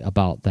really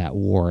about that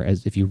war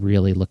as if you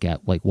really look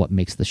at like what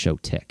makes the show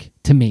tick,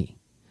 to me,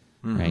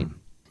 right?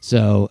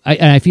 So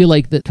I feel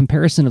like the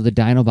comparison of the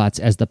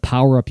Dinobots as the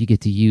power-up you get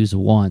to use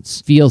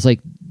once feels like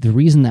the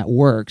reason that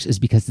works is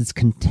because it's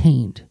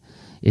contained.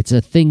 It's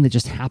a thing that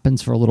just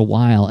happens for a little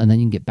while, and then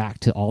you can get back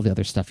to all the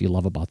other stuff you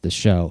love about this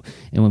show.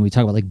 And when we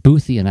talk about like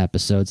Boothian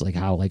episodes, like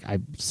how like I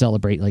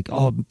celebrate like,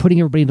 putting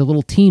everybody into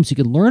little teams so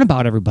you can learn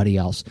about everybody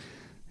else,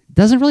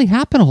 doesn't really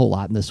happen a whole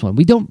lot in this one.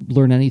 We don't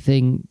learn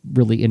anything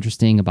really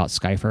interesting about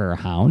Skyfire or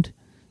Hound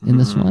in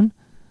this one.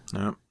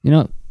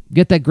 No.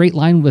 Get that great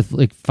line with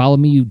like "Follow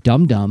me, you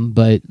dum dum,"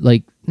 but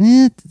like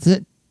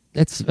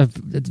it's a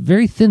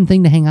very thin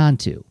thing to hang on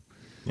to.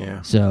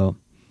 Yeah. So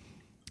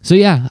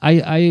yeah,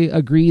 I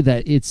agree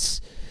that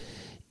it's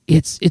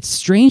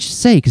strange to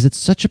say because it's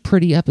such a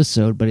pretty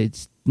episode, but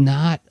it's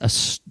not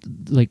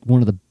like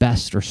one of the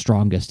best or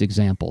strongest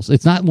examples.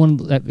 It's not one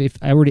that if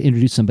I were to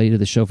introduce somebody to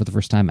the show for the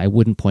first time, I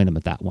wouldn't point them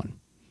at that one.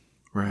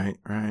 Right.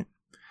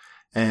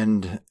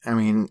 And I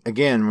mean,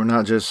 again, we're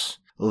not just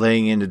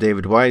laying into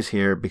David Wise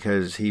here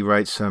because he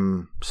writes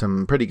some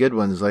pretty good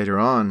ones later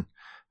on,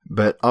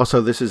 but also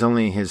this is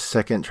only his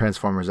second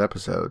Transformers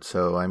episode.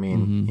 So, I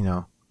mean,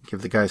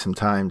 give the guy some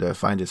time to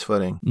find his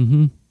footing.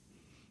 Mm-hmm.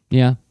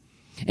 Yeah.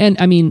 And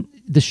I mean,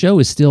 the show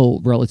is still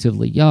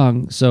relatively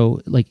young.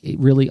 So like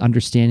really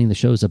understanding the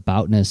show's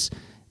aboutness,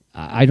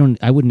 I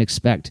wouldn't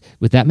expect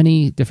with that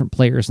many different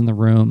players in the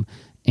room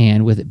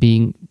and with it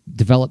being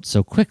developed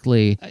so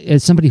quickly,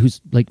 as somebody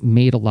who's like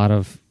made a lot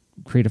of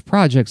creative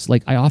projects,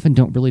 like I often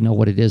don't really know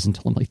what it is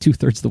until I'm like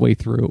 2/3 the way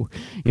through,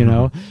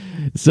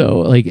 So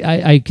like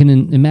I can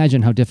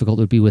imagine how difficult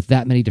it would be with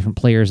that many different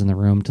players in the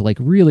room to like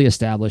really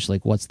establish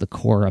like what's the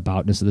core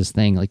aboutness of this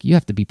thing. Like you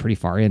have to be pretty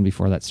far in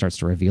before that starts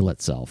to reveal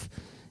itself,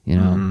 I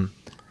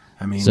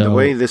mean, the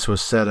way this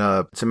was set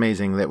up, it's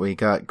amazing that we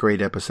got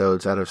great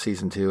episodes out of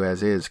season 2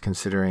 as is,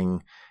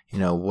 considering,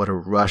 what a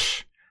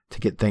rush to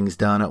get things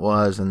done it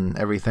was and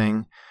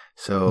everything.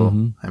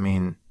 So, I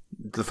mean,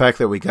 the fact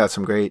that we got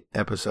some great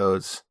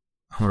episodes,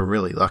 we're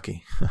really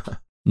lucky.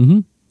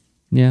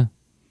 Yeah.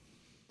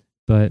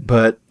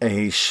 But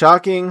a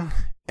shocking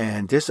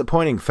and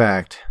disappointing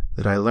fact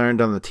that I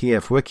learned on the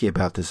TF Wiki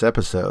about this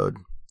episode.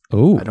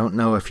 Oh. I don't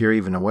know if you're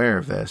even aware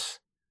of this,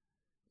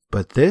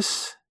 but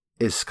this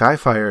is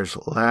Skyfire's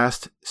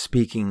last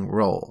speaking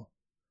role.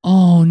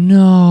 Oh,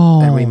 no.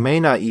 And we may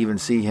not even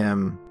see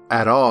him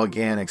at all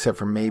again, except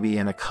for maybe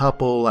in a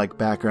couple like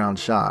background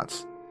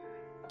shots.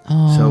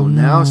 Oh, so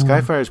now no.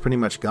 Skyfire is pretty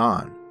much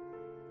gone,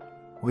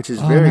 which is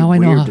very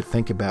weird to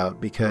think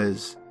about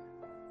because,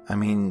 I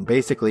mean,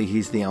 basically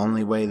he's the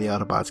only way the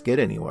Autobots get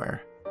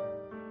anywhere.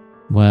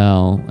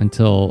 Well,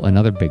 until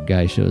another big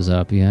guy shows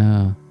up,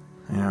 yeah.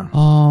 Yeah.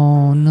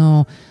 Oh,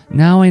 no.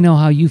 Now I know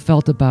how you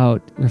felt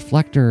about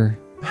Reflector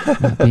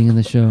not being in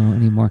the show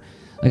anymore.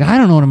 Like, I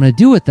don't know what I'm going to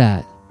do with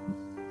that.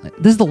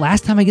 This is the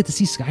last time I get to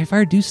see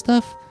Skyfire do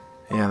stuff?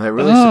 Yeah, that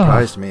really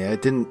surprised me.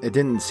 It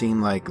didn't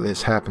seem like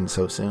this happened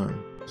so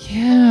soon.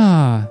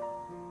 Yeah.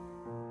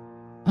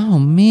 Oh,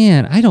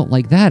 man. I don't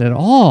like that at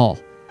all.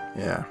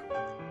 Yeah.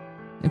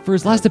 And for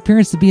his last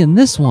appearance to be in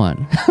this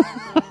one.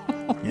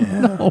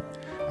 Yeah. No.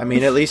 I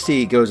mean, at least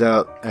he goes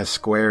out as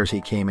square as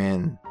he came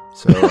in.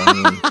 So, I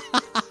mean...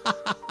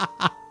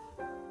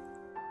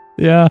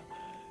 Yeah.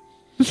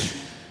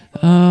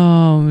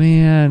 Oh,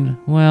 man.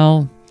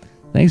 Well,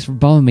 thanks for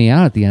bumming me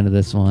out at the end of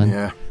this one.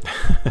 Yeah.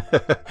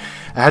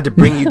 I had to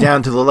bring you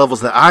down to the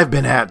levels that I've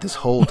been at this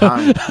whole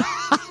time.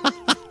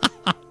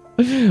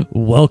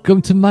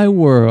 Welcome to my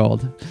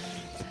world.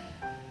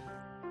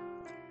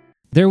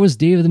 There was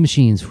Day of the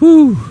Machines.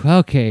 Whew.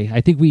 Okay.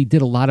 I think we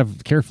did a lot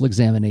of careful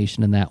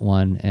examination in that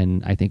one,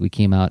 and I think we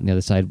came out on the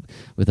other side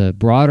with a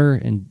broader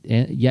and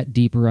yet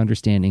deeper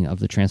understanding of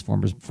the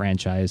Transformers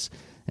franchise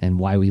and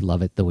why we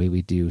love it the way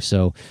we do.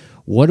 So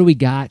What do we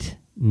got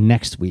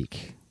next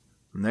week?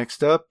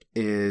 Next up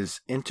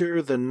is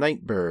Enter the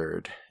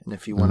Nightbird. And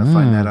if you want to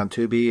find that on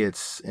Tubi,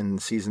 it's in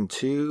season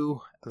 2.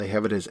 They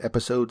have it as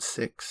episode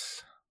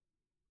 6.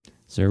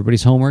 So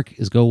everybody's homework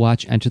is go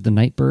watch Enter the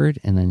Nightbird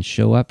and then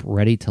show up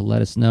ready to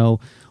let us know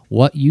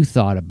what you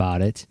thought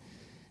about it.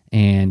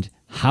 And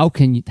how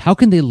can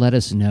they let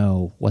us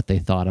know what they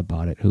thought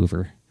about it,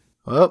 Hoover?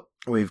 Well,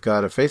 we've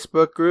got a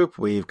Facebook group.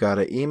 We've got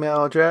an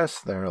email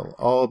address. They'll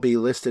all be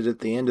listed at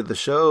the end of the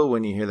show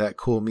when you hear that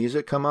cool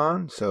music come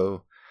on.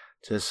 So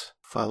just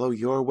follow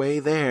your way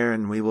there,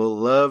 and we will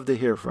love to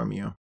hear from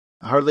you.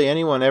 Hardly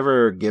anyone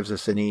ever gives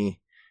us any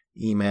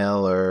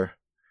email or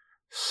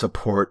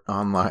support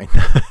online.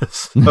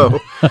 So,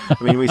 I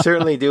mean, we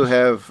certainly do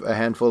have a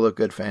handful of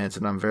good fans,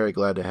 and I'm very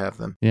glad to have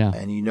them. Yeah.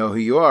 And you know who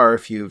you are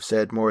if you've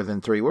said more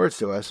than 3 words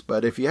to us.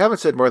 But if you haven't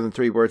said more than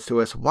 3 words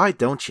to us, why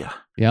don't you?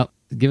 Yep.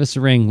 Give us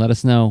a ring. Let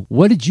us know.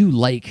 What did you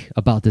like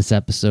about this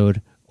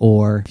episode?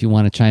 Or if you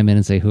want to chime in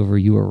and say, Hoover,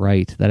 you were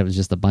right, that it was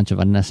just a bunch of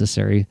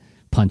unnecessary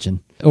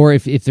punching. Or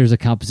if there's a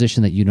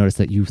composition that you noticed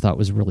that you thought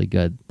was really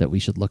good that we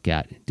should look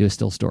at, do a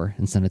still store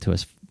and send it to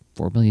us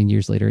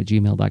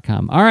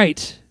 4millionyearslater@gmail.com. All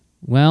right.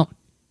 Well,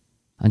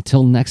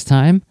 until next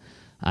time,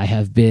 I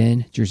have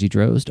been Jersey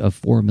Drozd of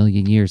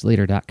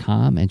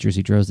 4millionyearslater.com and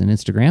Jersey Drozd on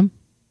Instagram.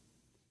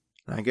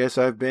 I guess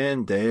I've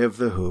been Dave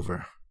the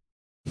Hoover.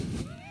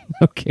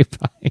 Okay,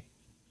 bye.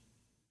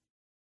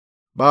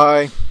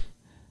 Bye.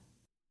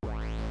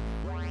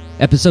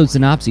 Episode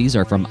synopses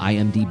are from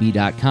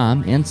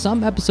imdb.com and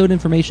some episode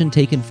information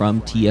taken from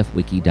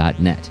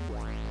tfwiki.net.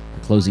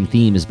 The closing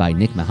theme is by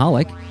Nick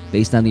Mihalik,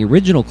 based on the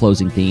original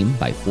closing theme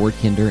by Ford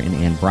Kinder and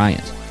Ann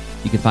Bryant.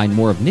 You can find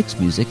more of Nick's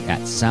music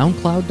at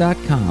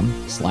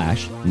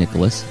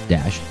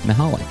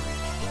soundcloud.com/Nicholas-Mihalik.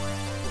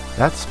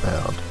 That's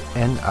spelled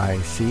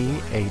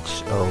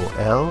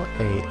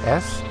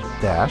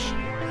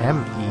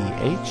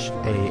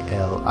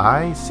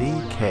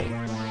NICHOLAS-MEHALICK.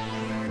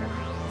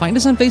 Find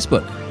us on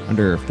Facebook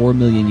under 4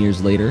 Million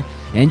Years Later,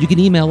 and you can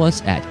email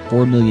us at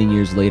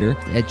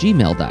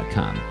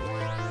 4millionyearslater@gmail.com.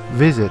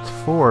 Visit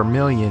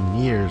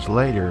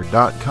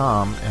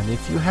 4millionyearslater.com, and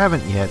if you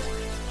haven't yet,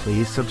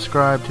 please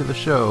subscribe to the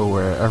show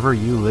wherever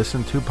you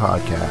listen to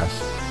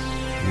podcasts.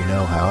 You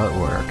know how it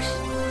works.